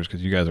motherfuckers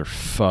because you guys are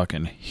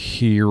fucking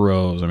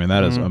heroes. I mean,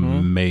 that is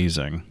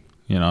amazing.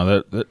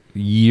 That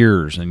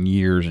years and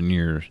years and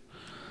years.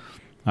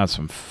 That's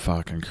some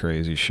fucking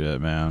crazy shit,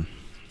 man.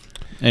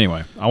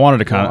 Anyway, I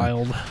wanted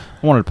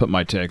to put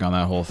my take on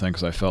that whole thing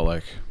because I felt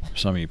like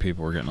some of you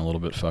people were getting a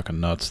little bit fucking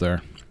nuts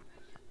there.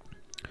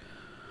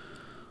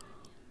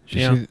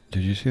 Did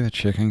you see the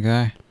chicken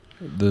guy?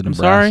 I'm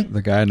sorry?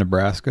 The guy in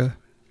Nebraska?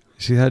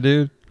 You see that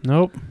dude?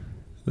 Nope.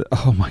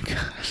 Oh my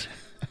gosh.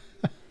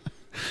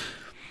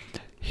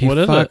 What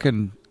is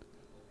it?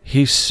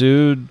 He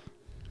sued,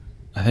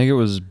 I think it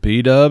was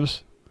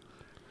B-Dubs.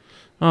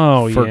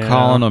 Oh, for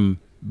calling them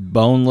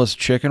boneless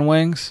chicken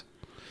wings.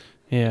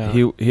 Yeah.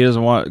 He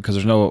doesn't want,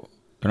 because they're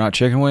not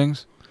chicken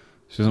wings.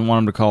 He doesn't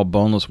want them to call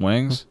boneless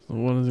wings.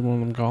 What does he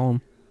want them to call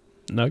them?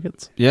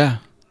 Nuggets? Yeah.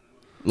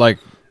 Like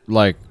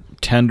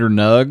tender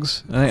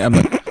nugs. I'm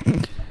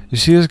like, you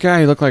see this guy?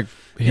 He looks like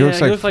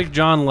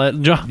John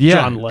Lennon.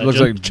 Looks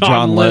like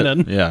John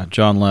Lennon. Yeah,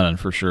 John Lennon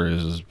for sure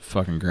is his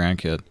fucking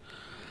grandkid.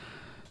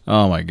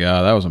 Oh my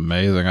God, that was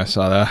amazing. I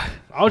saw that.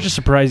 I was just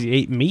surprised he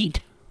ate meat.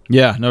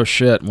 Yeah, no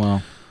shit.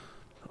 Well,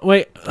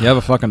 wait, you have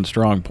a fucking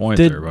strong point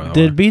there. By the way,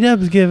 did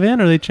B-Dubs give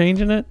in? Are they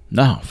changing it?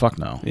 No, fuck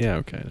no. Yeah,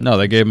 okay. No,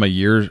 they gave him a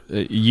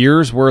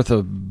year's worth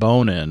of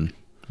bone-in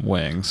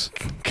wings,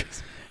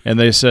 and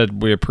they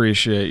said, "We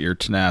appreciate your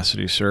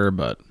tenacity, sir,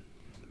 but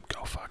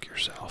go fuck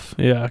yourself."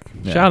 Yeah.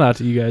 Shout out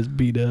to you guys,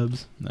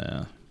 B-Dubs.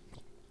 Yeah.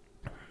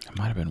 It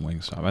might have been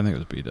Wingstop. I think it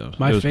was B-Dubs.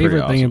 My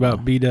favorite thing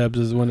about B-Dubs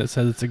is when it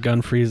says it's a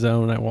gun-free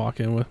zone and I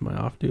walk in with my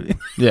off-duty.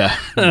 Yeah.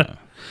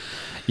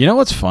 You know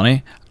what's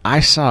funny?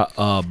 I saw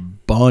a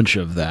bunch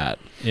of that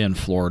in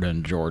Florida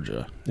and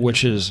Georgia,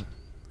 which is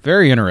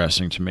very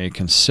interesting to me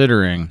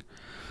considering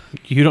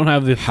you don't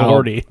have the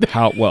authority.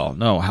 How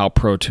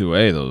pro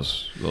 2A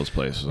those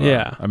places are.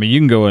 Yeah. I mean, you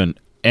can go in,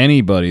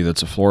 anybody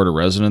that's a Florida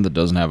resident that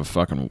doesn't have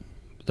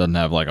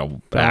like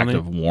a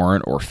active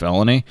warrant or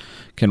felony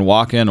can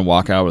walk in and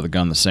walk out with a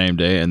gun the same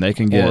day, and they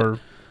can get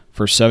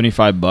For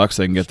 $75,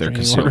 they can get their Restraining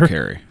concealed order.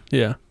 carry.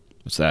 Yeah.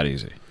 It's that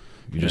easy.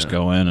 You just Yeah.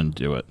 go in and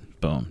do it.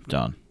 Boom,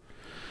 done.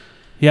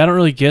 Yeah, I don't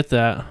really get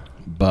that.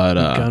 But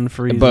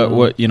Gun-free But zone.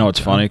 what it's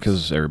funny Guns.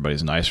 because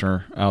everybody's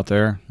nicer out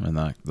there in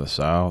the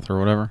South or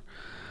whatever.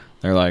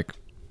 They're like,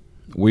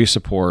 we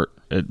support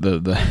it,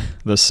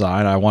 the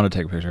sign. I want to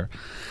take a picture.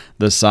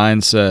 The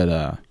sign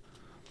said,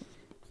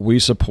 "We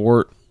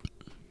support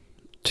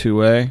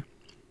 2A.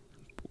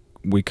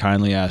 We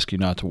kindly ask you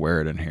not to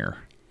wear it in here."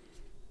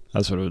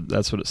 That's what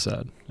it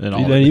said. And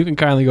all Then of you it. can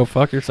kindly go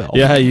fuck yourself.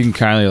 Yeah, you can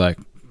kindly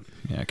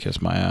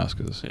kiss my ass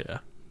because Yeah.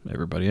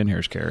 everybody in here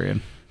is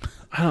carrying.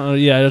 I don't know.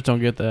 Yeah, I just don't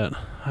get that.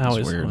 I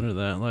always weird. wonder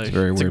that. Like, It's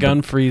very it's weird, a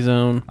gun-free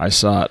zone. I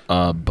saw it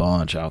a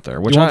bunch out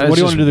there. Which What do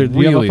you want to do there? Do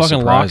you have a really fucking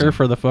surprising. locker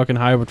for the fucking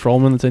highway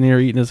patrolman that's in here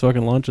eating his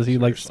fucking lunch? Does he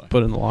like Seriously.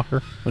 put in the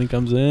locker when he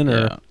comes in? Or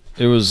Yeah.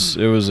 It was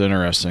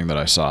interesting that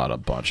I saw it a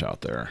bunch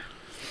out there.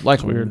 Like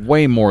That's weird.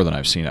 way more than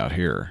I've seen out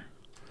here.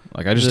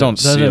 Like I just don't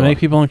does see it a make lot.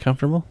 people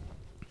uncomfortable?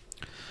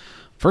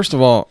 First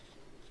of all,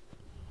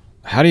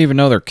 how do you even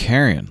know they're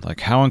carrying?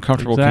 Like how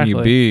uncomfortable can you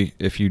Exactly. be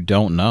if you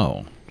don't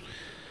know?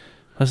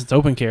 Unless it's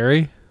open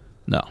carry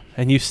No.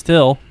 and you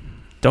still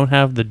don't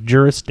have the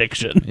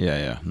jurisdiction.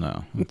 Yeah,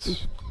 no.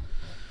 It's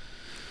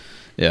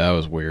Yeah, that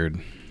was weird.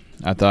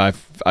 I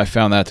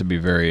found that to be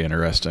very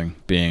interesting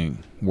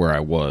being where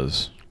I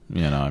was, I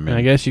mean. And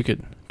I guess you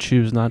could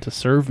choose not to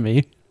serve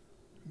me.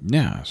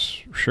 Yeah,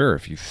 sure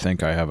if you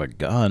think I have a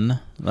gun.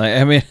 Like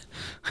I mean,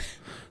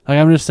 Like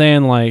I'm just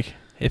saying, like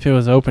if it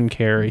was open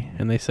carry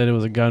and they said it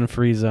was a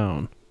gun-free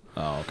zone.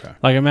 oh, okay.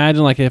 Like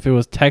imagine like if it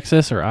was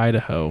Texas or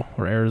Idaho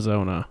or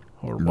Arizona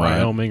or Right.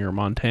 Wyoming or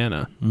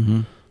Montana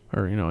Mhm.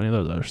 or any of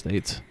those other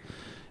states,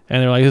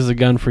 and they're like, "This is a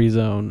gun-free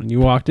zone," and you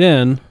walked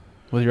in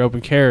with your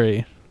open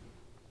carry.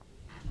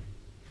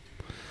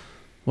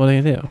 What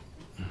do they do?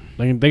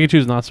 They can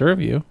choose not to serve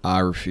you. I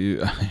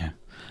refuse.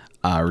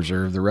 I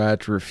reserve the right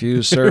to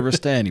refuse service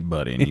to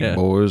anybody, and Yeah. you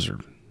boys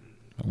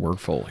we're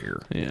full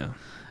here. Yeah.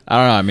 I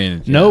don't know. I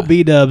mean, No yeah.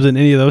 B-dubs in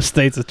any of those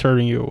states is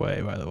turning you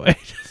away. By the way,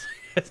 Just so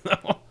you guys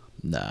know.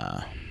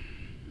 Nah.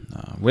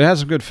 We had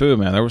some good food,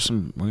 man. There was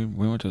some. We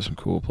went to some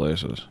cool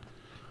places.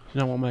 You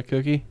don't want my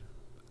cookie?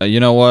 You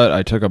know what?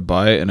 I took a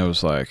bite, and it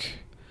was like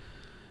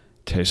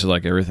tasted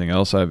like everything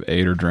else I've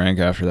ate or drank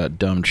after that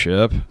dumb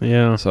chip.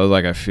 Yeah. So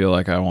like, I feel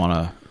like I want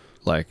to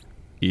like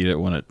eat it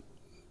when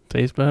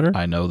Tastes better.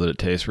 I know that it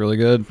tastes really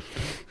good,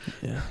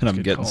 Yeah. and I'm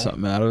good getting call.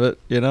 something out of it.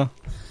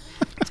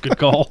 It's a good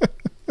call.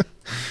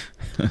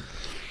 I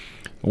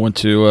went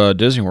to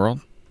Disney World.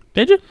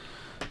 Did you?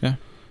 Yeah.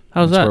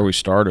 How's That's that? where we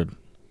started.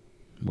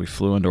 We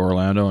flew into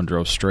Orlando and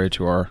drove straight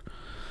to our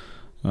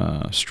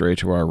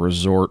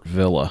resort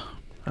villa.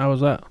 How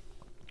was that?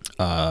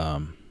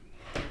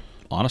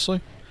 Honestly,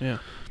 Yeah.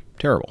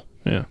 terrible.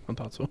 Yeah, I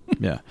thought so.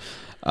 Yeah.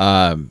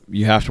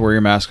 You have to wear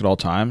your mask at all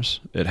times.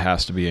 It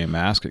has to be a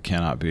mask. It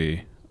cannot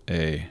be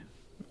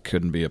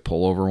couldn't be a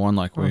pullover one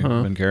like we've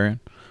been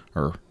carrying,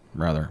 or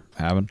rather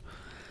having.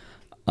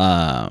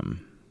 I'll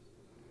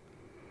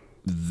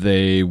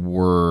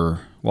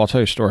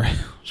tell you a story. It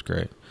was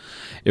great.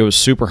 It was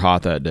super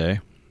hot that day.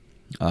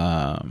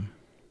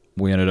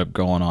 We ended up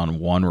going on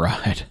one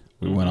ride.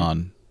 We went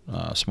on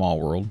Small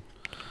World.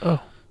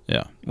 Oh.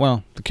 Yeah.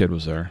 Well, the kid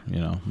was there.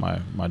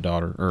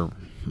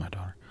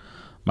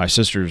 My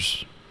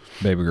sister's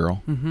baby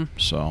girl. Mm-hmm.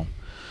 So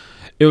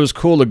it was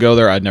cool to go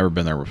there. I'd never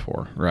been there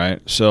before,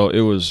 right? So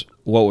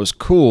what was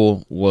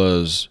cool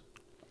was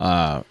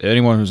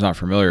anyone who's not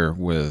familiar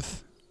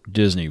with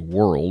Disney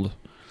World,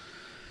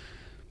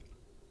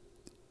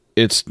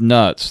 it's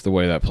nuts the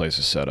way that place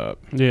is set up.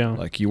 Yeah.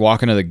 Like you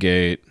walk into the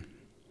gate,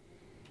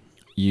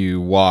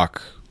 you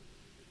walk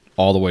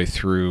all the way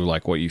through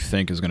like what you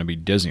think is going to be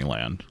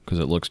Disneyland, because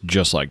it looks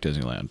just like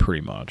Disneyland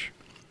pretty much.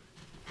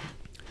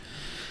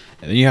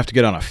 And then you have to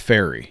get on a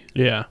ferry,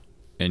 Yeah.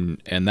 and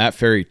that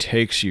ferry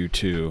takes you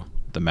to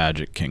the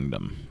Magic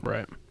Kingdom,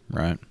 Right.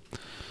 right?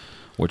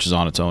 Which is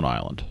on its own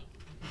island.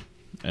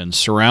 And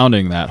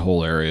surrounding that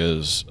whole area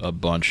is a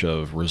bunch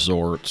of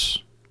resorts,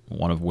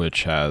 one of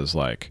which has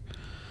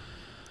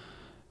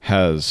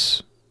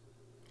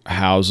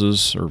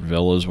houses or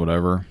villas,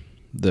 whatever,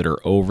 that are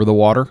over the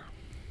water,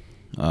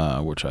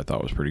 which I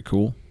thought was pretty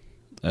cool.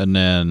 And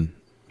then,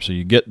 so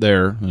you get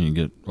there and you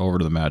get over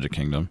to the Magic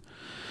Kingdom,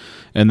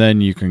 and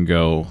then you can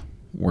go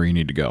where you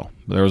need to go.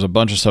 There was a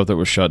bunch of stuff that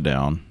was shut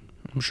down.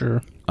 I'm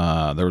sure.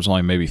 There was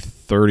only maybe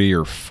 30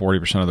 or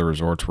 40% of the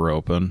resorts were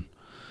open.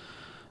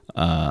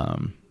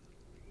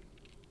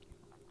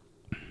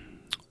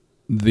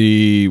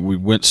 We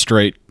went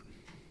straight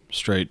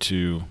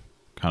to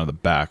kind of the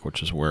back,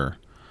 which is where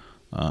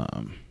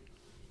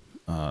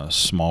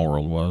Small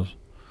World was.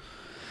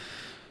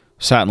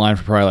 Sat in line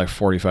for probably like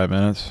 45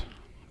 minutes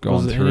going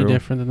Was it through. any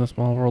different than the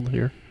Small World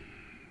here?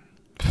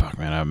 Fuck,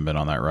 man, I haven't been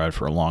on that ride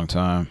for a long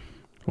time.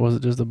 Was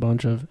it just a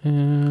bunch of,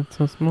 it's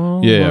a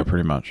small Yeah, world?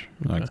 pretty much.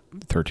 Like Okay.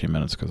 13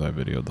 minutes because I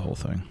videoed the whole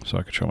thing so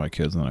I could show my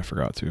kids, and then I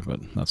forgot to, but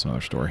that's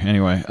another story.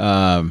 Anyway,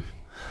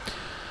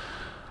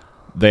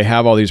 they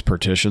have all these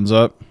partitions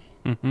up,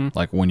 Mm-hmm.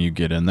 like when you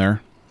get in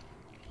there.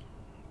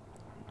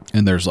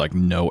 and there's like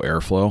no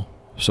airflow,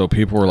 so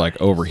people were like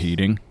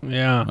overheating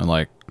Yeah. and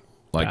like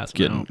Passing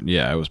getting out.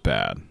 yeah, it was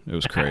bad. It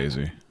was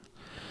crazy.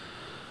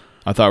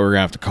 I thought we were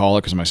gonna have to call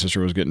it because my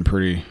sister was getting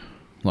pretty,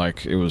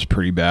 like it was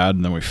pretty bad,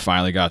 and then we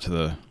finally got to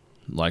the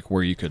like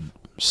where you could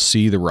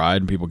see the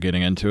ride and people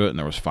getting into it, and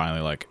there was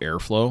finally like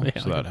airflow,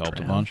 Yeah, so like that a helped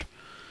a draft.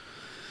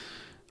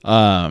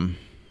 bunch.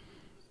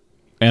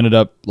 Ended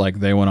up like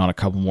they went on a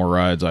couple more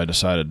rides. I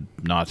decided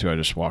not to. I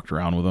just walked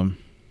around with them.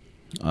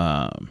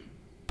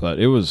 But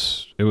it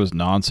was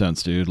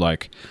nonsense, dude.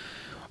 Like,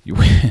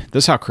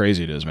 this is how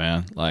crazy it is,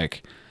 man.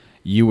 Like,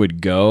 you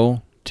would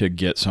go to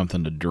get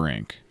something to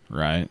drink,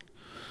 right?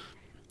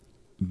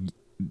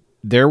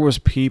 There was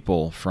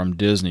people from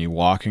Disney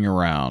walking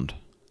around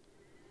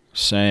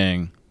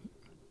saying,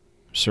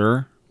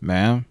 "Sir,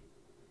 ma'am,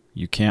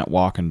 you can't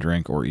walk and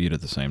drink or eat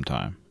at the same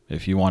time.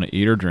 If you want to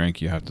eat or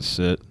drink, you have to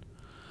sit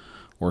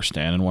or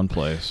stand in one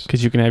place."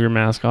 Because you can have your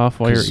mask off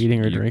while you're 'Cause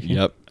eating or you- drinking.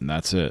 Yep, and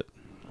that's it.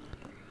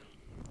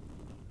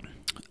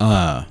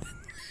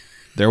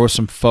 There was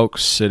some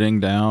folks sitting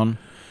down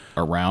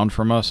around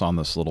from us on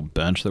this little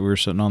bench that we were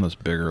sitting on, this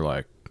bigger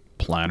like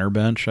planter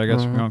bench, I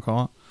guess we're gonna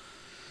call it.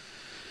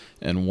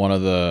 And one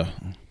of the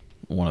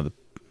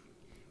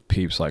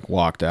peeps like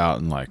walked out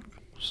and like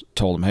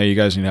told them, "Hey, you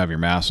guys need to have your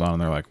masks on."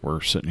 And they're like,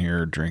 "We're sitting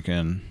here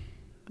drinking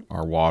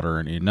our water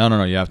and eating."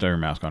 No, you have to have your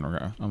mask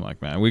on. I'm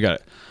like, "Man, we got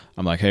it."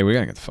 I'm like, "Hey, we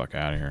gotta get the fuck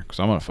out of here because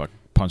I'm gonna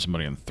punch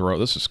somebody in the throat.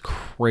 This is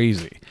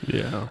crazy."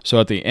 Yeah. So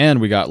at the end,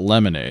 we got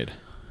lemonade,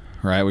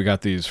 right? We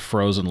got these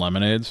frozen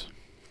lemonades.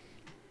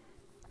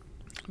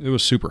 It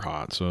was super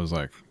hot, so it was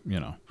like,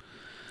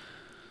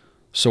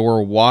 So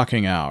we're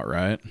walking out,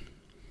 right?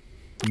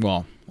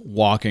 Well,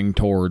 walking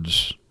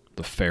towards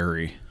the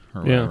ferry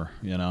or Yeah.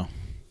 whatever,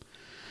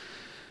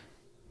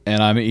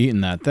 And I'm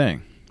eating that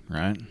thing,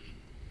 right?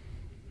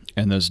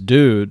 And this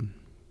dude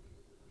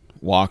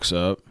was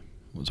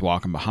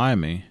walking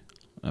behind me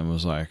and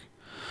was like,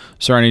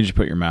 "Sir, I need you to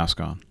put your mask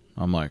on."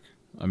 I'm like,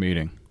 "I'm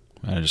eating."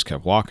 And I just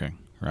kept walking,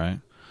 right?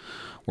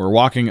 We're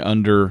walking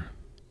under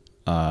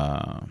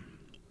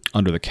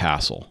the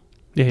castle,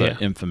 Yeah. the Yeah.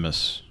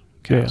 infamous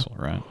castle,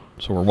 right?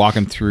 So we're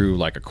walking through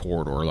like a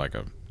corridor, like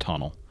a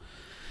tunnel.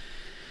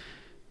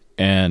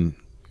 And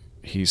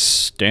he's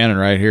standing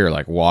right here,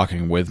 like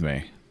walking with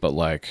me, but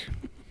like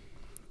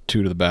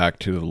 2 to the back,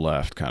 2 to the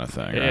left kind of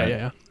thing, Yeah. right?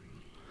 Yeah.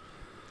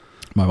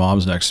 My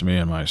mom's next to me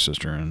and my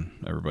sister and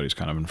everybody's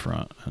kind of in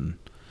front. And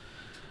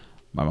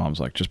my mom's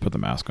like, "Just put the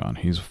mask on.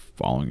 He's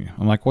following you."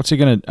 I'm like, "What's he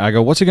going to?" I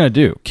go, "What's he going to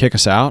do? Kick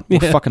us out? We're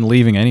Yeah. fucking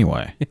leaving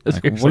anyway." Like, what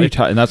are seriously. you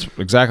talking? And that's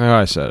exactly how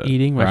I said it.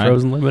 Eating my right?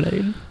 frozen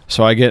lemonade.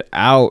 So I get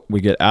out. We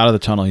get out of the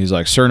tunnel. He's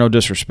like, "Sir, no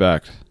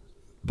disrespect,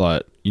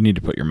 but you need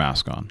to put your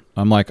mask on."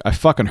 I'm like, "I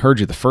fucking heard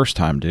you the first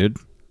time, dude.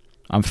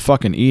 I'm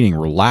fucking eating.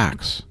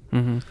 Relax."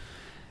 Mm-hmm.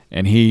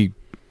 And he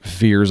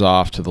veers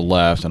off to the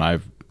left,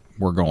 and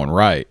we're going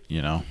right,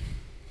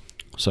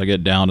 So I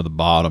get down to the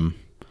bottom,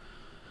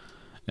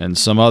 and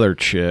some other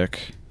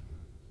chick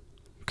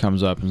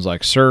comes up and is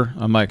like, "Sir,"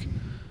 I'm like,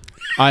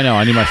 "I know,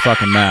 I need my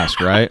fucking mask,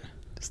 right?"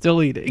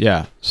 Still eating.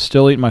 Yeah,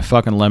 still eating my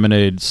fucking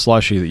lemonade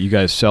slushie that you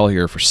guys sell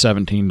here for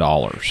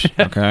 $17,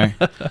 okay?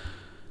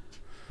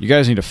 You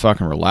guys need to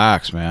fucking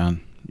relax,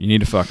 man. You need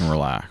to fucking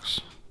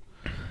relax.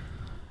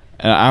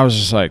 And I was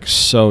just like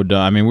so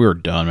done. I mean, we were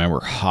done, man. We're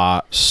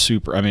hot,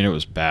 super. I mean, it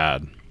was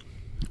bad.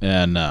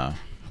 And I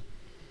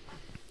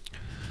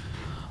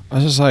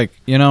was just like,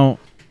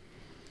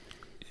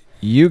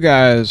 you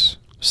guys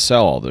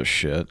sell all this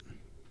shit.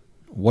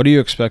 What do you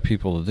expect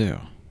people to do?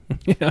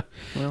 Yeah.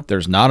 Well.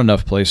 There's not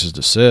enough places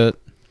to sit.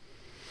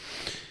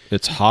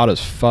 It's hot as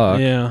fuck.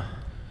 Yeah.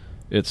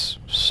 It's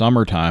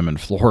summertime in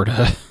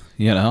Florida,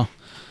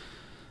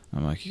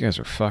 I'm like, you guys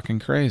are fucking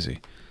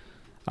crazy.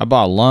 I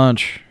bought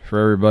lunch for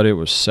everybody. It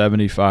was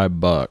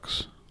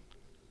 $75.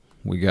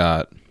 We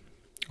got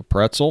a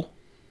pretzel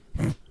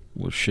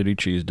with shitty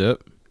cheese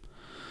dip.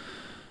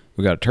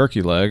 We got a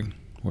turkey leg,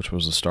 which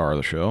was the star of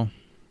the show.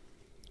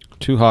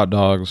 2 hot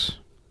dogs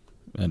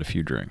and a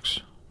few drinks.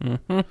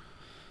 Mm-hmm.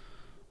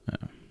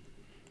 Yeah.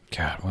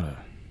 God, what a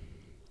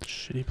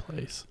Shitty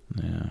place.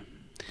 Yeah,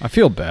 I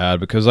feel bad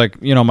because,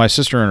 like, my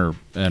sister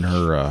and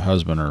her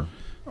husband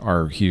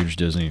are huge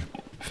Disney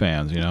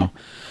fans,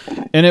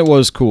 and it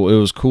was cool. It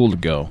was cool to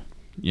go,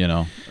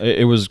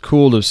 It was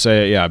cool to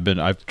say, yeah,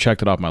 I've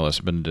checked it off my list.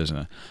 I've been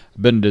to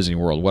Disney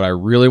World. What I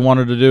really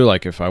wanted to do,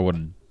 like, if it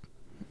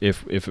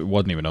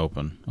wasn't even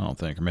open, I don't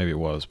think, or maybe it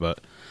was,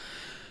 but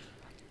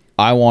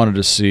I wanted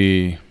to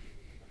see,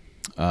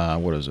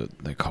 what is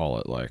it? They call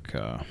it like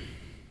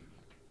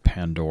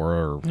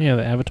Pandora or Yeah,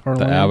 the Avatar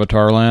the land.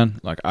 Avatar land.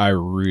 Like, I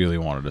really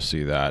wanted to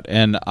see that.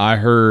 And I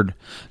heard,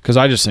 because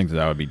I just think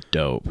that would be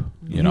dope.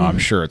 I'm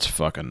sure it's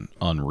fucking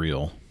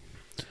unreal.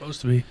 It's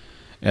supposed to be.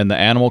 And the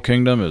Animal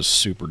Kingdom is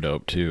super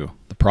dope too.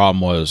 The problem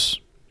was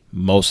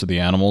most of the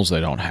animals they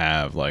don't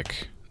have,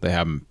 like, they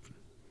have them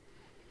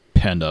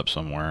penned up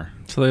somewhere.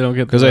 So they don't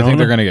get Because they think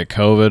they're going to get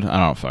COVID.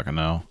 I don't fucking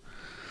know.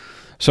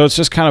 So it's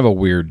just kind of a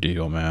weird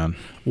deal, man.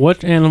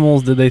 What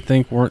animals did they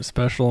think weren't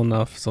special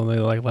enough so they,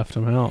 like, left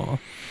them out?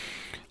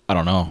 I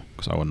don't know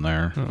because I wasn't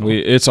there.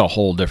 It's a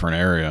whole different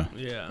area.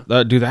 Yeah.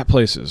 That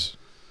place is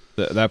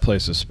that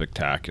place is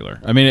spectacular.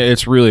 I mean,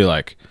 it's really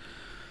like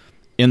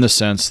in the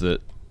sense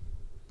that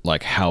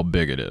like how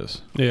big it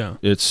is. Yeah.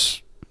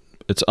 It's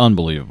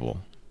unbelievable,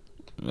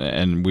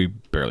 and we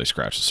barely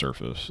scratched the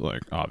surface.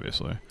 Like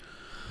obviously,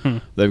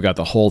 they've got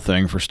the whole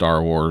thing for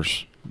Star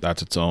Wars.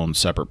 That's its own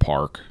separate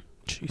park.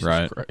 Jesus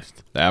right?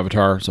 Christ. The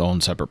Avatar, its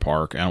own separate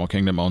park. Animal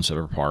Kingdom, own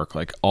separate park.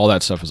 Like all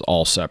that stuff is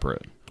all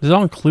separate. Is it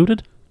all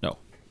included? No,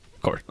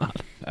 Of course not.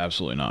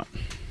 absolutely not.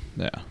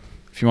 Yeah,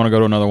 if you want to go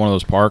to another one of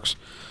those parks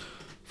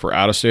for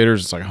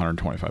out-of-staters, it's like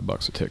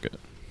 $125 a ticket.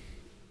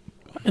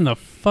 What in the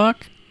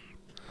fuck?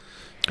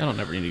 I don't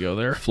ever need to go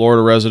there.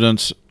 Florida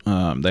residents,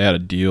 they had a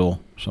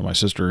deal. So my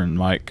sister and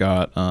Mike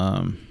got,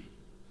 I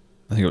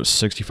think it was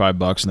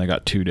 $65, and they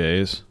got 2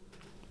 days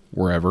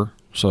wherever.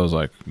 So I was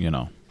like,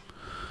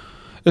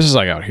 this is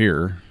like out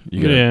here.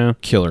 You get a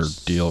killer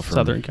deal for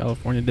Southern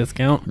California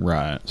discount.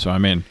 Right. So I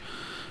mean,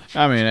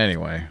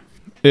 anyway,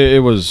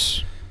 it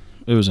was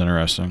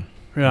interesting.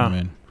 Yeah. I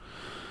mean,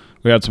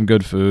 we had some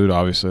good food.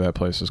 Obviously, that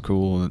place is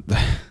cool.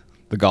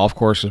 The golf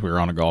course, because we were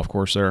on a golf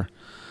course there.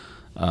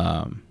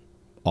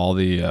 All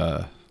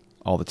the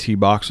tee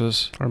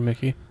boxes. Or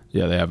Mickey.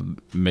 Yeah, they have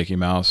Mickey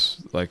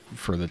Mouse like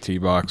for the tee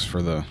box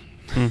for the.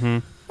 Mm-hmm.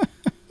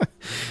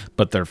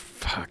 But they're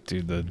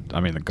dude.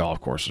 The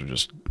golf courses are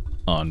just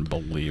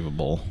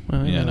unbelievable.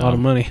 Well, a lot of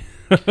money.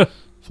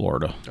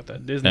 Florida. Got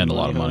that Disney and money,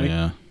 a lot of money.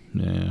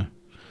 Yeah.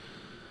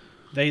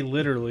 They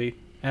literally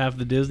have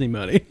the Disney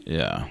money.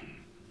 Yeah.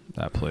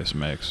 That place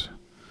makes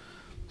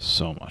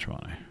so much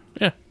money.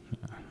 Yeah.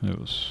 It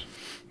was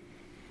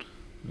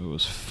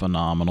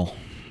phenomenal.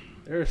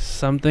 There's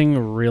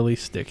something really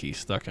sticky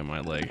stuck in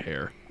my leg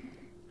hair.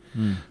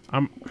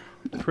 I'm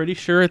pretty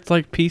sure it's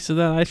like a piece of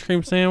that ice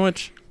cream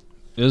sandwich.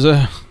 Is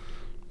it?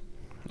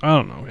 I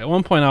don't know. At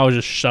one point, I was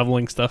just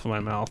shoveling stuff in my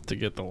mouth to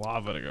get the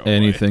lava to go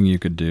Anything you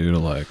could do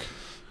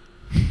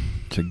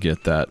to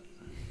get that.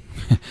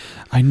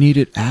 I need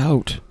it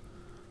out.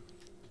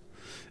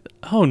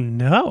 Oh,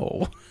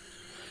 no.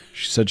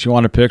 She said she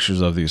wanted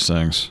pictures of these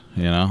things.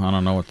 I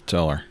don't know what to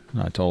tell her.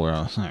 I told her,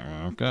 I was like,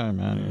 okay,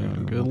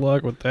 man. Good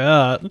luck with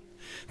that.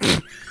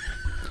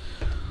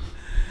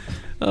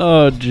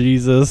 Oh,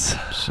 Jesus.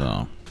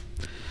 So.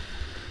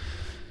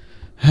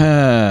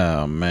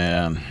 Oh,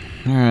 man.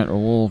 All right,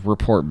 well, we'll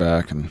report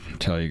back and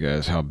tell you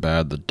guys how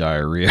bad the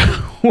diarrhea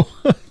was.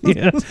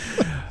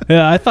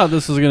 Yeah, I thought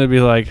this was going to be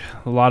like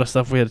a lot of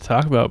stuff we had to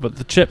talk about, but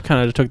the chip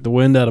kind of took the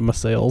wind out of my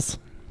sails.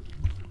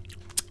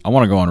 I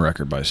want to go on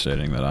record by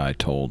stating that I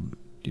told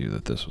you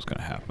that this was going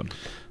to happen.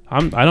 I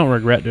don't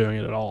regret doing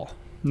it at all.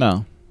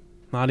 No.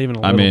 Not even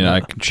a little bit. I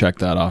can check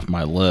that off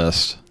my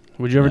list.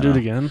 Would you ever do it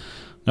again?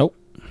 Nope.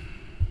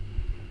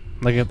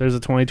 Like if there's a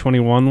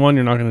 2021 one,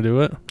 you're not going to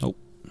do it? Nope.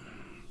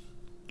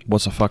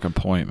 What's the fucking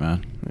point,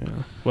 man?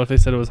 Yeah. What if they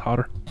said it was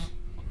hotter?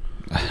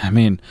 I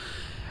mean,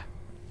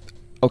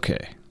 okay.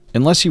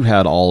 Unless you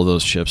had all of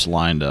those chips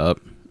lined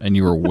up and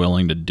you were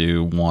willing to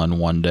do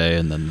one day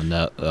and then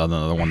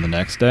another one the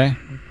next day,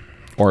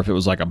 or if it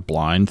was like a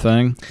blind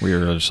thing where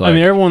you're just like... I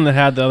mean, everyone that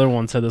had the other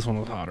one said this one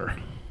was hotter.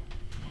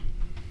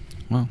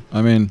 Well,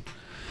 I mean,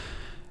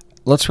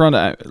 let's run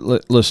to...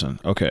 Listen,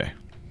 okay.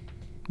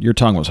 Your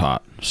tongue was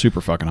hot.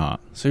 Super fucking hot.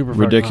 Super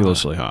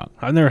ridiculously hot.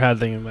 I've never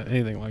had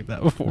anything like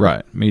that before.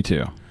 Right. Me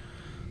too.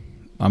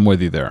 I'm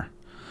with you there.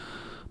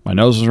 My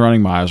nose was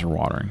running. My eyes were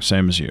watering.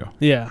 Same as you.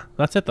 Yeah.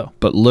 That's it, though.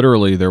 But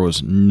literally, there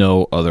was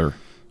no other...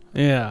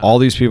 Yeah. All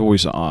these people we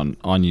saw on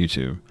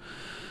YouTube,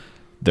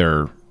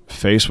 their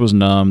face was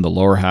numb. The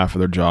lower half of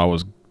their jaw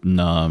was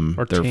numb.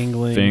 Or their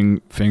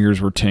tingling. Fingers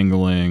were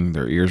tingling.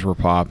 Their ears were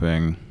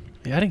popping.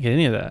 Yeah, I didn't get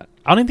any of that.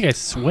 I don't even think I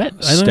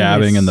sweat.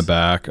 Stabbing in the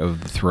back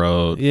of the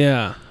throat.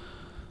 Yeah.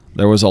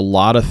 There was a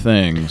lot of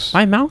things.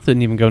 My mouth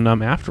didn't even go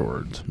numb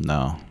afterwards.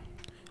 No.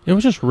 It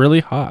was just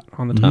really hot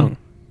on the tongue.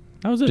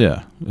 That was it.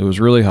 Yeah. It was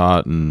really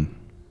hot, and,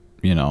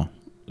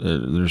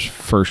 there's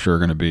for sure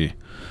going to be,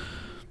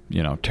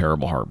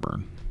 terrible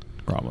heartburn.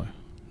 Probably.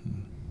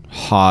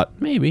 Hot.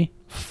 Maybe.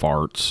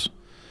 Farts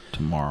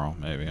tomorrow.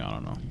 Maybe. I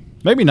don't know.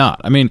 Maybe not.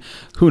 I mean,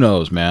 who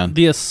knows, man?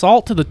 The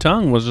assault to the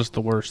tongue was just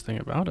the worst thing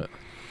about it,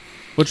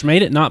 which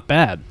made it not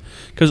bad,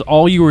 because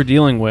all you were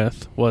dealing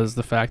with was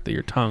the fact that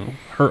your tongue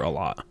hurt a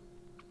lot.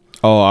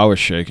 Oh, I was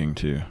shaking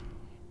too.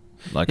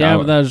 But that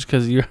was just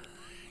because your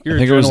I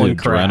think it was the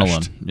crashed.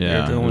 adrenaline.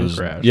 Yeah, your adrenaline it was,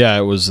 crashed. yeah,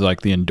 it was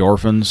like the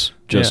endorphins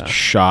just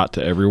shot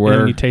to everywhere.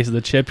 And when you tasted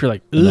the chip, you're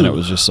like, ugh. And then it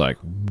was just like,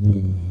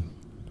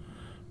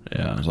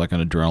 yeah, it was like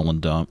an adrenaline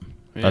dump.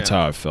 Yeah. That's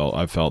how I felt.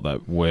 I felt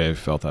that way. I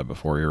felt that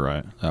before. You're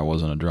right. That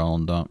was an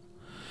adrenaline dump.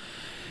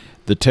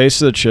 The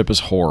taste of the chip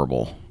is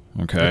horrible.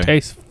 Okay, it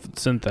tastes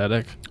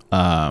synthetic.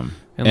 And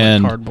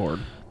like cardboard.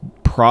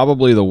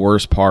 Probably the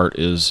worst part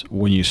is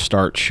when you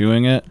start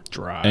chewing it,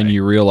 dry, and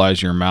you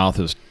realize your mouth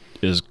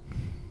is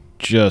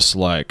just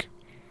like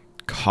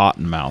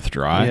cotton mouth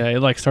dry. Yeah,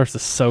 it like starts to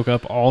soak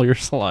up all your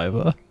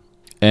saliva.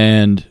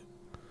 And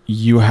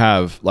you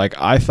have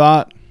I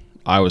thought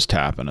I was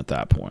tapping at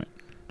that point.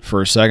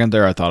 For a second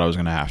there, I thought I was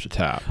going to have to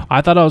tap.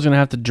 I thought I was going to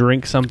have to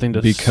drink something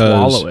to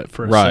swallow it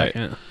for a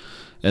second.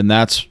 And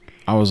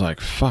I was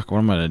like, fuck, what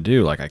am I going to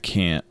do? Like, I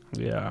can't.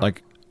 Yeah.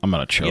 Like, I'm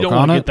going to choke you don't on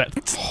wanna it. Get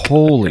that.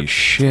 Holy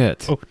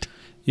shit.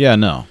 Yeah,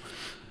 no.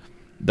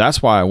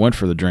 That's why I went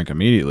for the drink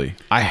immediately.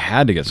 I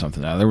had to get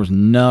something out.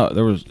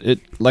 It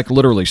like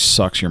literally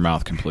sucks your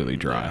mouth completely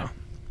dry. Yeah.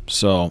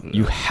 So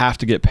you have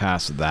to get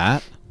past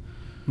that.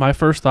 My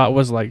first thought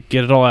was like,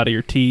 get it all out of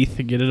your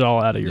teeth, get it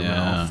all out of your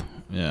mouth.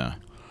 Yeah.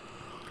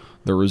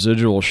 The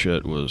residual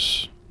shit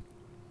was,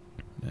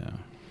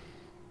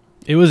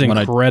 It was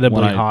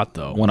incredibly hot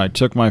though. When I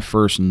took my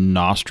first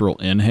nostril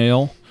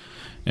inhale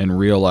and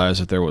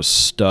realized that there was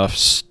stuff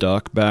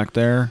stuck back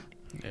there,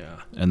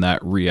 and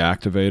that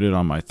reactivated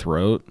on my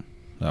throat,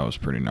 that was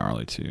pretty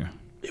gnarly too.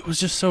 It was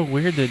just so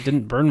weird that it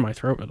didn't burn my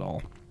throat at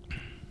all.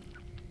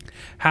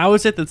 How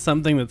is it that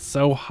something that's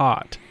so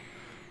hot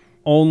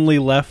only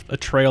left a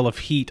trail of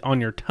heat on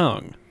your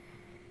tongue?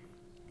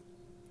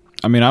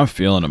 I mean, I'm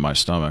feeling it in my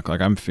stomach.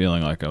 Like, I'm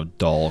feeling like a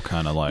dull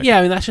kind of like... Yeah,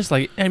 I mean, that's just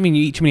like... I mean,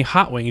 you eat too many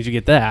hot wings, you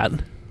get that.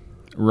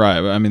 Right.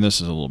 I mean,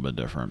 this is a little bit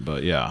different,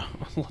 but yeah.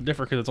 A little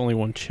different because it's only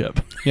one chip.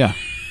 Yeah.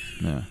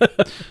 Yeah.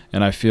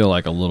 And I feel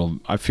like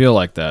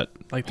that...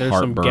 Like there's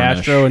some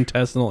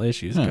gastrointestinal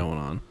issues going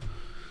on.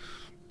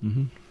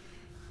 Mm-hmm.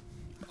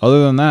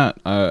 Other than that,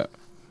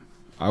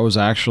 I was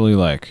actually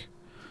like...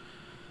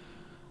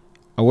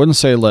 I wouldn't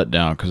say let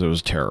down because it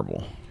was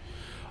terrible.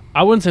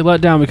 I wouldn't say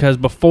let down because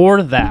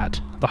before that,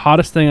 the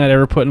hottest thing I'd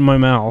ever put in my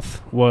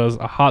mouth was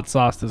a hot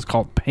sauce that's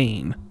called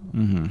Pain.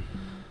 Mm-hmm.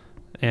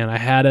 And I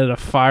had it at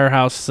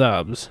Firehouse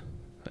Subs.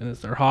 And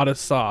it's their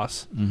hottest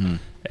sauce. Mm-hmm.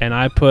 And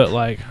I put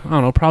like, I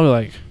don't know, probably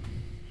like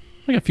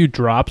a few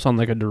drops on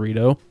like a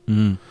Dorito.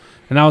 Mm-hmm.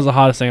 And that was the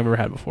hottest thing I've ever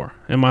had before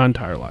in my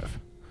entire life.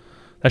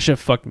 That shit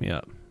fucked me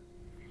up.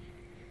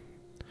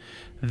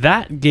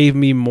 That gave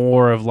me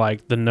more of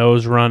like the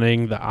nose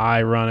running, the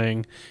eye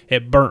running.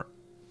 It burnt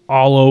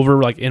all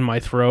over like in my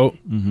throat.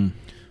 Mm-hmm.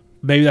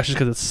 Maybe that's just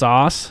because it's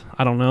sauce.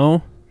 I don't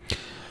know.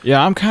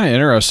 Yeah, I'm kind of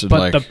interested. But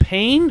like, the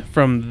pain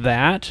from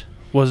that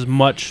was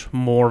much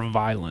more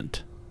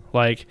violent.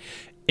 Like,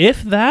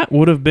 if that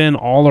would have been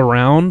all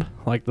around,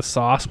 like the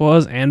sauce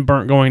was, and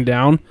burnt going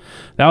down,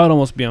 that would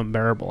almost be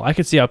unbearable. I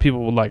could see how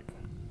people would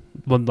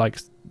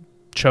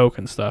choke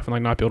and stuff and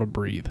like not be able to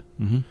breathe.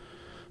 Mm-hmm.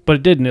 But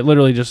it didn't. It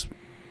literally just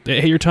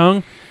it hit your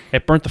tongue,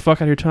 it burnt the fuck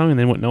out of your tongue, and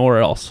then went nowhere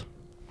else.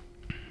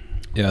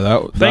 Yeah,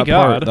 that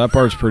God. That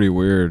part's pretty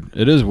weird.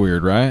 It is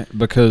weird, right?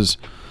 Because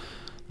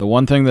the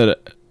one thing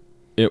that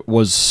it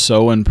was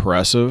so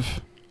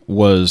impressive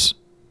was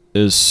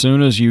as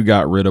soon as you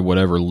got rid of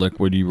whatever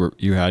liquid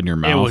you had in your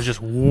mouth, it was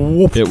just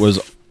whoop.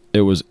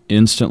 It was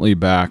instantly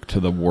back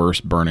to the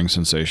worst burning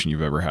sensation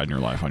you've ever had in your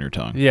life on your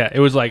tongue. Yeah, it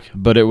was like...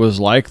 But it was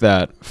like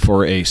that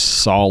for a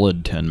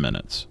solid 10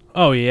 minutes.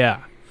 Oh,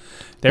 yeah.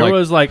 There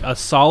was like a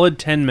solid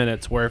 10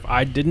 minutes where if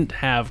I didn't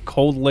have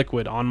cold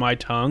liquid on my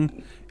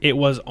tongue, it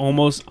was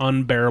almost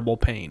unbearable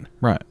pain.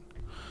 Right.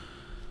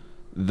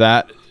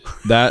 That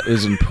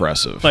is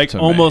impressive. Like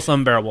almost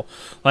unbearable.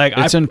 Like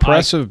it's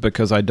impressive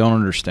because I don't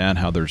understand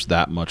how there's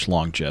that much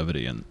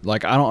longevity, and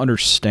like I don't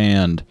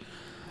understand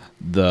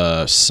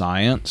the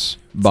science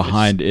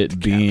behind it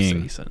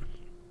being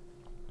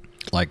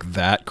like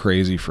that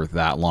crazy for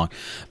that long.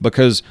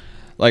 Because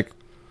like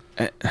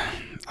I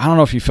don't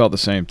know if you felt the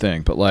same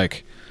thing, but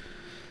like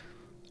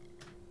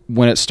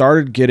when it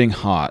started getting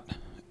hot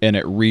and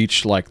it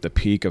reached like the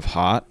peak of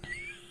hot,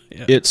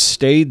 it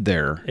stayed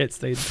there.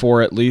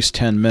 For at least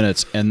 10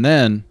 minutes, and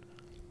then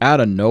out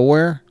of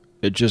nowhere,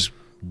 it just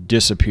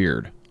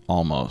disappeared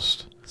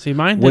almost. See,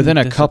 mine didn't within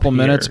a couple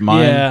minutes.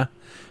 Mine, yeah,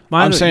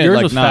 mine. I'm saying yours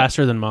like was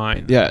faster than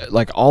mine. Yeah,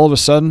 like all of a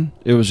sudden,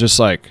 it was just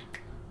like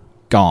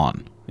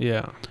gone.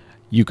 Yeah,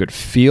 you could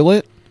feel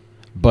it,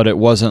 but it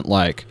wasn't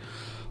like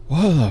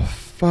what the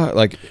fuck.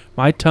 Like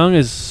my tongue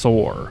is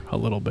sore a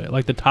little bit.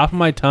 Like the top of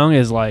my tongue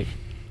is like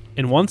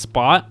in one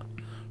spot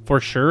for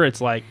sure. It's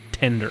like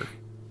tender.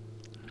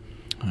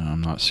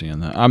 I'm not seeing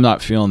that. I'm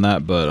not feeling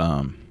that, but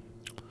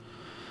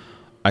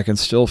I can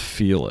still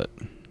feel it.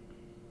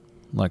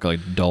 Like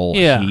dull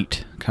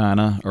heat,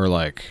 kind of. Or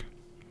like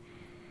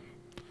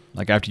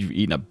after you've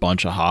eaten a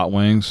bunch of hot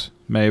wings,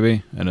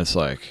 maybe. And it's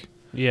like...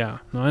 Yeah.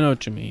 No, I know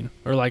what you mean.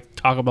 Or like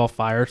Taco Bell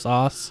fire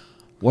sauce.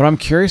 What I'm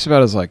curious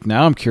about is like...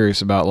 Now I'm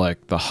curious about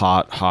like the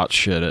hot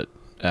shit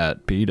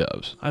at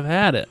B-Dubs. I've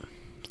had it.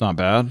 It's not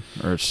bad?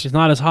 Or it's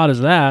not as hot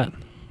as that.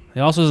 It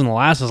also doesn't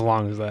last as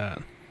long as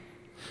that.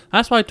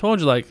 That's why I told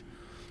you, like,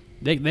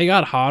 they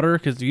got hotter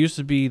because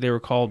they were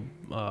called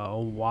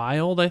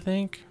Wild, I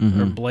think,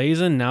 or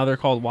Blazing. Now they're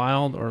called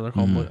Wild, or they're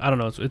called, I don't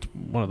know. It's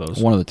one of those.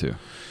 One of the two.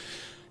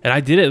 And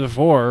I did it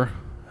before,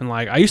 and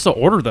like I used to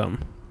order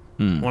them.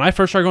 When I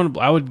first started going,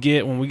 I would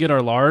get when we get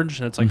our large,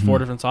 and it's like 4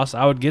 different sauces.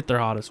 I would get their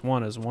hottest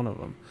one as one of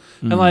them,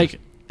 and like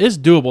it's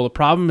doable. The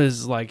problem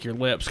is like your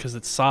lips because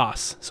it's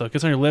sauce, so it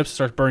gets on your lips, and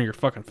starts burning your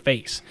fucking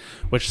face,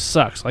 which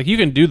sucks. Like you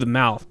can do the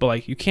mouth, but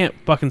like you can't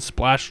fucking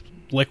splash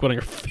liquid on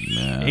your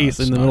face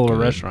in the middle of a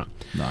restaurant.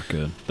 Not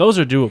good. Those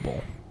are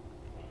doable.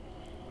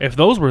 If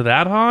those were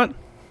that hot,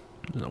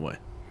 There's no way.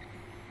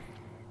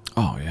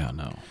 Oh yeah,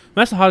 no.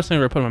 That's the hottest thing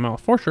I've ever put in my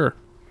mouth, for sure.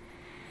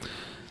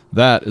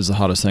 That is the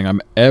hottest thing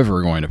I'm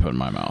ever going to put in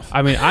my mouth.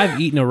 I mean, I've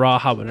eaten a raw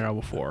habanero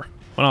before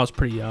when I was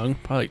pretty young,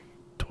 probably like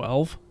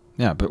 12.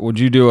 Yeah, but would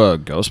you do a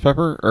ghost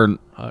pepper or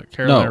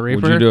Carolina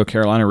Reaper. Would you do a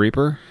Carolina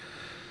Reaper?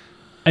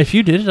 If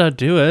you did it, I'd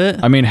do it.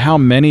 I mean, how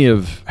many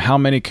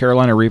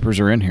Carolina Reapers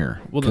are in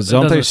here? Well, Because it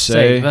don't they doesn't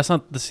say? that's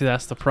not. See,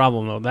 that's the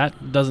problem though.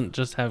 That doesn't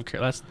just have.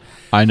 That's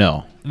I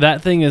know.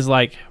 that thing is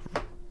like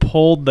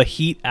pulled the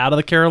heat out of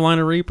the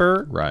Carolina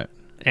Reaper, Right.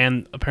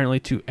 and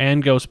apparently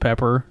and ghost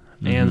pepper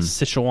and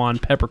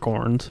Sichuan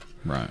peppercorns.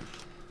 Right.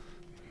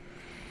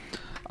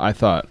 I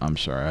thought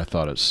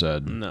it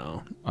said.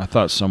 No, I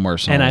thought somewhere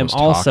someone and I'm was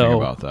talking also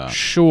about that.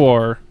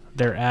 sure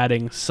they're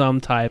adding some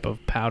type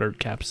of powdered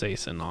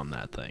capsaicin on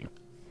that thing.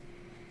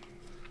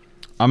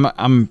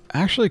 I'm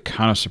actually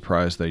kind of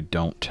surprised they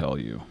don't tell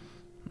you.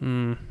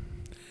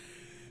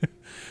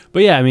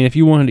 But yeah, I mean, if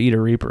you wanted to eat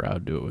a Reaper, I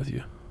would do it with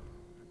you.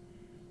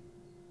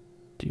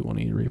 Do you want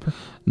to eat a Reaper?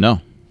 No,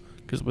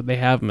 Because they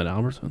have them at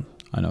Albertsons.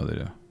 I know they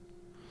do.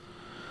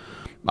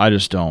 I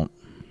just don't.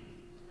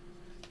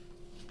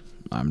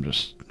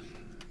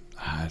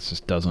 It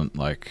just doesn't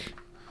like.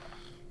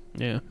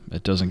 Yeah.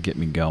 It doesn't get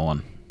me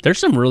going. There's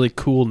some really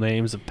cool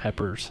names of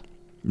peppers.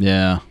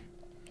 Yeah,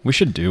 we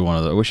should do one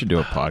of those. We should do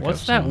a podcast.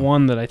 What's that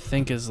one that I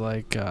think is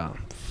like,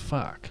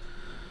 fuck?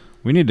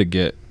 We need to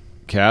get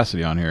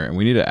Cassidy on here, and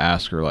we need to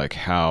ask her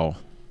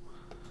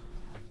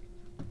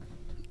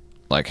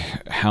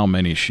how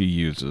many she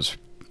uses,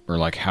 or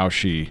like how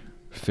she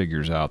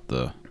figures out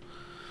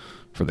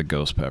for the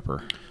ghost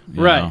pepper.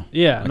 You Right. know?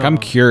 Yeah. Like no.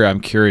 I'm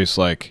curious.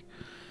 Like,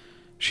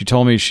 she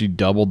told me she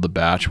doubled the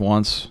batch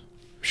once.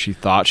 She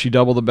thought she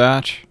doubled the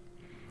batch,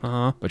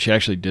 Uh-huh. but she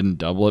actually didn't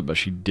double it. But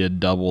she did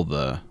double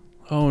the.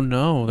 Oh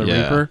no, the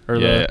Yeah. Reaper or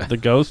Yeah. the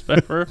ghost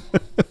pepper.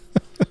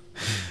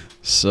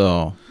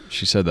 So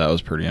she said that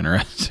was pretty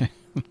interesting.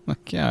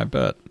 Like, yeah, I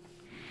bet.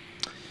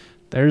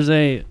 there is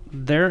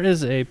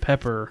a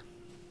pepper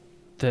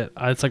that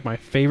it's like my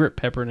favorite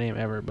pepper name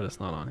ever, but it's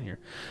not on here.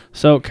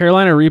 So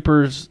Carolina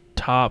Reapers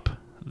top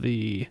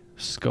the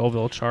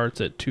Scoville charts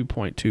at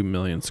 2.2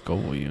 million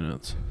Scoville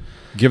units.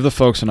 Give the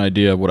folks an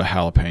idea of what a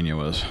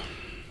jalapeno is.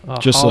 A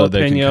Just so that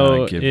they can jalapeno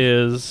kinda give-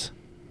 is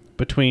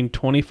between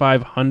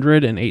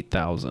 2,500 and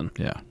 8,000.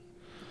 Yeah.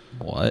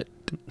 What?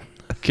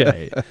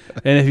 Okay.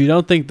 And if you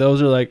don't think those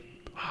are like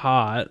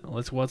hot,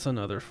 what's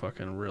another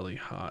fucking really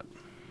hot?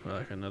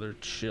 Like another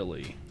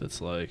chili that's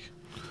like.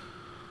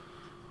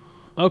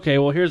 Okay,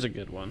 well here's a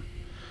good one.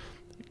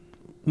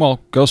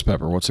 Well, ghost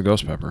pepper. What's a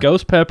ghost pepper?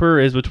 Ghost pepper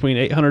is between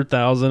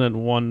 800,000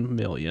 and 1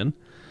 million.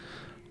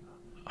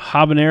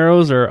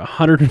 Habaneros are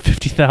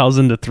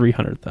 150,000 to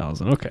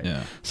 300,000. Okay.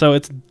 Yeah. So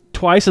it's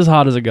twice as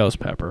hot as a ghost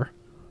pepper.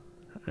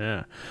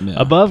 Yeah. Yeah.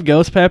 Above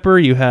ghost pepper,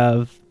 you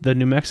have the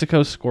New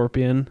Mexico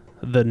scorpion,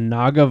 the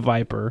Naga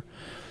viper,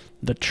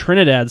 the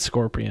Trinidad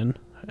scorpion,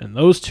 and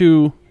those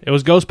two. It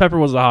was ghost pepper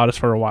was the hottest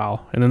for a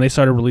while, and then they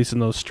started releasing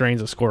those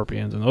strains of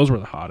scorpions, and those were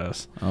the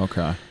hottest.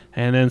 Okay.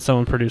 And then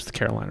someone produced the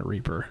Carolina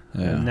Reaper.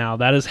 Yeah. And now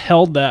that has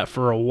held that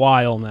for a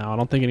while now. I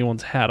don't think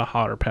anyone's had a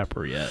hotter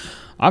pepper yet.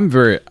 I'm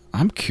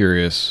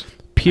curious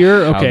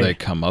Pure, how okay. they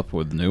come up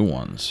with new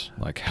ones.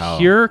 Like how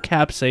Pure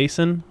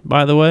capsaicin,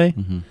 by the way,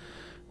 Mm-hmm.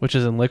 which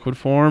is in liquid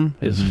form,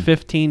 is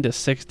 15 to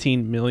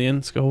 16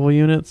 million Scoville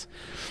units.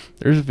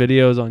 There's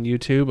videos on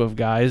YouTube of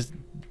guys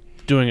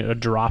doing a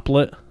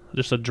droplet,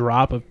 just a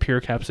drop of pure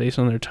capsaicin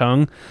on their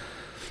tongue.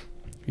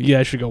 You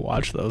guys should go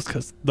watch those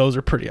because those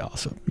are pretty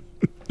awesome.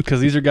 Because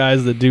these are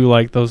guys that do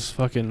like those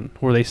fucking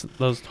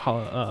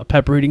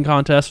pepper eating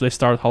contests where they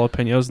start with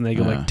jalapenos and they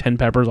go like 10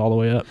 peppers all the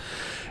way up.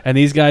 And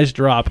these guys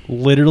drop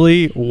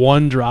literally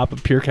one drop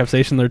of pure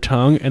capsaicin in their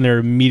tongue and they're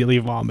immediately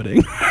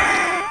vomiting.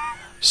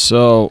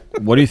 So,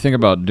 what do you think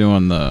about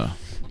doing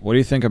what do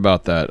you think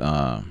about that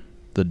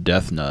the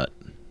death nut?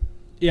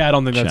 Yeah, I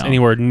don't think that's Challenge.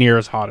 anywhere near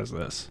as hot as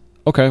this.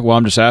 Okay, well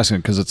I'm just asking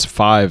because it's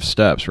 5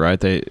 steps, right?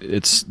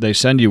 They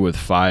send you with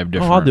 5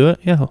 different Oh, I'll do it.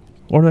 Yeah.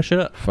 Order that shit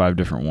up. 5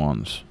 different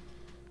ones.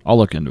 I'll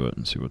look into it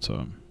and see what's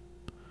up.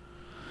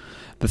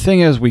 The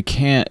thing is, we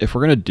can't, if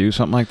we're going to do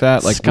something like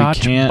that, like Scotch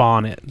we can't.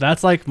 bonnet.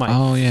 That's like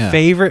my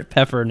favorite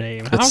pepper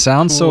name. It How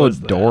sounds cool so is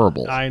that?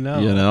 adorable. I know.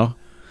 You know?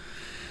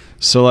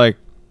 So, like,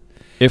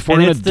 if we're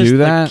And going it's to do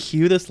that, the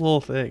cutest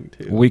little thing,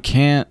 too. we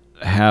can't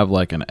have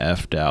like an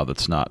F-Dow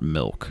that's not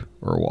milk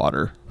or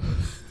water.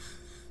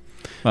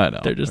 I know.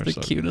 They're just the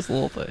so cutest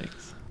little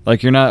things.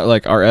 Like, you're not,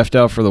 like, our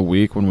F-Dow for the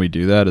week when we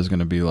do that is going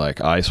to be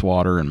like ice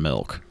water and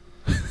milk.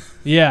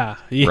 Yeah.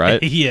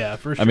 Right? Yeah,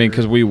 for sure. I mean,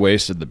 because we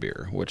wasted the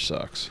beer, which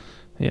sucks.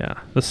 Yeah.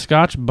 The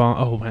Scotch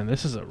bonnet. Oh, man,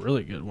 this is a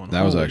really good one.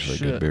 That was Holy actually a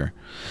shit. good beer.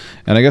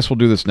 And I guess we'll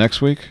do this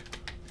next week.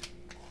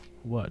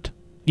 What?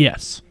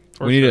 Yes.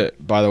 for We need sure.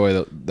 it. By the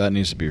way, that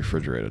needs to be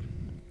refrigerated.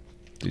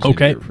 These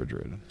Okay. need to be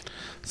refrigerated.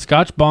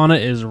 Scotch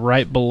bonnet is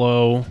right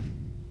below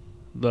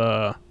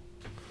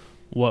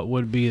what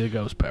would be the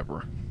ghost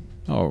pepper.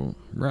 Oh,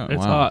 right. It's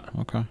wow. hot.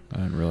 Okay. I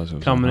didn't realize it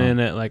was Coming that in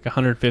at like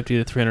 150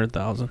 to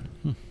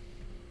 300,000.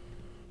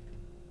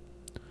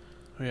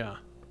 Yeah.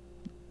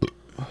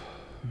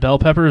 Bell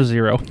pepper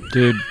 0.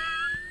 Dude.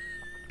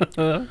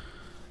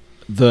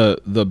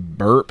 the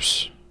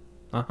burps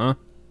Uh-huh.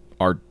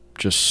 are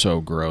just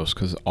so gross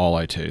because all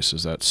I taste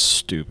is that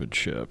stupid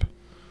chip.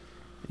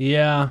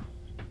 Yeah.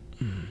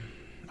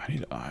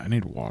 I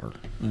need water.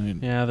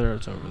 Yeah,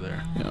 it's over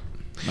there. Yeah.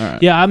 All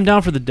right. Yeah, I'm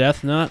down for the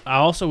death nut. I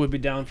also would be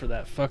down for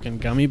that fucking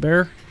gummy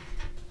bear.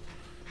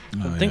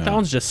 I think that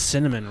one's just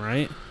cinnamon,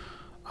 right?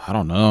 I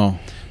don't know.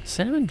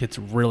 Cinnamon gets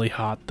really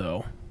hot,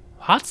 though.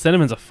 Hot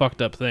cinnamon's a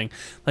fucked up thing.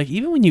 Like,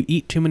 even when you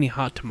eat too many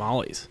hot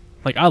tamales.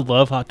 Like, I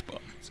love hot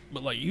tamales.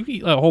 But, like, you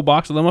eat a whole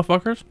box of them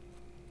motherfuckers.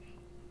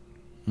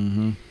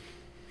 Mm-hmm.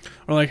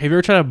 Or, like, have you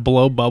ever tried to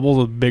blow bubbles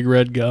with Big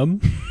Red gum?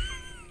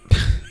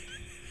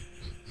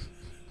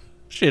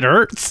 Shit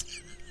hurts.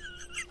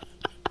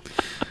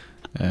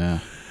 Yeah.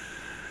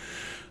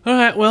 All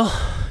right, well,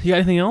 you got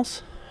anything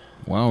else?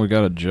 Well, we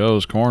got a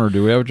Joe's Corner.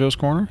 Do we have a Joe's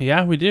Corner?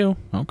 Yeah, we do.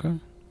 Okay.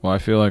 Well, I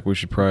feel like we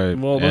should probably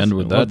Well, end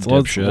with that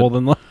dipshit. Well,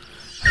 then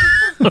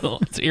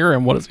let's hear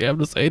him. What does he have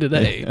to say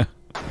today?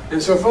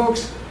 And so,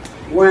 folks,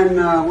 when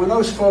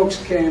those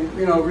folks came,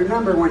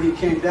 remember when he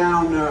came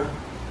down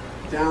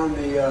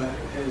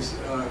his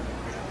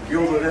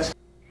gilded escalator.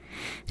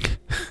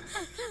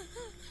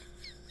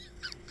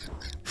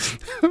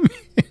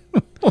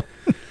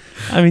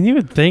 I mean, you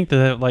would think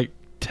that like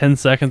 10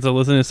 seconds of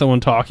listening to someone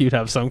talk, you'd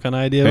have some kind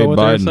of idea Hey, about what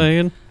Biden. they're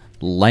saying.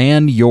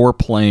 Land your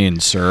plane,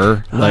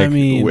 sir. I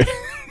mean,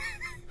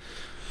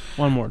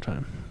 one more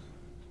time.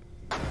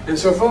 And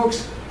so,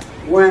 folks,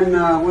 when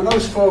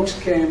those folks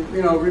came,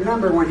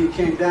 remember when he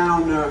came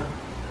down the.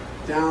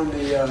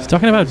 He's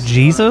talking about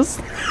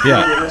Jesus?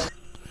 yeah.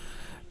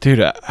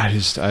 Dude,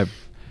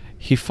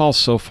 he falls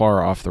so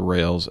far off the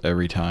rails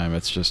every time.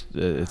 It's just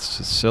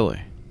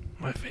silly.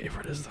 My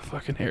favorite is the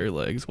fucking hairy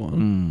legs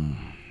one.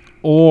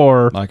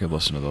 Or I could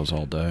listen to those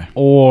all day.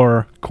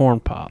 Corn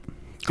Pop.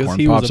 Because Corn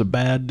he Pop's was a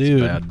bad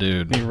dude. Bad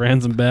dude. He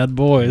ran some bad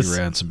boys. He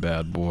ran some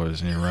bad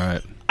boys, and you're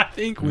right. I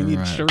think we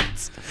need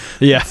shirts.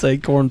 Yeah. that say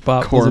Corn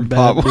Pop Corn was a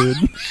bad Pop. dude.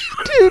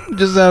 Dude,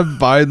 just have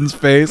Biden's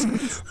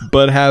face,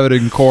 but have it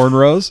in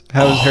cornrows.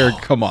 Have his hair.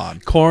 Come on.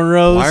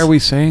 Cornrows. Why are we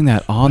saying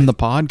that on the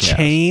podcast?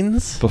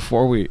 Chains.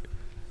 Before we.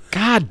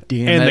 God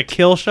damn And the it.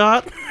 kill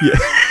shot.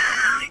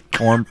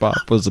 Corn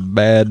Pop was a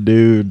bad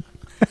dude.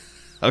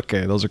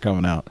 Okay, those are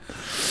coming out.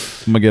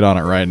 I'm going to get on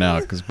it right now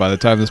because by the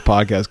time this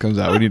podcast comes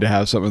out, we need to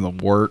have something in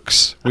the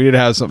works. We need to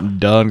have something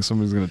done.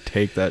 Somebody's going to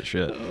take that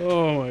shit.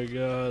 Oh my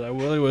god. I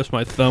really wish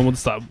my thumb would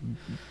stop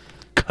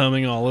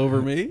coming all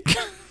over me.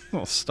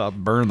 Well, stop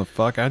burning the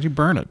fuck. How'd you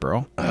burn it,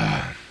 bro?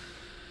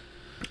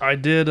 I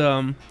did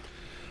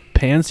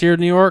pan-seared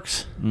New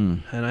Yorks,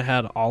 Mm. and I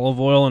had olive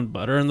oil and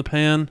butter in the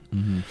pan.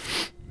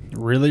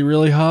 Really,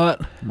 really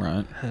hot.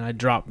 Right. And I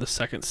dropped the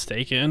second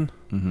steak in,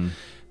 Mm-hmm.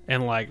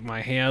 and like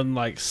my hand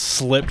like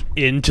slipped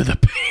into the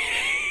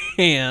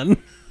pan.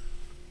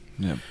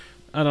 Yep.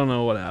 I don't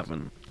know what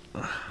happened.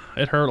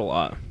 It hurt a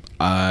lot.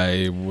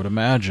 I would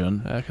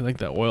imagine. I think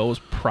that oil was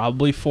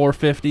probably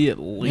 $4.50 at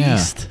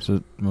least. Yeah.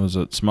 Was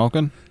it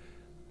smoking?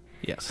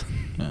 Yes.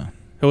 Yeah.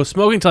 It was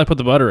smoking until I put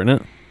the butter in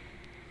it,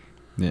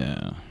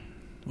 Yeah.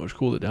 which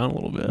cooled it down a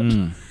little bit.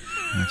 Mm.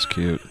 That's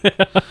cute.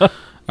 All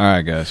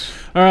right, guys.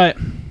 All right.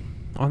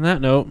 On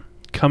that note,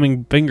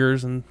 coming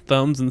fingers and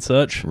thumbs and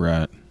such.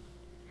 Right.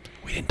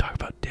 We didn't talk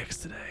about dicks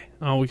today.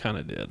 Oh, we kind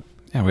of did.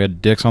 Yeah, we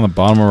had dicks on the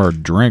bottom of our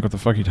drink. What the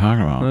fuck are you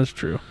talking about? That's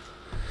true.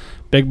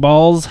 Big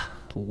balls,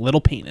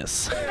 little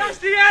penis. That's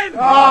the end!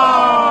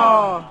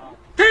 Oh!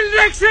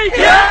 Dixie!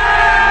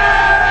 Yeah!